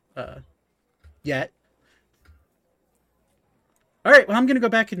yet. All right, well, I'm gonna go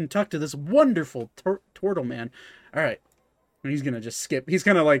back and talk to this wonderful turtle man. All right, and he's gonna just skip. He's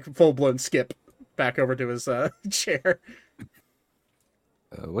gonna like full blown skip back over to his chair.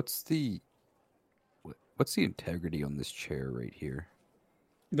 What's the integrity on this chair right here?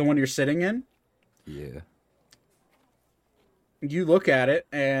 The one you're sitting in? Yeah. You look at it,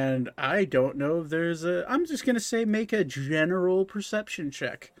 and I don't know if there's a... I'm just going to say make a general perception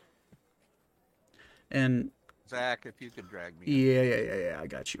check. And... Zach, if you could drag me. Yeah, I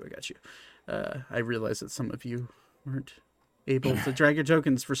got you. I realize that some of you weren't able to drag your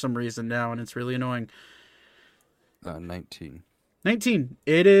tokens for some reason now, and it's really annoying. 19. 19.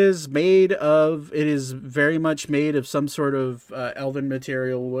 It is very much made of some sort of elven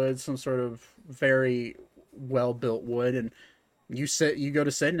material wood, some sort of very well-built wood, and you go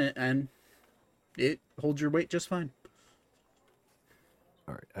to sit in it, and it holds your weight just fine.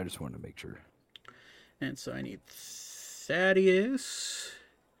 All right, I just wanted to make sure. And so I need Thaddeus,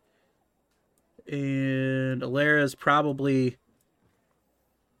 and Alara's probably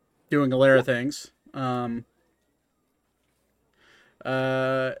doing Alara things. And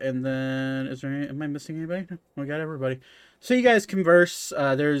then am I missing anybody? No, we got everybody. So you guys converse.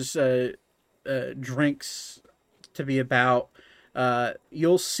 There's drinks to be about.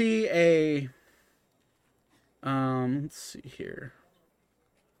 You'll see a let's see here.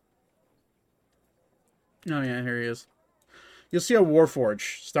 Oh yeah, here he is. You'll see a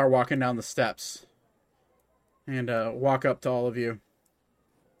Warforge start walking down the steps and walk up to all of you.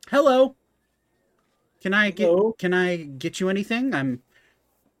 Hello. Can I get you anything?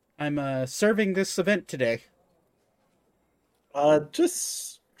 I'm serving this event today.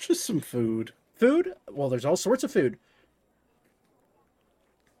 Just some food. Food? Well, there's all sorts of food.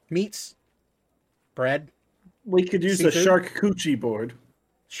 Meats, bread. We could use seafood. a charcuterie board.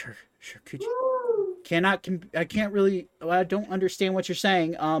 Sure, charcuterie. I can't really. Well, I don't understand what you're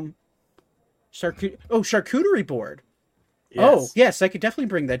saying. Charcuterie board. Yes. Oh, yes, I could definitely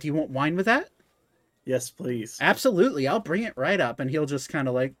bring that. Do you want wine with that? Yes, please. Absolutely, I'll bring it right up. And he'll just kind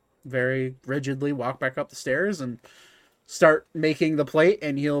of like very rigidly walk back up the stairs and start making the plate,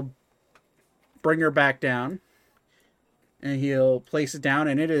 and he'll bring her back down. And he'll place it down,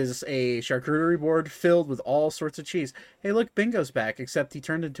 and it is a charcuterie board filled with all sorts of cheese. Hey, look, Bingo's back, except he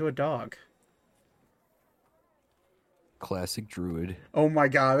turned into a dog. Classic druid. Oh my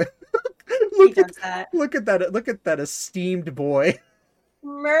god. He does that. Look at that esteemed boy.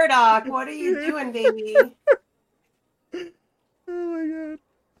 Murdoch, what are you doing, baby? Oh my god.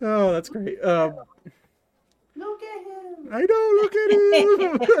 Oh, that's great. Look at him. I know, look at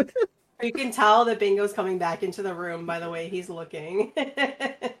him. You can tell that Bingo's coming back into the room by the way he's looking.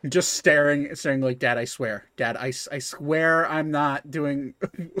 Just staring like, Dad, I swear. Dad, I swear I'm not doing...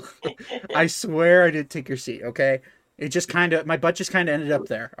 I swear I didn't take your seat, okay? It just kind of... My butt just kind of ended up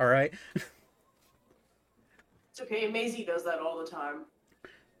there, all right? It's okay. Maisie does that all the time.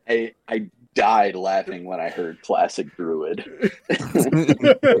 I died laughing when I heard classic druid.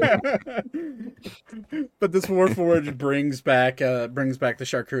 But this Warforged brings back the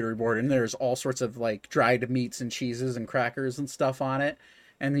charcuterie board, and there's all sorts of like dried meats and cheeses and crackers and stuff on it,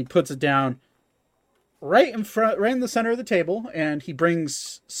 and he puts it down right in the center of the table, and he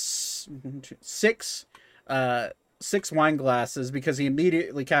brings six wine glasses because he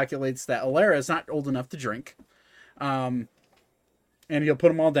immediately calculates that Alara is not old enough to drink. And he'll put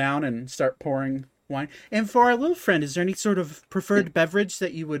them all down and start pouring wine. And for our little friend, is there any sort of preferred beverage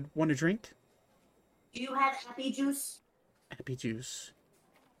that you would want to drink? Do you have happy juice? Happy juice.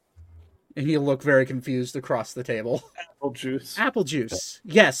 And he'll look very confused across the table. Apple juice. Apple juice.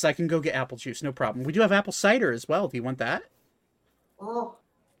 Yes, I can go get apple juice. No problem. We do have apple cider as well. Do you want that? Oh,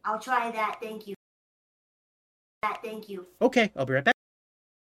 I'll try that. Thank you. Okay, I'll be right back.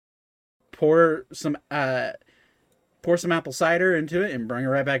 Pour some apple cider into it and bring it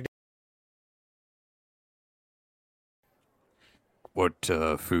right back down.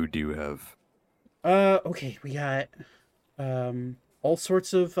 What food do you have? Okay, we got all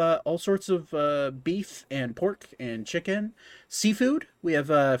sorts of beef and pork and chicken, seafood. We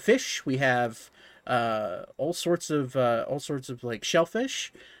have fish. We have all sorts of like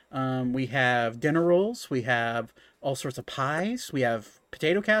shellfish. We have dinner rolls. We have all sorts of pies. We have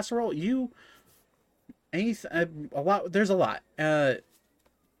potato casserole. There's a lot.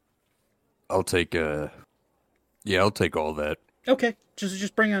 I'll take all that. Okay,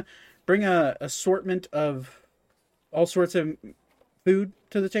 just bring a assortment of all sorts of food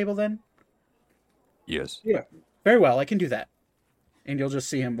to the table then. Yes. Yeah. Very well, I can do that. And you'll just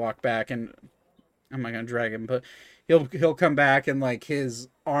see him walk back, and I'm not gonna drag him, but he'll come back, and like his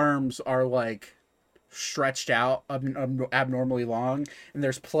arms are like stretched out abnormally long, and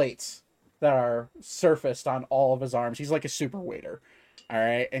there's plates that are surfaced on all of his arms. He's like a super waiter. All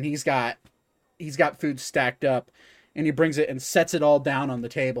right. And he's got food stacked up, and he brings it and sets it all down on the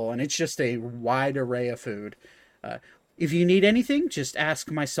table. And it's just a wide array of food. If you need anything, just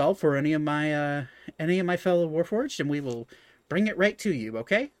ask myself or any of my fellow Warforged, and we will bring it right to you.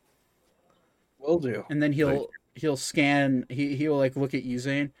 Okay. Will do. And then he'll scan. He'll like look at you,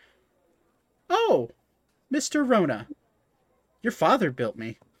 Zane. Oh, Mr. Rona, your father built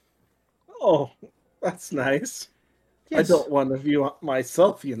me. Oh, that's nice. Yes. I built one of you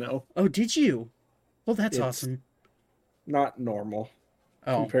myself, you know. Oh, did you? Well, that's It's awesome. Not normal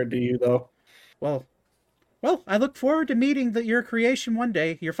Oh, compared to you, though. well, I look forward to meeting your creation one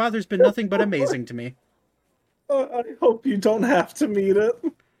day. Your father's been nothing but amazing to me. I hope you don't have to meet it.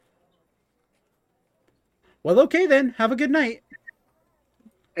 Well, okay then. Have a good night.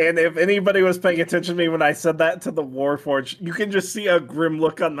 And if anybody was paying attention to me when I said that to the Warforged, you can just see a grim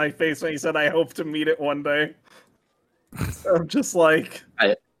look on my face when he said, I hope to meet it one day. I'm just like...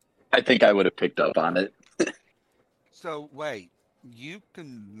 I think I would have picked up on it. So, wait, you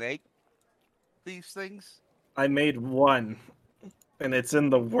can make these things? I made one, and it's in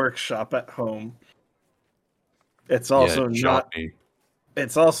the workshop at home. It's also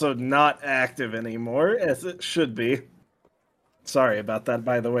It's also not active anymore, as it should be. Sorry about that,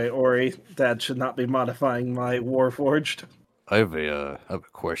 by the way, Ori. Dad should not be modifying my Warforged. I have a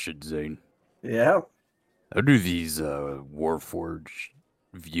question, Zane. Yeah? How do these Warforged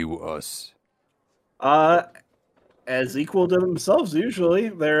view us? As equal to themselves, usually.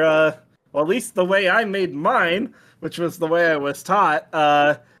 They're, well, at least the way I made mine, which was the way I was taught,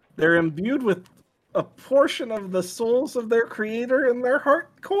 they're imbued with a portion of the souls of their creator in their heart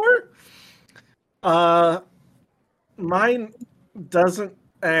core. Mine doesn't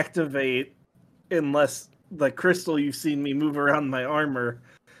activate unless the crystal you've seen me move around my armor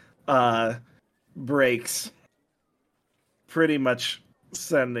breaks, pretty much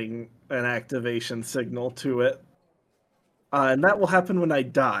sending an activation signal to it. And that will happen when I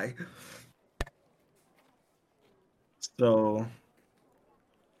die. So...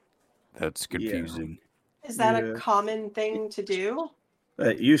 That's confusing. Yeah. Is that a common thing to do?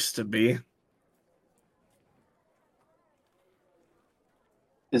 That used to be.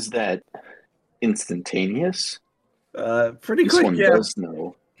 Is that instantaneous? Pretty this quick, one does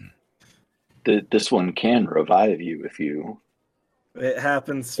know. This one can revive you if you... It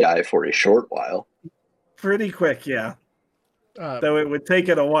happens... die for a short while. Pretty quick, yeah. Though it would take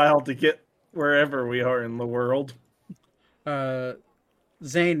it a while to get wherever we are in the world.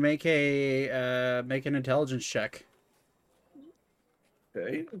 Zane, make an intelligence check.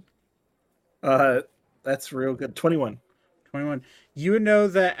 Okay. That's real good. 21. 21. You would know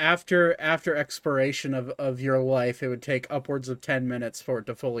that after expiration of your life, it would take upwards of 10 minutes for it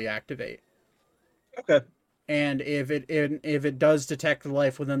to fully activate. Okay. And if it does detect the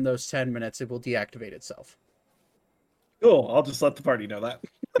life within those 10 minutes, it will deactivate itself. Cool. I'll just let the party know that.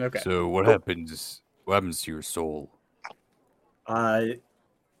 Okay. So what happens to your soul?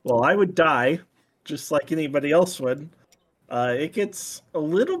 Well, I would die, just like anybody else would. It gets a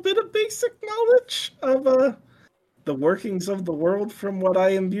little bit of basic knowledge of the workings of the world from what I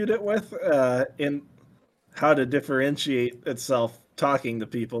imbued it with, in how to differentiate itself talking to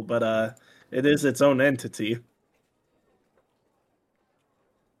people, but it is its own entity.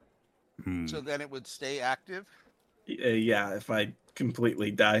 So then it would stay active? Yeah, if I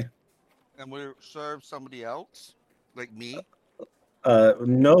completely die. And would it serve somebody else? Like me?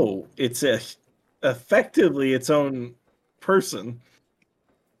 No, it's effectively its own person.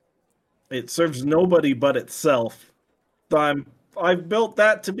 It serves nobody but itself. So I've built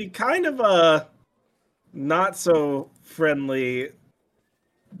that to be kind of a not so friendly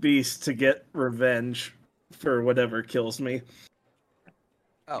beast to get revenge for whatever kills me.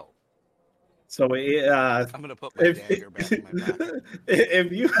 Oh. So I'm gonna put my dagger back in my pocket.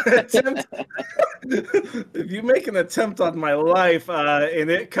 If you attempt, if you make an attempt on my life and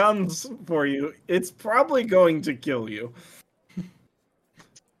it comes for you, it's probably going to kill you. You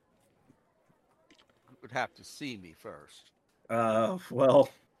would have to see me first. Well,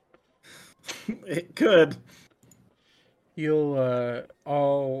 it could. You'll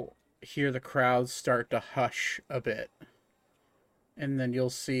all hear the crowd start to hush a bit, and then you'll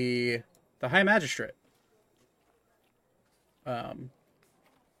see the High Magistrate,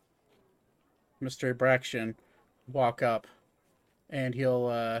 Mr. Braxton, walk up, and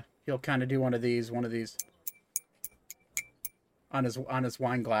he'll kind of do one of these on his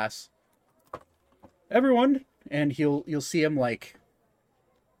wine glass. Everyone, and you'll see him like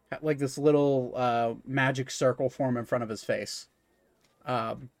this little magic circle form in front of his face.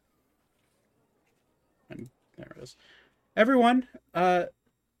 And there it is. Everyone,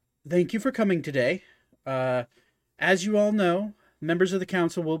 thank you for coming today. As you all know, members of the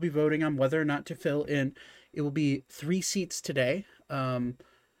council will be voting on whether or not to fill in. It will be 3 seats today.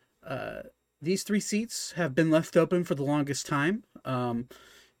 These 3 seats have been left open for the longest time,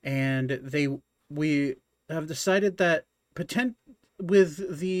 and we have decided that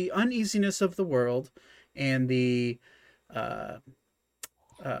with the uneasiness of the world and the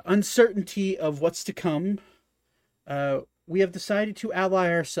uncertainty of what's to come, we have decided to ally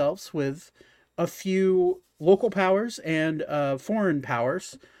ourselves with a few local powers and foreign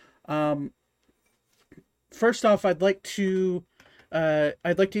powers. First off, I'd like to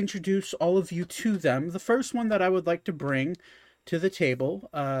introduce all of you to them. The first one that I would like to bring to the table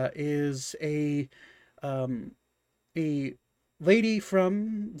is a lady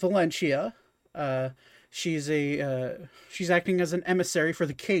from Valencia. She's acting as an emissary for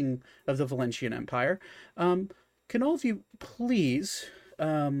the king of the Valencian Empire. Can all of you please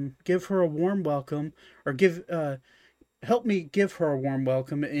give her a warm welcome, or help me give her a warm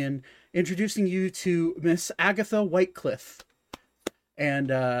welcome in introducing you to Miss Agatha Whitecliff.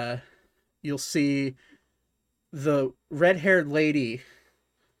 And you'll see the red-haired lady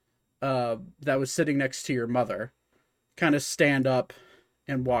that was sitting next to your mother kind of stand up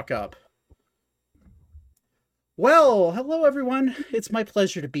and walk up. Well, hello everyone. It's my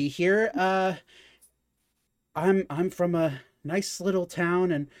pleasure to be here. I'm from a nice little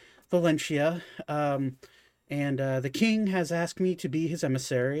town in Valencia, and the king has asked me to be his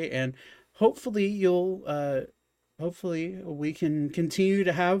emissary, and hopefully we can continue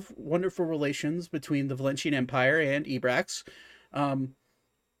to have wonderful relations between the Valencian Empire and Ebrax.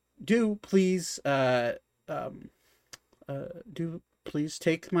 Do please please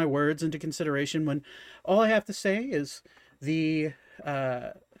take my words into consideration when all I have to say is the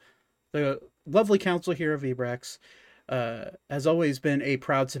lovely council here of Ebrax has always been a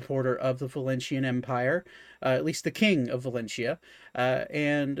proud supporter of the Valencian Empire, at least the king of Valencia,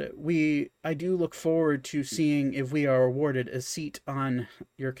 and I do look forward to seeing if we are awarded a seat on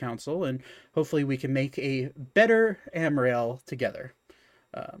your council, and hopefully we can make a better Ammriel together.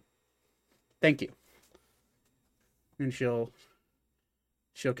 Thank you. And she'll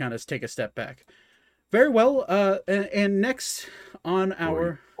kind of take a step back. Very well. And next on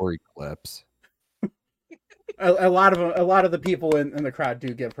our or he claps. a lot of the people in the crowd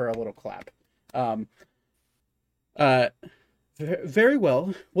do give her a little clap. Very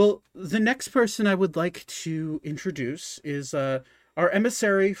well. Well, the next person I would like to introduce is our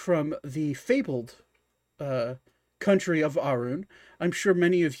emissary from the fabled country of Arun. I'm sure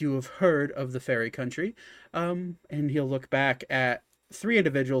many of you have heard of the fairy country. And he'll look back at 3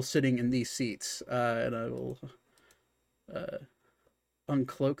 individuals sitting in these seats, and I will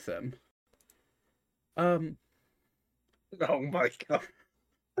uncloak them. Oh my god.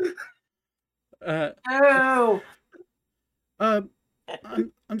 Oh.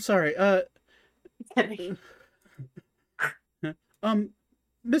 I'm sorry.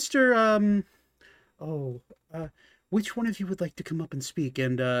 Mr. Which one of you would like to come up and speak?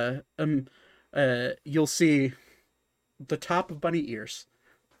 And you'll see the top of bunny ears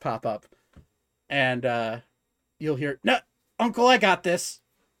pop up, and you'll hear, "No, Uncle, I got this."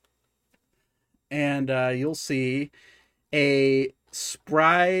 And you'll see a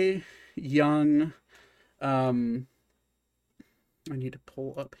spry young, I need to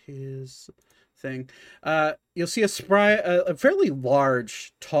pull up his thing. You'll see a spry, a fairly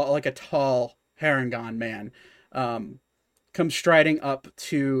large, tall, like a tall Harangon man, come striding up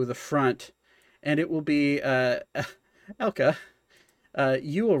to the front, and it will be Elka.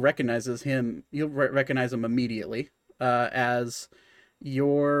 You will recognize him. You'll recognize him immediately as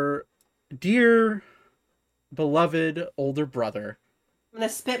your dear, beloved older brother. I'm gonna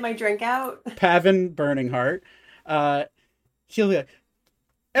spit my drink out. Pavin Burning Heart. He'll be like,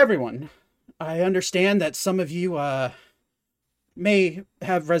 "Everyone, I understand that some of you may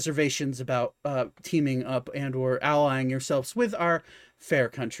have reservations about teaming up and or allying yourselves with our fair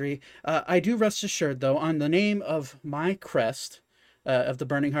country. I do rest assured, though, on the name of my crest, of the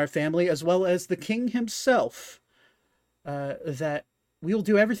Burning Heart family, as well as the king himself, that we'll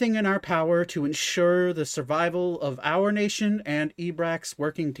do everything in our power to ensure the survival of our nation and Ebrax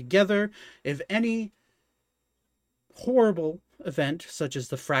working together. If any horrible event, such as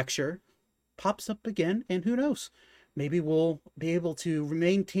the fracture, pops up again, and who knows, maybe we'll be able to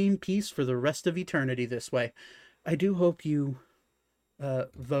maintain peace for the rest of eternity this way. I do hope you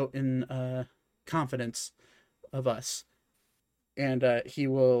vote in confidence of us." And he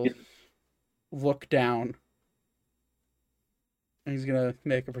will look down. And he's going to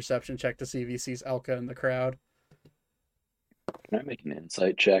make a perception check to see if he sees Elka in the crowd. Can I make an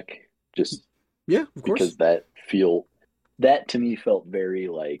insight check? Just yeah, of course. Because that to me felt very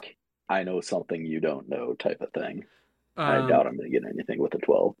like, I know something you don't know type of thing. I doubt I'm going to get anything with a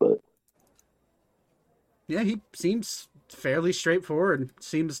 12, but yeah, he seems fairly straightforward.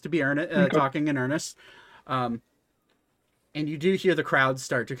 Seems to be talking in earnest. And you do hear the crowd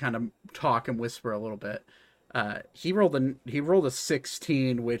start to kind of talk and whisper a little bit. He rolled a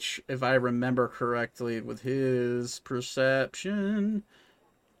 16, which, if I remember correctly, with his perception,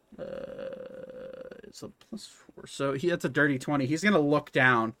 it's a +4. So that's a dirty 20. He's gonna look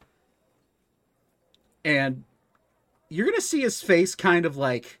down, and you're gonna see his face kind of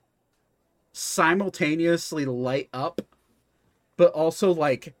like simultaneously light up, but also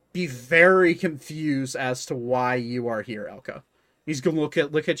like be very confused as to why you are here, Elka. He's gonna look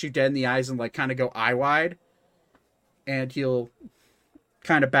at you dead in the eyes and like kind of go eye wide. And he'll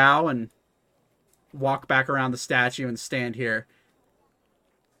kind of bow and walk back around the statue and stand here.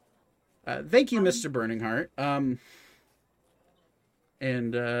 Thank you, Mr. Burning Heart. And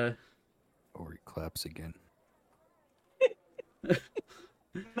Ori claps again.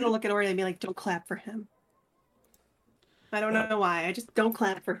 I'm gonna look at Ori and be like, "Don't clap for him." I don't know why. I just don't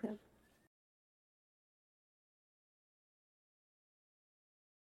clap for him.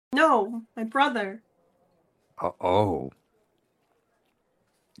 No, my brother. Oh.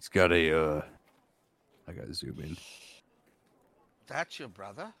 He's got a, I gotta zoom in. That's your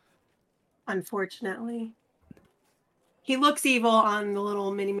brother? Unfortunately. He looks evil on the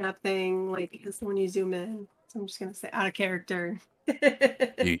little mini-map thing, like, when you zoom in. So I'm just gonna say, out of character.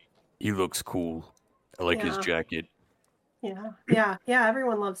 He looks cool. I like his jacket. Yeah,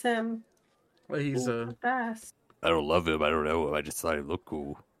 everyone loves him. He's the best. I don't love him. I don't know him. I just thought he looked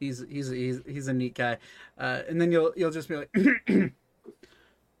cool. He's a neat guy. And then you'll just be like,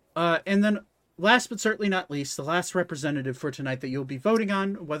 and then last but certainly not least, the last representative for tonight that you'll be voting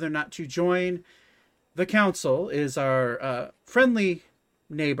on whether or not to join the council is our friendly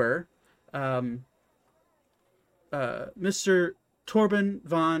neighbor, Mr. Torben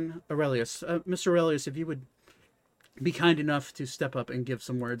von Aurelius. Mr. Aurelius, if you would be kind enough to step up and give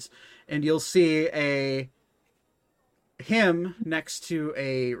some words, and you'll see him next to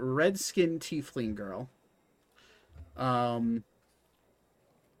a red-skinned tiefling girl. I'm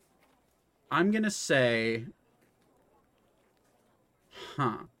gonna say,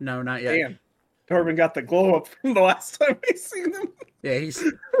 no, not yet. Damn, Torben got the glow up from the last time we seen him. Yeah, he's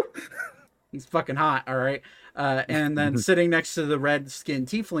fucking hot. All right. And then sitting next to the red-skinned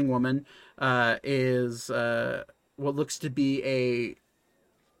tiefling woman is what looks to be a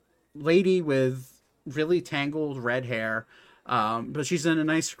lady with really tangled red hair, but she's in a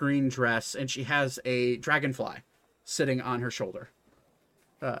nice green dress, and she has a dragonfly sitting on her shoulder.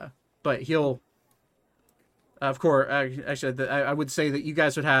 But he'll, of course, actually, I would say that you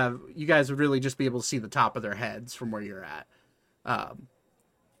guys would really just be able to see the top of their heads from where you're at.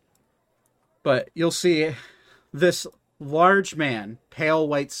 But you'll see this large man, pale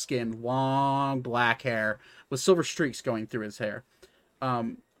white skin, long black hair with silver streaks going through his hair.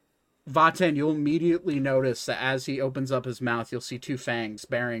 Vaten, you'll immediately notice that as he opens up his mouth, you'll see two fangs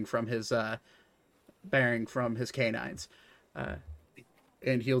bearing from his canines.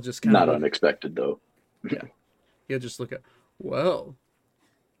 And he'll just kind of... Not unexpected, though. Yeah. He'll just look at, well,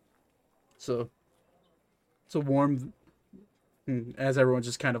 so it's a warm... As everyone's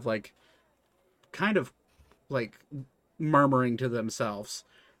just kind of like murmuring to themselves.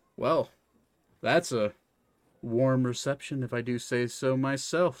 Well, that's a warm reception, if I do say so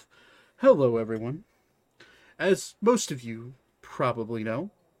myself. Hello, everyone. As most of you probably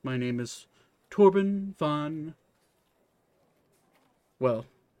know, my name is Torben von... Well,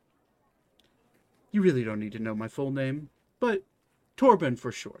 you really don't need to know my full name, but Torben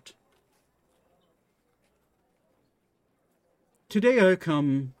for short. Today I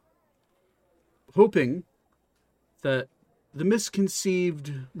come hoping that the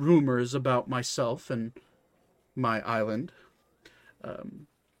misconceived rumors about myself and my island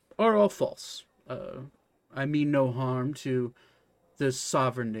are all false. I mean no harm to this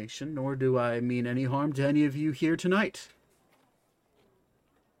sovereign nation, nor do I mean any harm to any of you here tonight.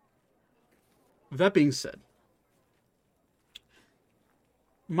 That being said,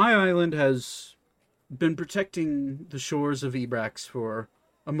 my island has been protecting the shores of Ebrax for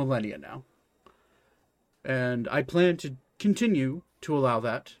a millennia now. And I plan to continue to allow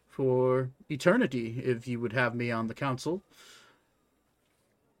that for eternity, if you would have me on the council.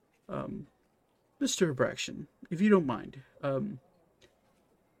 Mr. Abraxan, if you don't mind,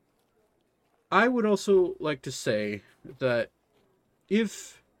 I would also like to say that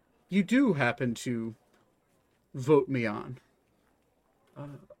if you do happen to vote me on,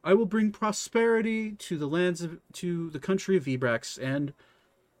 I will bring prosperity to the country of Ebrax, and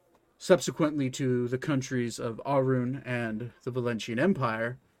subsequently to the countries of Arun and the Valentian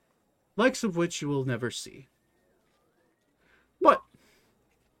Empire, likes of which you will never see. But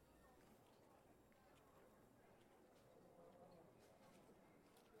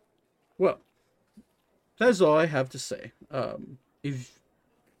well, that is all I have to say. If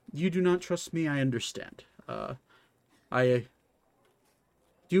you do not trust me, I understand. I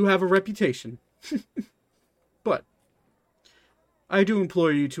do have a reputation. But I do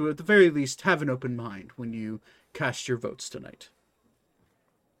implore you to, at the very least, have an open mind when you cast your votes tonight.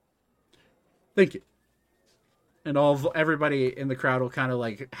 Thank you. And everybody in the crowd will kind of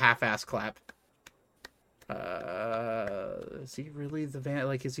like half-ass clap. Is he really the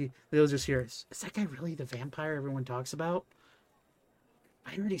they'll just hear, is that guy really the vampire everyone talks about?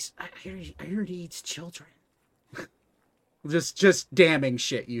 I heard he eats children. just damning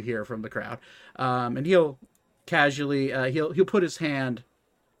shit you hear from the crowd. And he'll casually he'll put his hand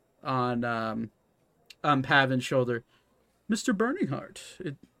on Pavin's shoulder. Mr. Burningheart,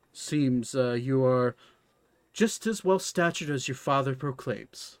 it seems you are just as well statured as your father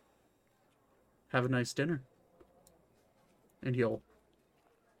proclaims. Have a nice dinner. And he'll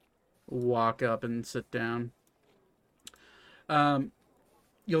walk up and sit down.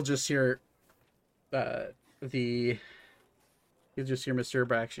 You'll just hear Mr.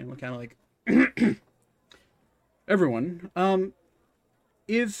 Abraxan kind of like everyone.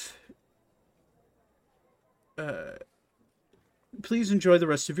 If please enjoy the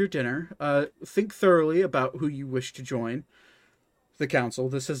rest of your dinner. Think thoroughly about who you wish to join. the council,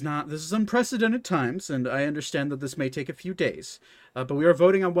 this is unprecedented times, and I understand that this may take a few days. But we are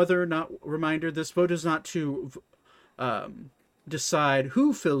voting on whether or not, reminder, this vote is not to decide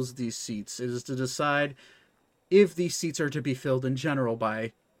who fills these seats. It is to decide if these seats are to be filled in general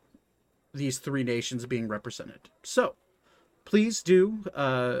by these three nations being represented. So, please do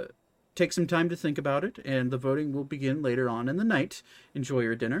take some time to think about it, and the voting will begin later on in the night. Enjoy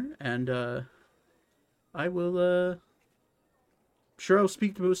your dinner, and I will, sure I'll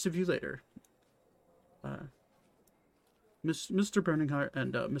speak to most of you later. Mr. Burningheart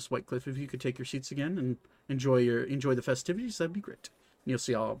and Miss Whitecliffe, if you could take your seats again and enjoy the festivities, that'd be great. And you'll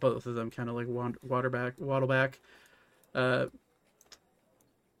see both of them kind of like waddle back.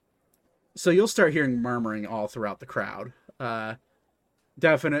 So you'll start hearing murmuring all throughout the crowd.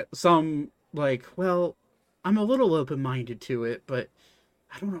 Some like, well, I'm a little open-minded to it, but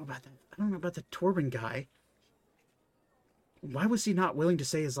I don't know about that. I don't know about the Torben guy. Why was he not willing to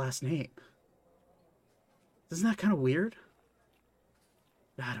say his last name? Isn't that kind of weird?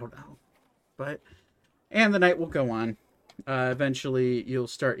 I don't know. And the night will go on. Eventually, you'll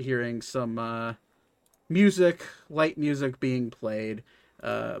start hearing some light music being played.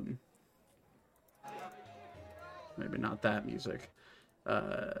 Maybe not that music.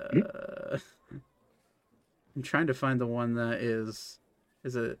 I'm trying to find the one that is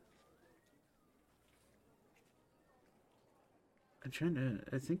it? I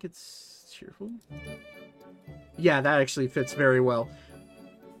think it's cheerful. Yeah, that actually fits very well.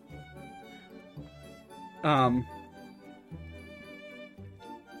 And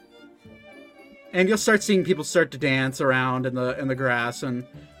you'll start seeing people start to dance around in the grass, and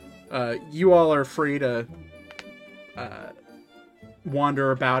you all are free to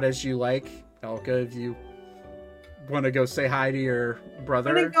wander about as you like. Elka, if you want to go say hi to your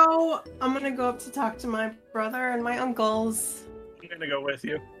brother. I'm gonna go up to talk to my brother and my uncles. I'm gonna go with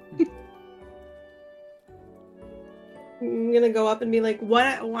you. I'm gonna go up and be like,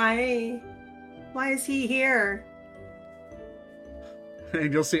 "What? Why is he here?"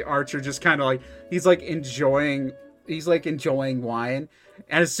 And you'll see Archer just kind of like he's enjoying wine,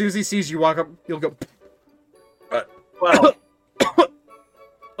 and as soon as he sees you walk up, he'll go, "Well,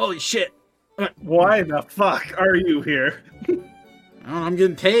 holy shit! Why the fuck are you here?" I'm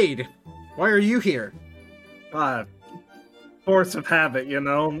getting paid. Why are you here? Force of habit,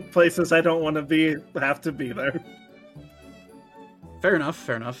 places I don't want to be have to be there. Fair enough.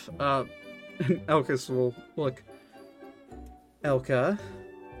 Elkis will look. Elka,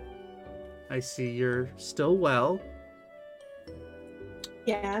 I see you're still well.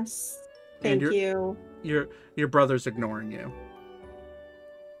 Yes. Thank you. Your brother's ignoring you.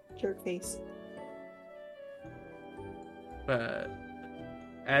 Jerk face.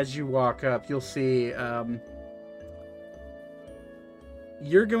 As you walk up, you'll see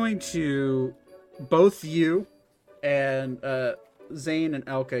you're going to, both you and Zane and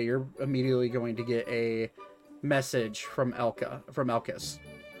Elka, you're immediately going to get a message from Elkis.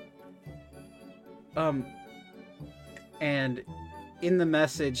 And in the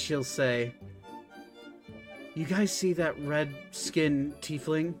message he'll say, "You guys see that red-skinned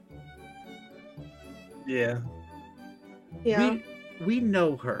tiefling? Yeah. We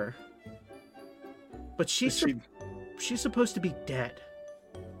know her, but she's supposed to be dead."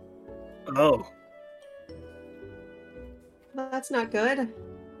 Oh. That's not good.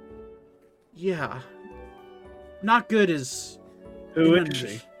 Yeah. Not good is... Who is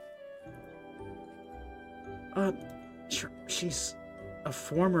she? She's a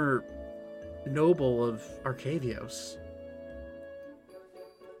former noble of Arcavios.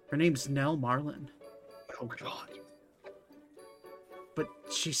 Her name's Nell Marlin. Oh, God. But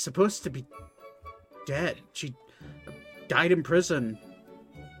she's supposed to be dead. She died in prison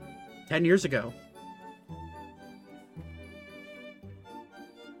 10 years ago.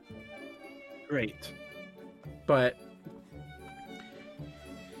 Great. But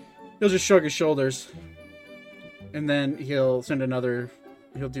he'll just shrug his shoulders. And then he'll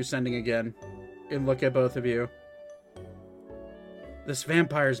do sending again. And look at both of you. This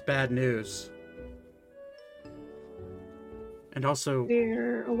vampire's bad news. And also...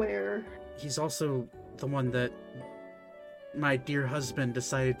 We're aware. He's also the one that my dear husband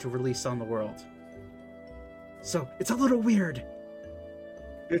decided to release on the world. So, it's a little weird.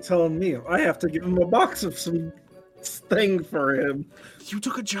 You're telling me I have to give him a box of some thing for him. You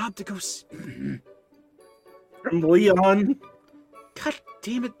took a job to go... From Leon? God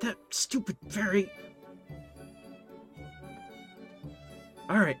damn it, that stupid fairy.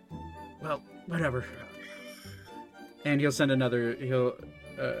 Alright. Well, whatever. And he'll send another... He'll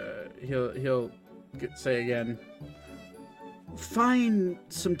say again... find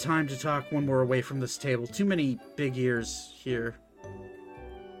some time to talk when we're away from this table. Too many big ears here.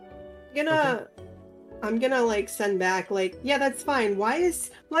 I'm gonna like send back like, yeah, that's fine. Why is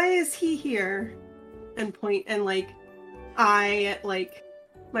he here? And point and like I like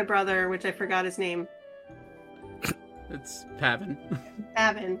my brother, which I forgot his name. It's Pavin.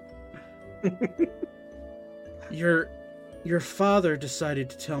 Pavin. Your father decided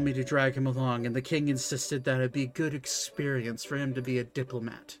to tell me to drag him along, and the king insisted that it'd be a good experience for him to be a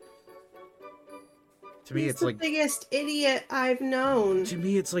diplomat. To me, He's it's the like biggest idiot I've known. To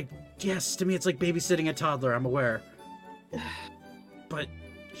me, it's like babysitting a toddler. I'm aware, but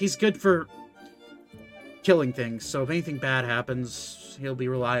he's good for killing things. So if anything bad happens, he'll be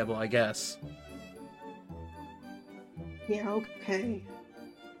reliable, I guess. Yeah. Okay.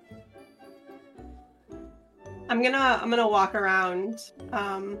 I'm gonna walk around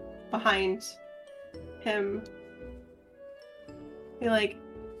behind him. Be like,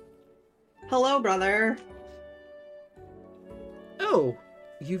 "Hello, brother." Oh,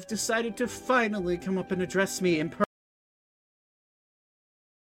 you've decided to finally come up and address me in person.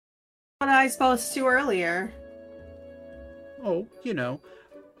 What I supposed to earlier? Oh, you know,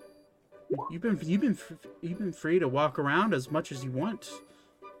 you've been free to walk around as much as you want.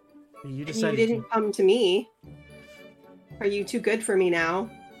 You decided You didn't come to me. Are you too good for me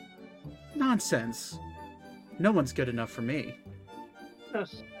now? Nonsense. No one's good enough for me. Ugh.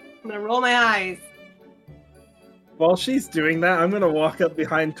 I'm gonna roll my eyes. While she's doing that, I'm gonna walk up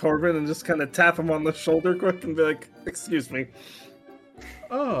behind Corbin and just kind of tap him on the shoulder quick and be like, "Excuse me."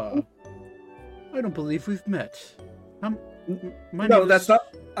 Oh, I don't believe we've met. That's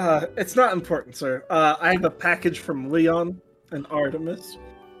not. It's not important, sir. I have a package from Leon and Artemis.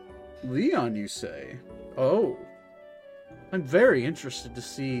 Leon, you say? Oh, I'm very interested to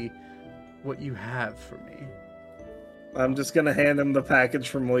see what you have for me. I'm just gonna hand him the package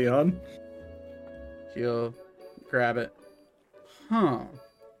from Leon. He'll grab it. Huh.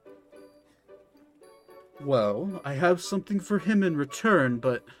 Well, I have something for him in return,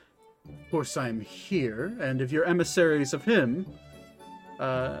 but of course I'm here, and if you're emissaries of him,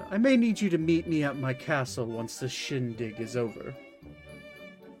 I may need you to meet me at my castle once the shindig is over.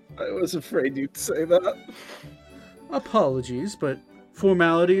 I was afraid you'd say that. Apologies, but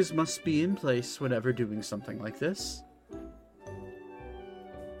formalities must be in place whenever doing something like this.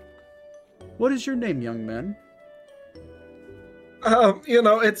 What is your name, young man?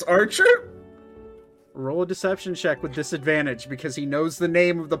 It's Archer. Roll a deception check with disadvantage because he knows the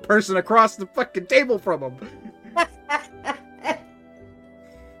name of the person across the fucking table from him.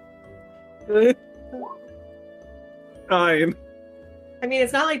 9. I mean,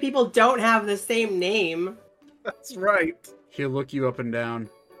 it's not like people don't have the same name. That's right. He'll look you up and down.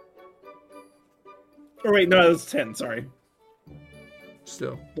 Or wait, no, it was 10, sorry.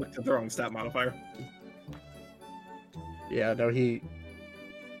 Still. Looked at the wrong stat modifier. Yeah, no, he...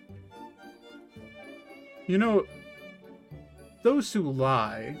 You know, those who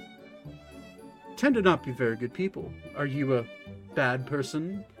lie tend to not be very good people. Are you a bad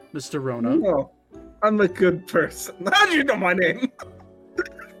person, Mr. Rona? No, I'm a good person. How do you know my name?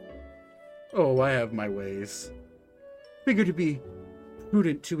 Oh, I have my ways. Figured it'd be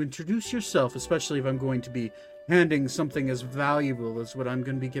prudent to introduce yourself, especially if I'm going to be handing something as valuable as what I'm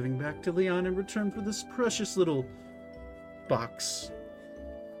going to be giving back to Leon in return for this precious little box.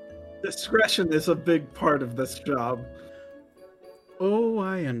 Discretion is a big part of this job. Oh,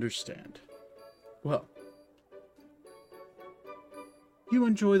 I understand. Well, you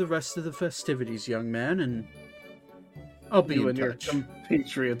enjoy the rest of the festivities, young man, and I'll be in touch. Your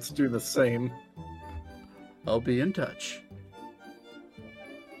compatriots do the same. I'll be in touch.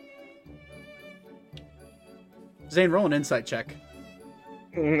 Zane, roll an insight check.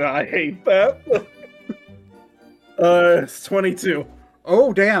 I hate that. It's 22.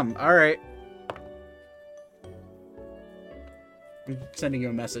 Oh, damn. All right. I'm sending you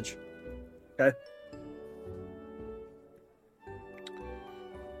a message. Okay.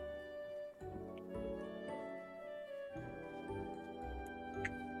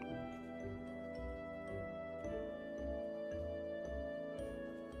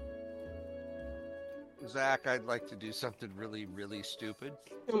 Zach, I'd like to do something really, really stupid.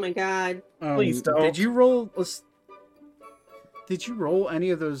 Oh my god. Please don't. Did you roll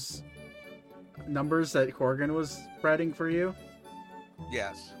any of those numbers that Corgan was writing for you?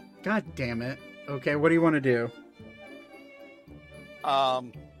 Yes. God damn it. Okay, what do you want to do? I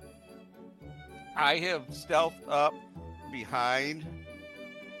have stealthed up behind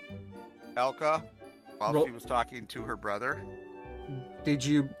Elka while she was talking to her brother. Did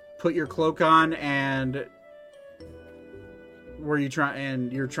you put your cloak on and were you trying?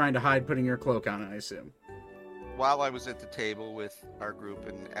 And you're trying to hide putting your cloak on, I assume. While I was at the table with our group,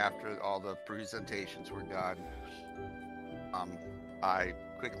 and after all the presentations were done, I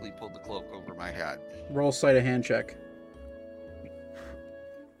quickly pulled the cloak over my head. Roll sleight of hand check.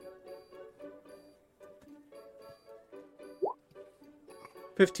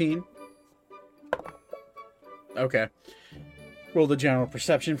 15. Okay. Roll the general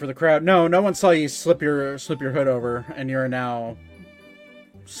perception for the crowd. No one saw you slip your hood over, and you're now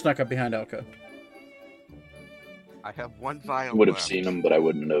snuck up behind Elka. I have one vial. Would have left. seen him, but I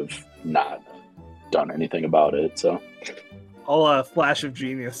wouldn't have not done anything about it. So I'll flash of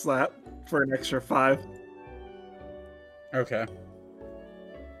genius slap for an extra 5. Okay.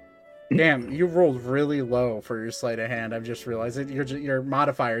 Damn, you rolled really low for your sleight of hand. I've just realized it. Your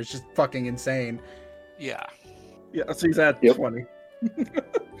modifier is just fucking insane. Yeah. Yeah, so he's at Yep. 20.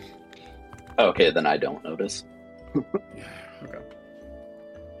 okay, then I don't notice. Okay.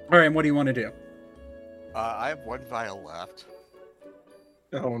 All right, and what do you want to do? I have one vial left,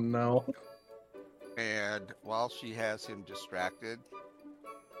 Oh no. and while she has him distracted,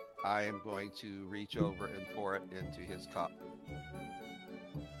 I am going to reach over and pour it into his cup.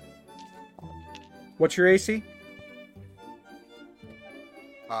 What's your AC?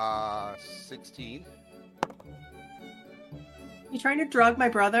 16. You trying to drug my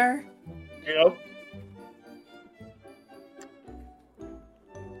brother? Yep.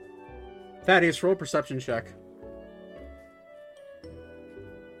 Thaddeus, roll perception check.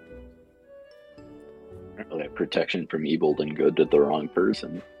 Apparently, protection from evil and good to the wrong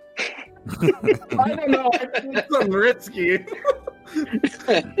person. I don't know. It's something risky.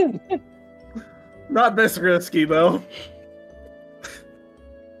 Not this risky, though.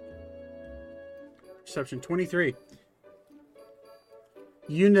 Perception 23.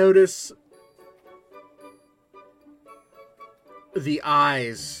 You notice the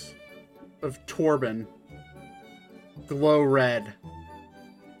eyes of Torben glow red.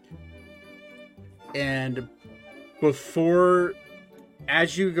 And before,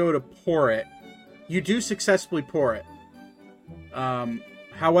 as you go to pour it, you do successfully pour it.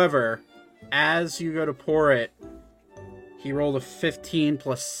 However, as you go to pour it, he rolled a 15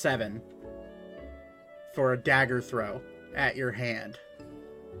 plus 7 for a dagger throw at your hand.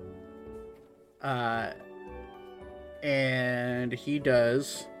 And he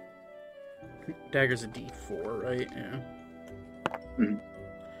does... Dagger's a D4, right? Yeah. Mhm.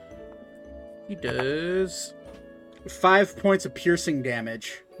 He does 5 points of piercing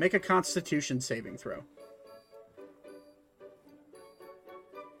damage. Make a Constitution saving throw.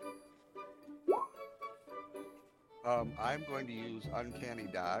 I'm going to use Uncanny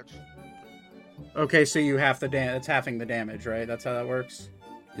Dodge. Okay, so you have that's halving the damage, right? That's how that works?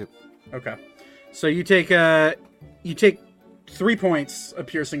 Yep. Okay. So you take 3 points of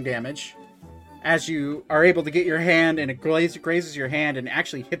piercing damage as you are able to get your hand, and it grazes your hand and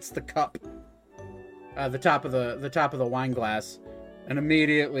actually hits the cup, the top of the wine glass, and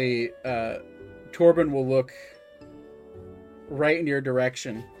immediately Torben will look right in your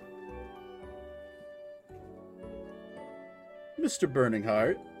direction. Mr. Burning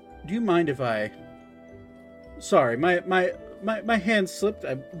Heart, do you mind if I... Sorry, my hand slipped.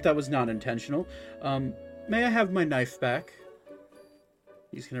 That was not intentional. May I have my knife back?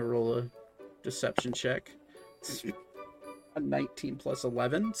 He's gonna roll a deception check. It's a 19 plus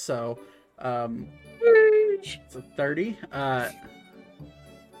 11, so it's a 30.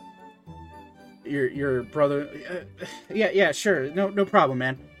 Your brother... yeah, sure. No problem,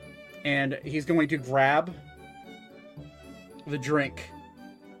 man. And he's going to grab the drink.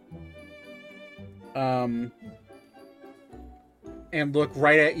 And look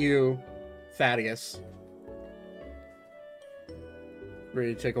right at you, Thaddeus.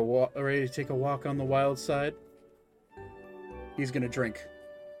 Ready to take a walk on the wild side? He's gonna drink.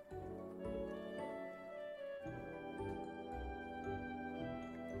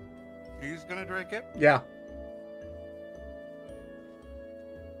 He's gonna drink it? Yeah.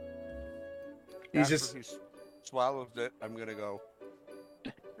 After he swallows it, I'm gonna go,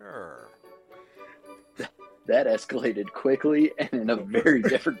 sure. That escalated quickly and in a very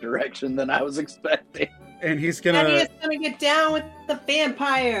different direction than I was expecting. And he's gonna... Daddy is gonna get down with the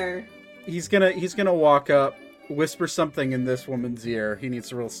vampire. He's gonna walk up, whisper something in this woman's ear. He needs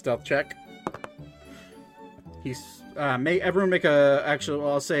to roll a stealth check. Everyone make a... Actually,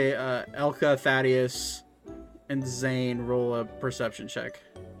 well, I'll say Elka, Thaddeus, and Zane roll a perception check.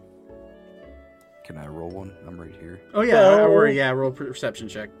 Can I roll one? I'm right here. Oh, yeah. Roll a perception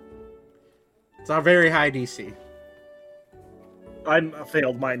check. It's a very high DC. I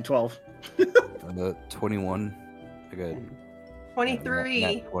failed mine 12. 21. I got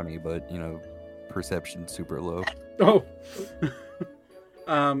 23. Not 20, but, perception super low. Oh.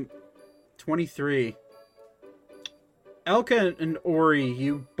 23. Elka and Ori,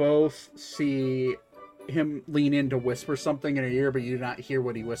 you both see him lean in to whisper something in her ear, but you do not hear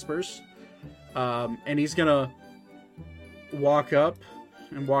what he whispers. And he's gonna walk up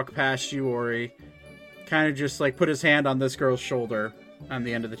and walk past you, Ori. Kind of just like put his hand on this girl's shoulder on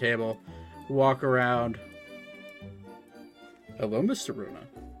the end of the table. Walk around. Hello, Mr. Runa.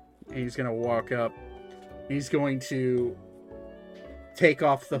 And he's gonna walk up. He's going to take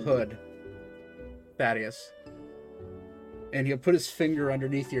off the hood, Thaddeus. And he'll put his finger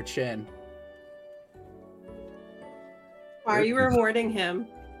underneath your chin. Why are you rewarding him?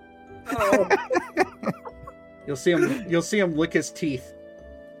 Oh. You'll see him lick his teeth.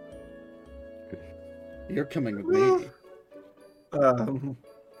 You're coming with me.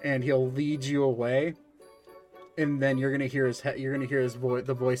 And he'll lead you away. And then you're gonna hear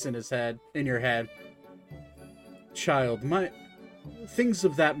the voice in your head. Child, things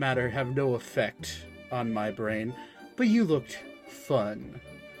of that matter have no effect on my brain, but you looked fun.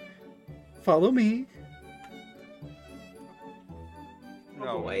 Follow me.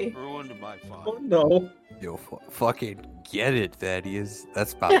 No, boy. Ruined my fun. Oh no. Yo, fucking get it, Thaddeus.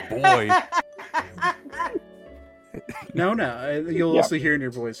 That's my boy. No. You'll also hear in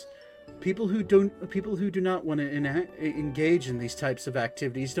your voice. People who do not want to engage in these types of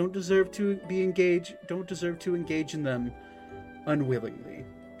activities don't deserve to engage in them unwillingly.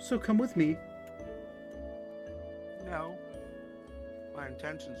 So come with me. No. My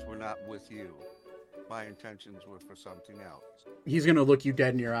intentions were not with you. My intentions were for something else. He's gonna look you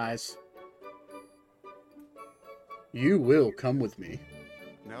dead in your eyes. You will come with me.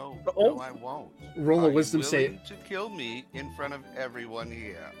 No, I won't. Roll a wisdom save. To kill me in front of everyone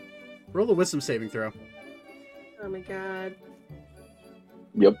here. Roll a wisdom saving throw. Oh my god.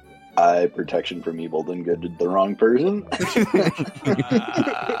 Yep. Protection from evil then good to the wrong person.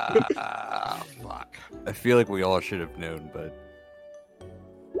 Fuck. I feel like we all should have known, but...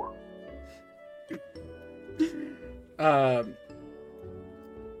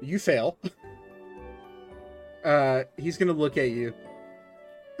 You fail. He's gonna look at you.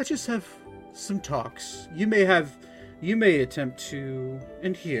 Let's just have some talks. You may attempt to,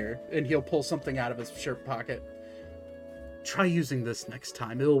 and he'll pull something out of his shirt pocket. Try using this next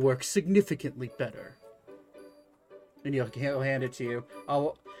time. It'll work significantly better. And he'll hand it to you.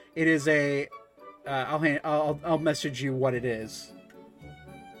 I'll message you what it is.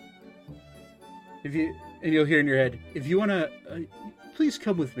 You'll hear in your head, if you want to, please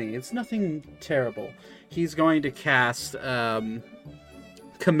come with me. It's nothing terrible. He's going to cast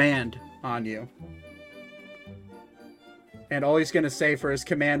command on you. And all he's going to say for his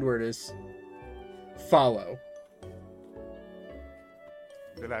command word is, follow.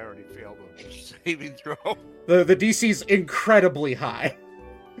 Did I already fail the saving throw? The DC's incredibly high.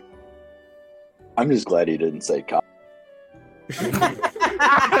 I'm just glad he didn't say come.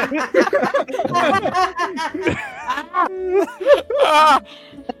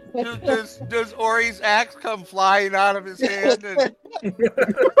 Does Ori's axe come flying out of his hand? And...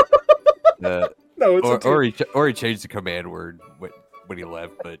 No, it's Ori changed the command word when he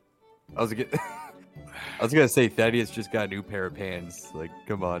left, but I was gonna say Thaddeus just got a new pair of pants. Like,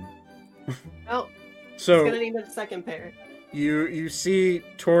 come on. Oh, so he's gonna need a second pair. You see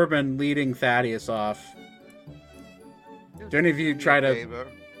Torben leading Thaddeus off. Do any of you try to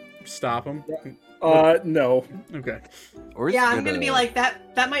stop him? No. Okay. I'm gonna be like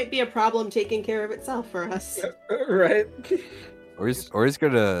that. That might be a problem taking care of itself for us. Right. Or he's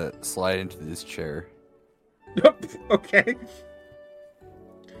gonna slide into this chair. Okay.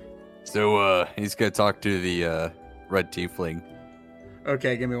 So he's gonna talk to the red tiefling.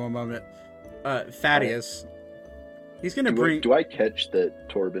 Okay, give me one moment. Thaddeus. He's gonna bring. Do I catch that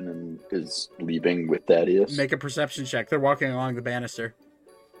Torben is leaving with Thaddeus? Make a perception check. They're walking along the banister.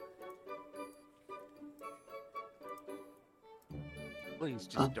 Please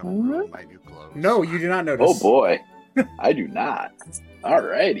just don't ruin my new clothes. No, you do not notice. Oh boy, I do not.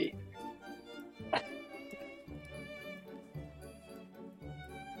 Alrighty.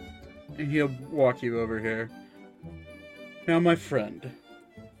 And he'll walk you over here. Now, my friend,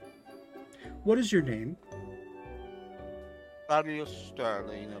 what is your name? Thaddeus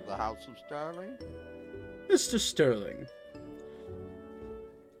Sterling of the House of Sterling. Mr. Sterling.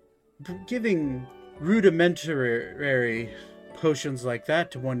 Giving rudimentary potions like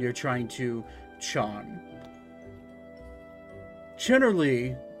that to one you're trying to charm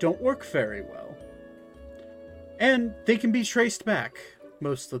generally don't work very well. And they can be traced back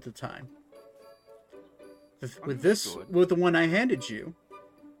most of the time. With the one I handed you,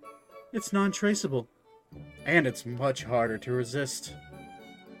 it's non-traceable, and it's much harder to resist.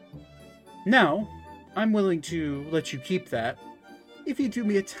 Now, I'm willing to let you keep that if you do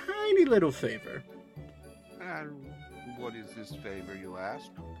me a tiny little favor. And what is this favor, you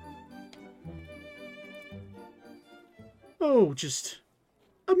ask? Oh, just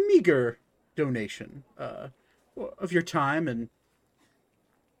a meager donation of your time and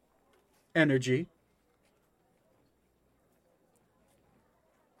energy.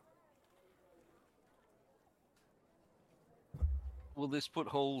 Will this put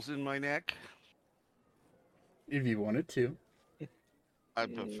holes in my neck? If you wanted to. I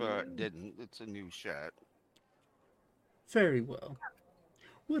prefer it didn't. It's a new shirt. Very well.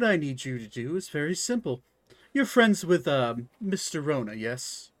 What I need you to do is very simple. You're friends with Mr. Rona,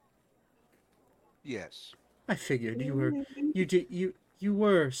 yes? Yes. I figured you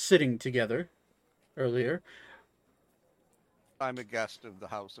were sitting together earlier. I'm a guest of the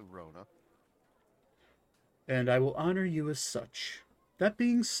House of Rona. And I will honor you as such. That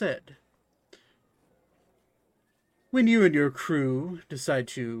being said, when you and your crew decide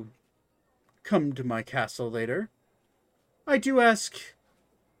to come to my castle later, I will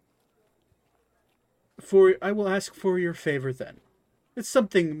ask for your favor then. It's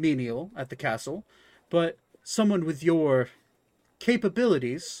something menial at the castle, but someone with your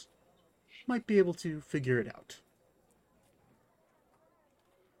capabilities might be able to figure it out.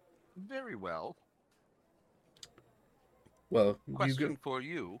 Very well. Well, question for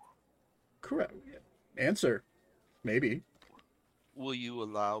you. Correct. Answer. Maybe. Will you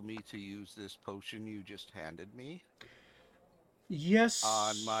allow me to use this potion you just handed me? Yes.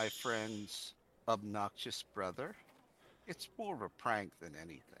 On my friend's obnoxious brother? It's more of a prank than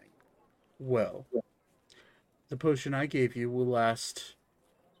anything. Well, the potion I gave you will last.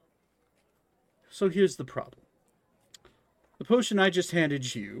 So here's the problem. The potion I just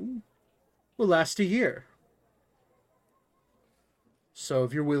handed you will last a year. So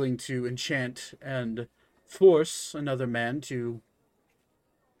if you're willing to enchant and force another man to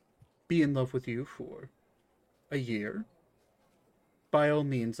be in love with you for a year, by all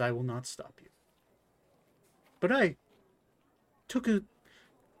means, I will not stop you. But I took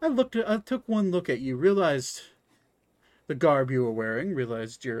one look at you, realized the garb you were wearing,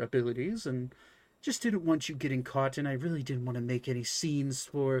 realized your abilities, and just didn't want you getting caught, and I really didn't want to make any scenes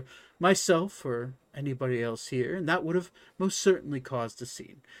for myself or anybody else here, and that would have most certainly caused a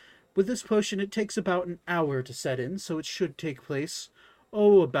scene. With this potion, it takes about an hour to set in, so it should take place,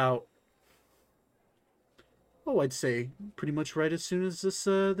 I'd say pretty much right as soon as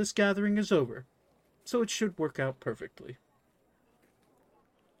this gathering is over. So it should work out perfectly.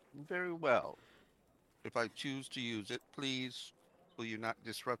 Very well. If I choose to use it, please, will you not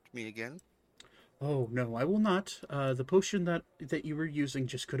disrupt me again? Oh, no, I will not. The potion that you were using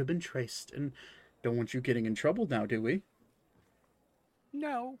just could have been traced, and don't want you getting in trouble now, do we?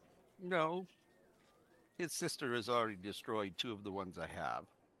 No. His sister has already destroyed 2 of the ones I have.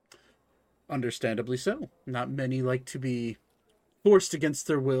 Understandably so. Not many like to be forced against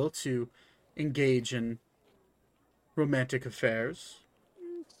their will to engage in romantic affairs.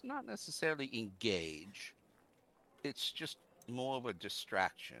 It's not necessarily engage. It's just more of a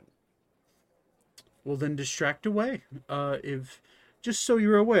distraction. Well, then distract away. Just so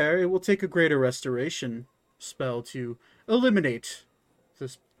you're aware, it will take a greater restoration spell to eliminate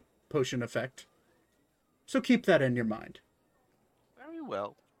this potion effect. So keep that in your mind. Very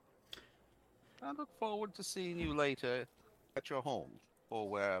well. I look forward to seeing you later at your home or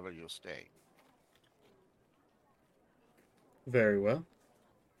wherever you're staying. Very well.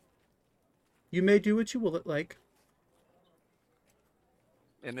 You may do what you will like.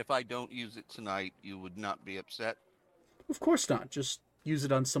 And if I don't use it tonight, you would not be upset? Of course not. Just use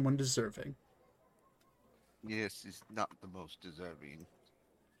it on someone deserving. Yes, he's not the most deserving.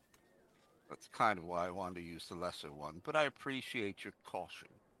 That's kind of why I wanted to use the lesser one, but I appreciate your caution.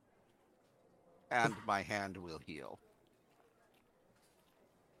 And my hand will heal.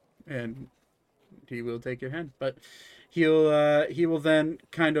 And he will take your hand, but he will then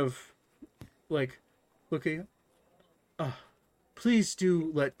kind of like look at you. Please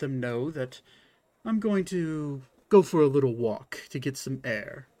do let them know that I'm going to go for a little walk to get some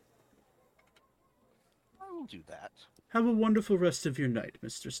air. I will do that. Have a wonderful rest of your night,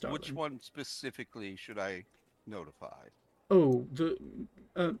 Mr. Starling. Which one specifically should I notify? Oh, the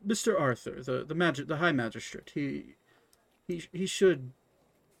Mr. Arthur, the High Magistrate.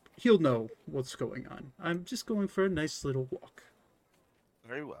 He'll know what's going on. I'm just going for a nice little walk.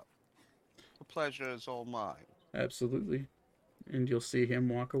 Very well. The pleasure is all mine. Absolutely. And you'll see him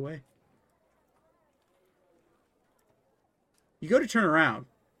walk away. You go to turn around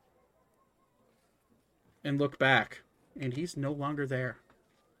and look back, and he's no longer there.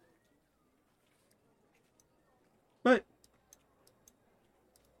 But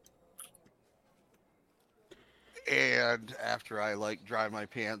And after I dry my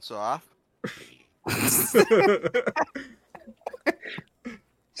pants off.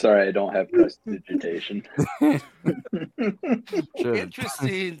 Sorry, I don't have prestidigitation.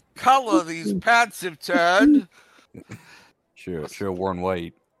 Interesting color these pants have turned. Sure, worn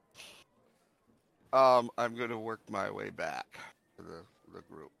white. I'm going to work my way back to the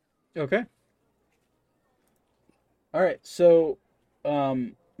group. Okay. All right. So,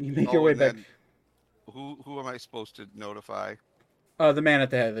 you make your way back. Who am I supposed to notify? The man at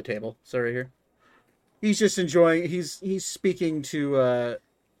the head of the table. So right here. He's just enjoying. He's speaking to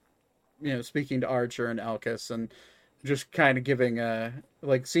speaking to Archer and Elkis, and just kind of giving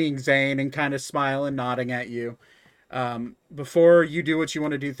seeing Zane and kind of smiling, nodding at you. Before you do what you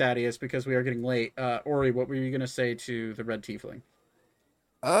want to do, Thaddeus, because we are getting late. Ori, what were you gonna say to the red tiefling?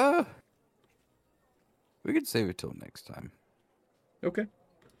 We could save it till next time. Okay.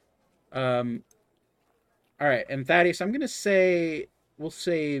 All right, and Thaddeus, I'm gonna say we'll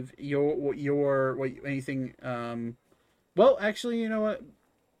save anything. Well, actually, you know what?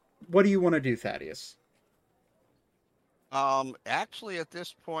 What do you want to do, Thaddeus? Actually, at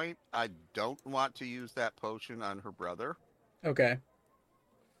this point, I don't want to use that potion on her brother. Okay.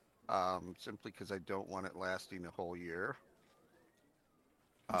 Simply because I don't want it lasting a whole year.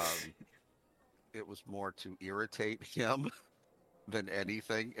 It was more to irritate him than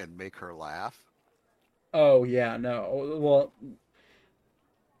anything and make her laugh. Oh, yeah, no. Well,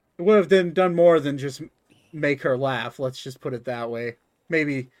 it would have done more than just make her laugh. Let's just put it that way.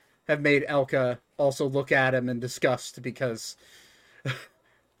 Maybe have made Elka also look at him in disgust because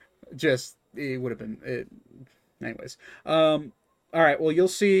it would have been... Anyways. All right, well, you'll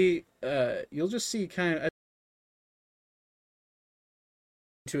see... you'll just see kind of...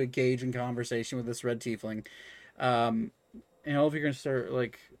 to engage in conversation with this red tiefling. And all of you are going to start,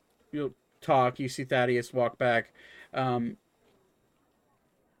 you'll talk. You see Thaddeus walk back.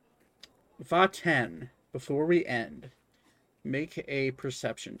 Va10, before we end, make a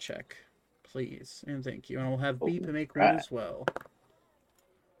perception check, please. And thank you. And I'll have Beep make one as well.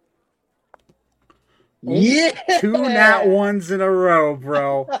 Yeah! 2 nat 1s in a row,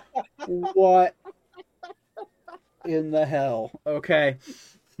 bro. What in the hell? Okay.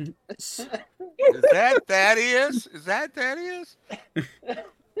 Is that Thaddeus? Is that Thaddeus?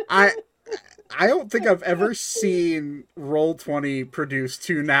 I don't think I've ever seen Roll20 produce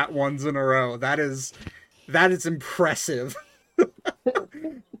 2 nat 1s in a row. That is impressive.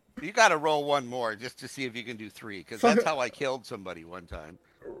 You got to roll one more just to see if you can do 3, because that's how I killed somebody one time.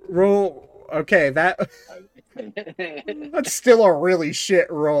 Okay, that's still a really shit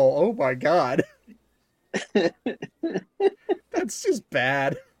roll. Oh my god. That's just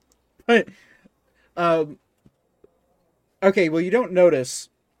bad. But okay, well, you don't notice,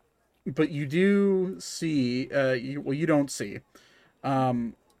 but you do see you don't see.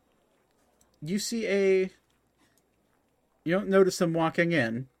 You see you don't notice them walking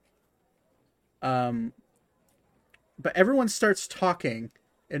in. But everyone starts talking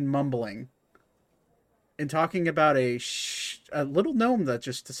and mumbling and talking about a little gnome that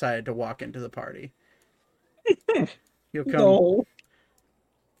just decided to walk into the party. He'll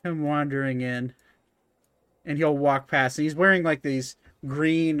come wandering in, and he'll walk past, and he's wearing these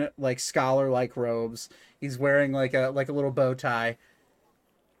green scholar robes. He's wearing like a little bow tie,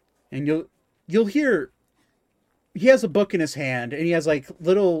 and you'll hear he has a book in his hand, and he has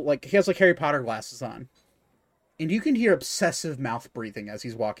Harry Potter glasses on. And you can hear obsessive mouth breathing as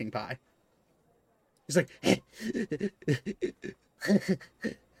he's walking by. He's like...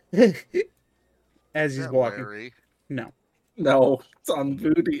 as he's walking. Larry? No. No, it's on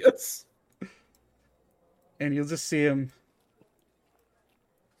Voodius. And you'll just see him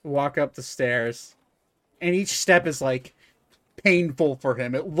walk up the stairs. And each step is, painful for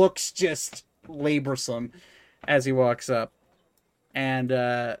him. It looks just laborsome as he walks up. And,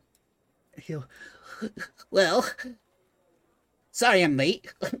 he'll... Well, sorry I'm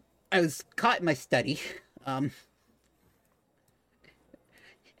late. I was caught in my study. Elkis,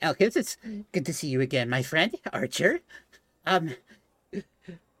 it's good to see you again, my friend, Archer. Was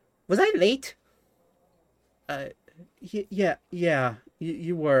I late? Yeah,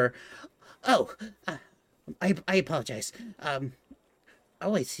 you were. Oh, I apologize. I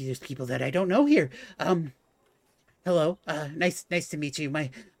always see there's people that I don't know here. Hello, nice to meet you. My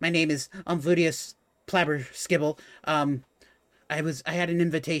name is Voodius Plabber Skibble. I had an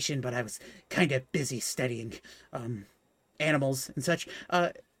invitation, but I was kind of busy studying. animals and such.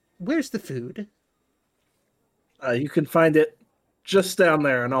 Where's the food? You can find it just down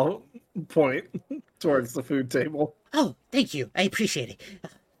there, and I'll point towards the food table. Oh, thank you. I appreciate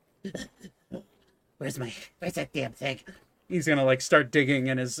it. Where's that damn thing? He's gonna like start digging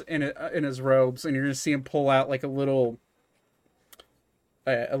in his robes, and you're gonna see him pull out like a little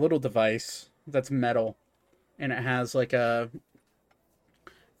device that's metal, and it has like a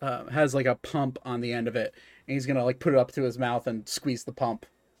pump on the end of it, and he's gonna like put it up to his mouth and squeeze the pump.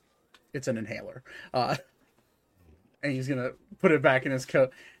 It's an inhaler, and he's gonna put it back in his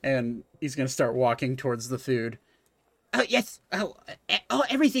coat, and he's gonna start walking towards the food. Oh yes,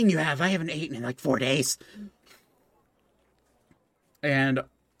 everything you have. I haven't eaten in like 4 days. And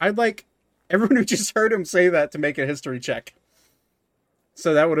I'd like everyone who just heard him say that to make a history check.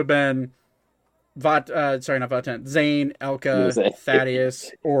 So that would have been not Vaten, Zane, Elka,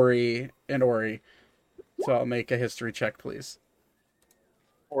 Thaddeus, Ori, and Ori. So I'll make a history check, please.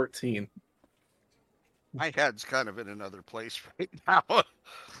 14. My head's kind of in another place right now.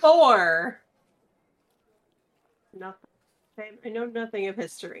 4. Nothing. I know nothing of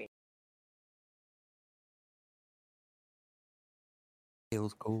history.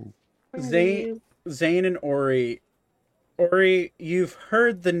 Zane and Ori. Ori, you've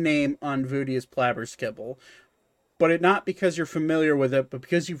heard the name Unvudius Plabberskibble, but not because you're familiar with it, but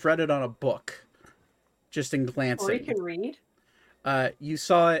because you've read it on a book, just in glancing. Ori can read? You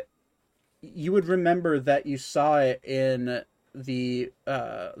saw it. You would remember that you saw it in the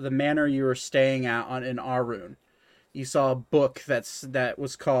manor you were staying at in Arun. You saw a book that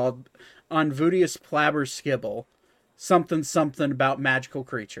was called Unvudius Plabberskibble, something about magical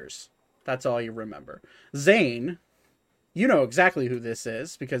creatures. That's all you remember. Zane, you know exactly who this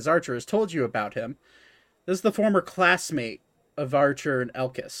is because Archer has told you about him. This is the former classmate of Archer and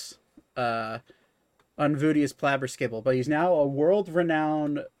Elkis, Unvudius Plabberskibble, but he's now a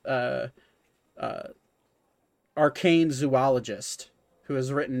world-renowned arcane zoologist who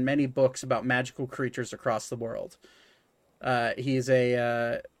has written many books about magical creatures across the world. He was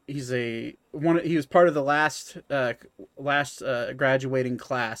part of the last graduating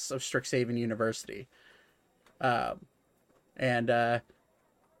class of Strixhaven University. And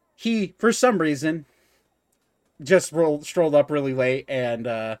he, for some reason, just strolled up really late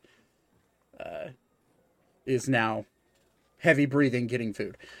and is now heavy breathing, getting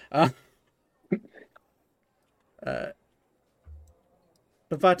food. But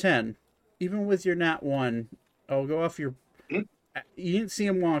Vaten, even with your nat 1, I'll go off your... You didn't see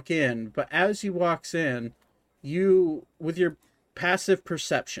him walk in, but as he walks in, you, with your passive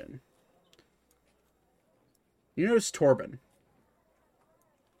perception, you notice Torben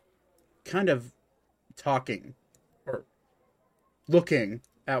kind of talking or looking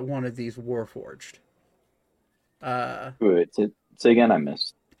at one of these Warforged. Wait, say again, I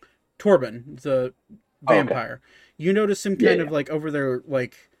missed. Torben, the vampire. Okay. You notice him kind of like over there,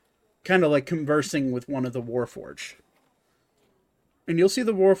 like kind of like conversing with one of the Warforged. And you'll see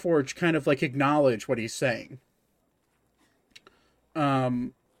the Warforged kind of like acknowledge what he's saying.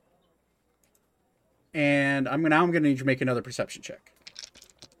 And I'm gonna need you to make another perception check.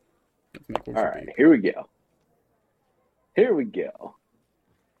 All right, here we go.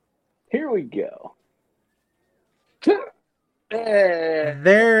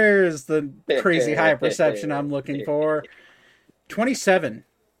 There's the crazy high perception I'm looking for. 27.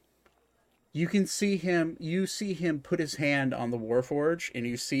 You see him put his hand on the Warforge, and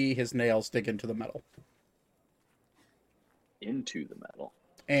you see his nails dig into the metal.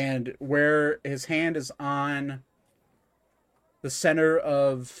 And where his hand is on the center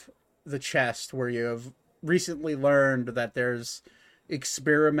of the chest, where you have recently learned that there's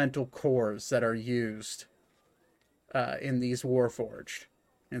experimental cores that are used in these Warforged.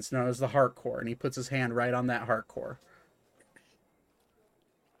 And it's known as the heart core, and he puts his hand right on that heart core.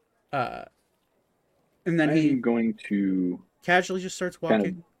 And then I'm going to casually just starts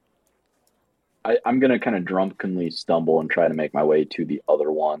walking. I'm going to kind of drunkenly stumble and try to make my way to the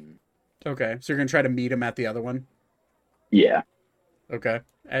other one. Okay, so you're going to try to meet him at the other one? Yeah. Okay,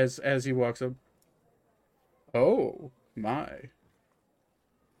 as he walks up. Oh, my.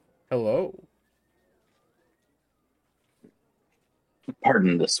 Hello.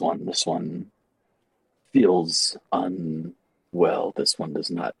 Pardon this one. This one feels unwell. This one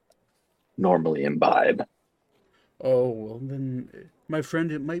does not normally imbibe. Oh, well then, my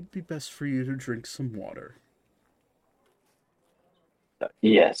friend, it might be best for you to drink some water.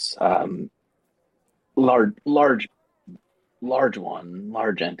 Yes. Large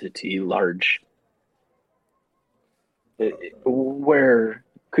entity, large. Where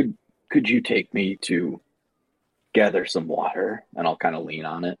could you take me to gather some water, and I'll kind of lean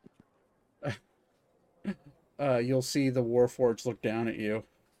on it. You'll see the Warforged look down at you.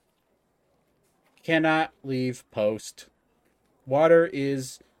 Cannot leave post. Water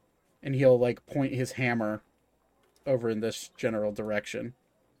is, and he'll like point his hammer over in this general direction.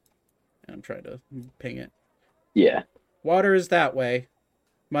 And I'm trying to ping it. Yeah. Water is that way.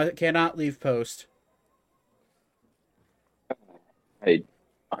 Cannot leave post. I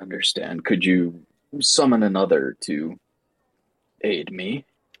understand. Could you summon another to aid me?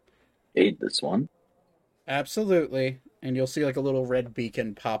 Aid this one? Absolutely. And you'll see like a little red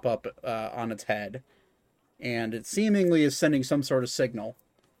beacon pop up on its head. And it seemingly is sending some sort of signal.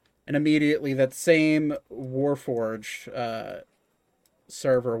 And immediately that same Warforge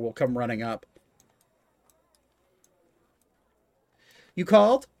server will come running up. You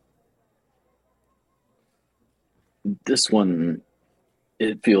called? This one,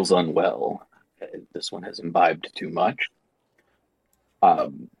 it feels unwell. This one has imbibed too much.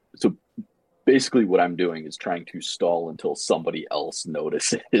 So basically what I'm doing is trying to stall until somebody else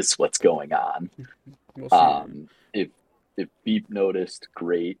notices what's going on. We'll if Beep noticed,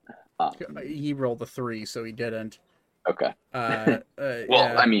 great. He rolled a 3, so he didn't. Okay. Well,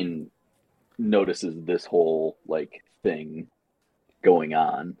 yeah. I mean, notices this whole like thing going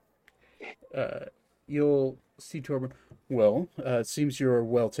on. You'll see Torben. Well, it seems you're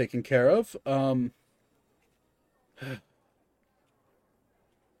well taken care of.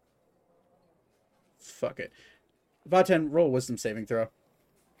 Fuck it. Vaten, roll wisdom saving throw.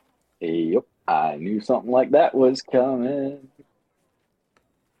 Yep. I knew something like that was coming.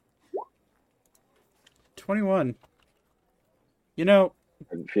 21. You know,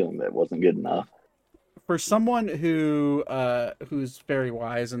 I had a feeling that wasn't good enough. For someone who's very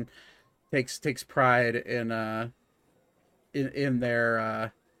wise and takes pride in their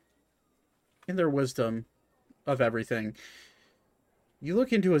wisdom of everything, you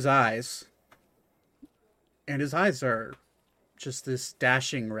look into his eyes, and his eyes are just this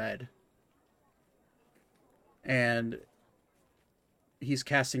dashing red. And he's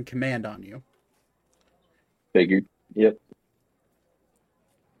casting command on you. Figured. Yep.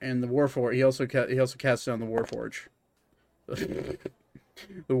 And the Warforged, he also casts it on the Warforge. The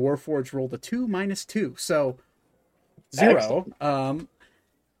Warforge rolled a 2 minus 2, so 0. Excellent.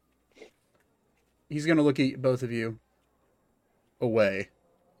 He's gonna look at both of you away.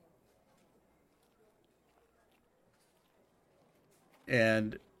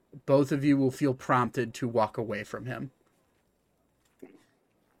 And both of you will feel prompted to walk away from him.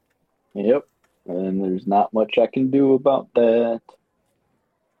 Yep. And there's not much I can do about that.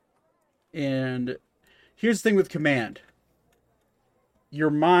 And here's the thing with command. Your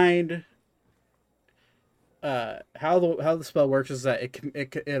mind, how the spell works is that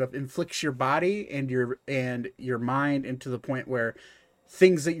it inflicts your body and your mind into the point where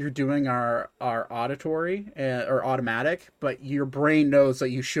things that you're doing are auditory or automatic, but your brain knows that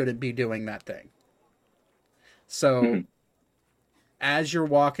you shouldn't be doing that thing. So, as you're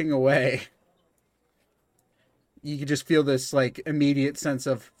walking away, you can just feel this like immediate sense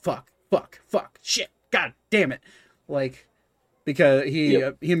of fuck, shit, god damn it, like because he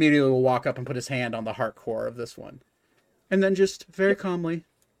immediately will walk up and put his hand on the heart core of this one, and then just very calmly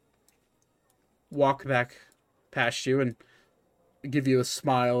walk back past you and give you a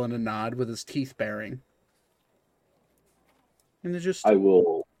smile and a nod with his teeth baring. And then just I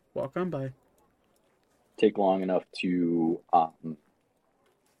will walk on by. Take long enough to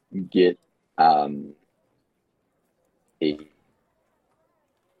get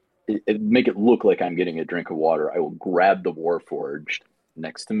make it look like I'm getting a drink of water. I will grab the Warforged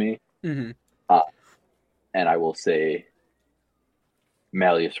next to me, and I will say,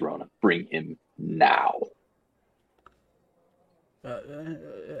 Malleus Rona, bring him now.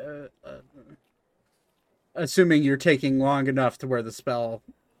 Assuming you're taking long enough to where the spell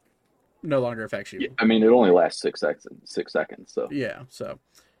no longer affects you. Yeah, I mean, it only lasts 6 seconds. So yeah. So,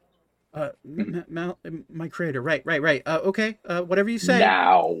 my creator, right. Okay. Whatever you say.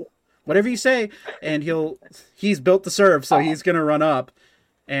 Now. Whatever you say, and he's built to serve, so he's gonna run up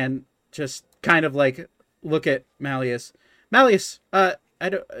and just kind of like look at Malleus. Malleus, I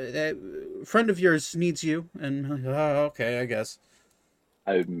don't. Friend of yours needs you, and okay, I guess.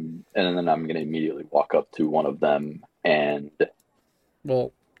 And then I'm gonna immediately walk up to one of them and.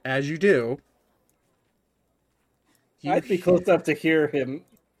 Well, as you do, I'd be close enough to hear him,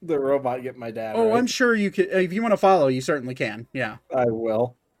 the robot, get my dad. Oh, right? I'm sure you could. If you want to follow, you certainly can. Yeah, I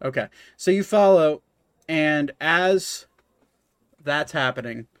will. Okay, so you follow, and as that's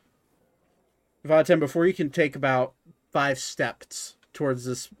happening, Vaten, before you can take about 5 steps towards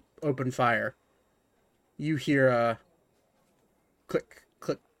this open fire, you hear a click,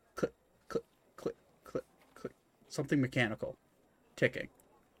 click, click, click, click, click, click. Something mechanical ticking.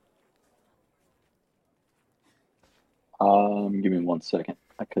 Give me 1 second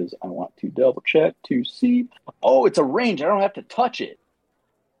because I want to double check to see. Oh, it's a range. I don't have to touch it.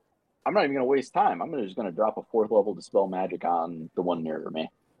 I'm not even going to waste time. I'm just going to drop a 4th level Dispel Magic on the one nearer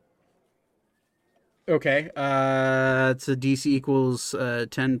me. Okay. It's a DC equals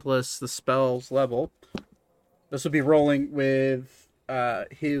 10 plus the spell's level. This will be rolling with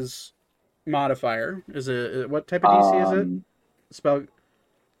his modifier. What type of DC is it? Spell.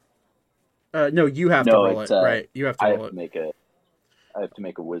 No, you have to roll it. Right, you have to roll it. I have to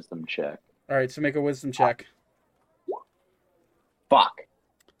make a wisdom check. All right, so make a wisdom check. Fuck.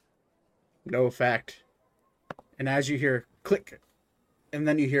 No effect. And as you hear click, and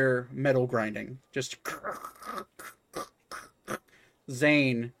then you hear metal grinding, just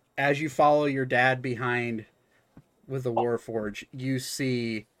Zane, as you follow your dad behind with the Warforge, you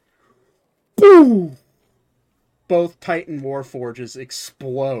see boom, both Titan Warforges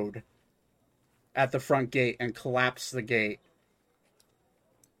explode at the front gate and collapse the gate.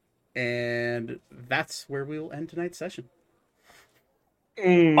 And that's where we'll end tonight's session.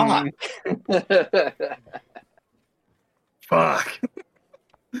 Fuck. Fuck.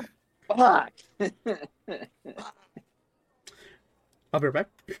 Fuck. I'll be right back.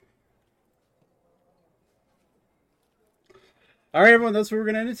 All right, everyone, that's where we're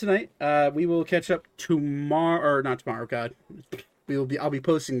gonna end it tonight. We will catch up tomorrow, or not tomorrow. God, I'll be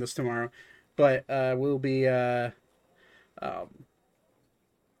posting this tomorrow, but we'll be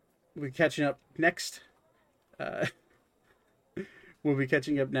catching up next. We'll be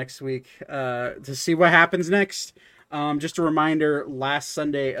catching up next week to see what happens next. Just a reminder: last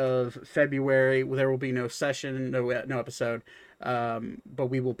Sunday of February, there will be no session, no episode, but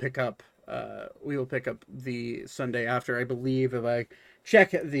we will pick up. We will pick up the Sunday after, I believe, if I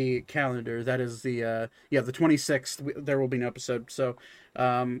check the calendar. That is the 26th. There will be no episode. So,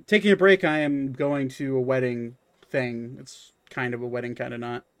 taking a break. I am going to a wedding thing. It's kind of a wedding, kind of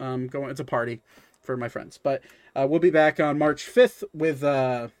not. It's a party for my friends. But we'll be back on March 5th with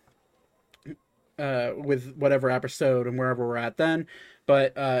whatever episode and wherever we're at then.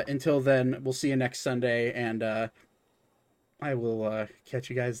 But until then, we'll see you next Sunday, and I will catch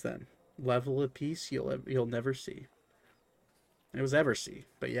you guys then. Level of peace you'll never see. It was ever see,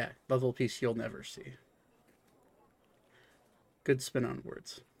 but yeah, level of peace you'll never see. Good spin on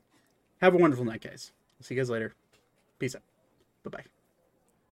words. Have a wonderful night, guys. See you guys later. Peace out. Bye-bye.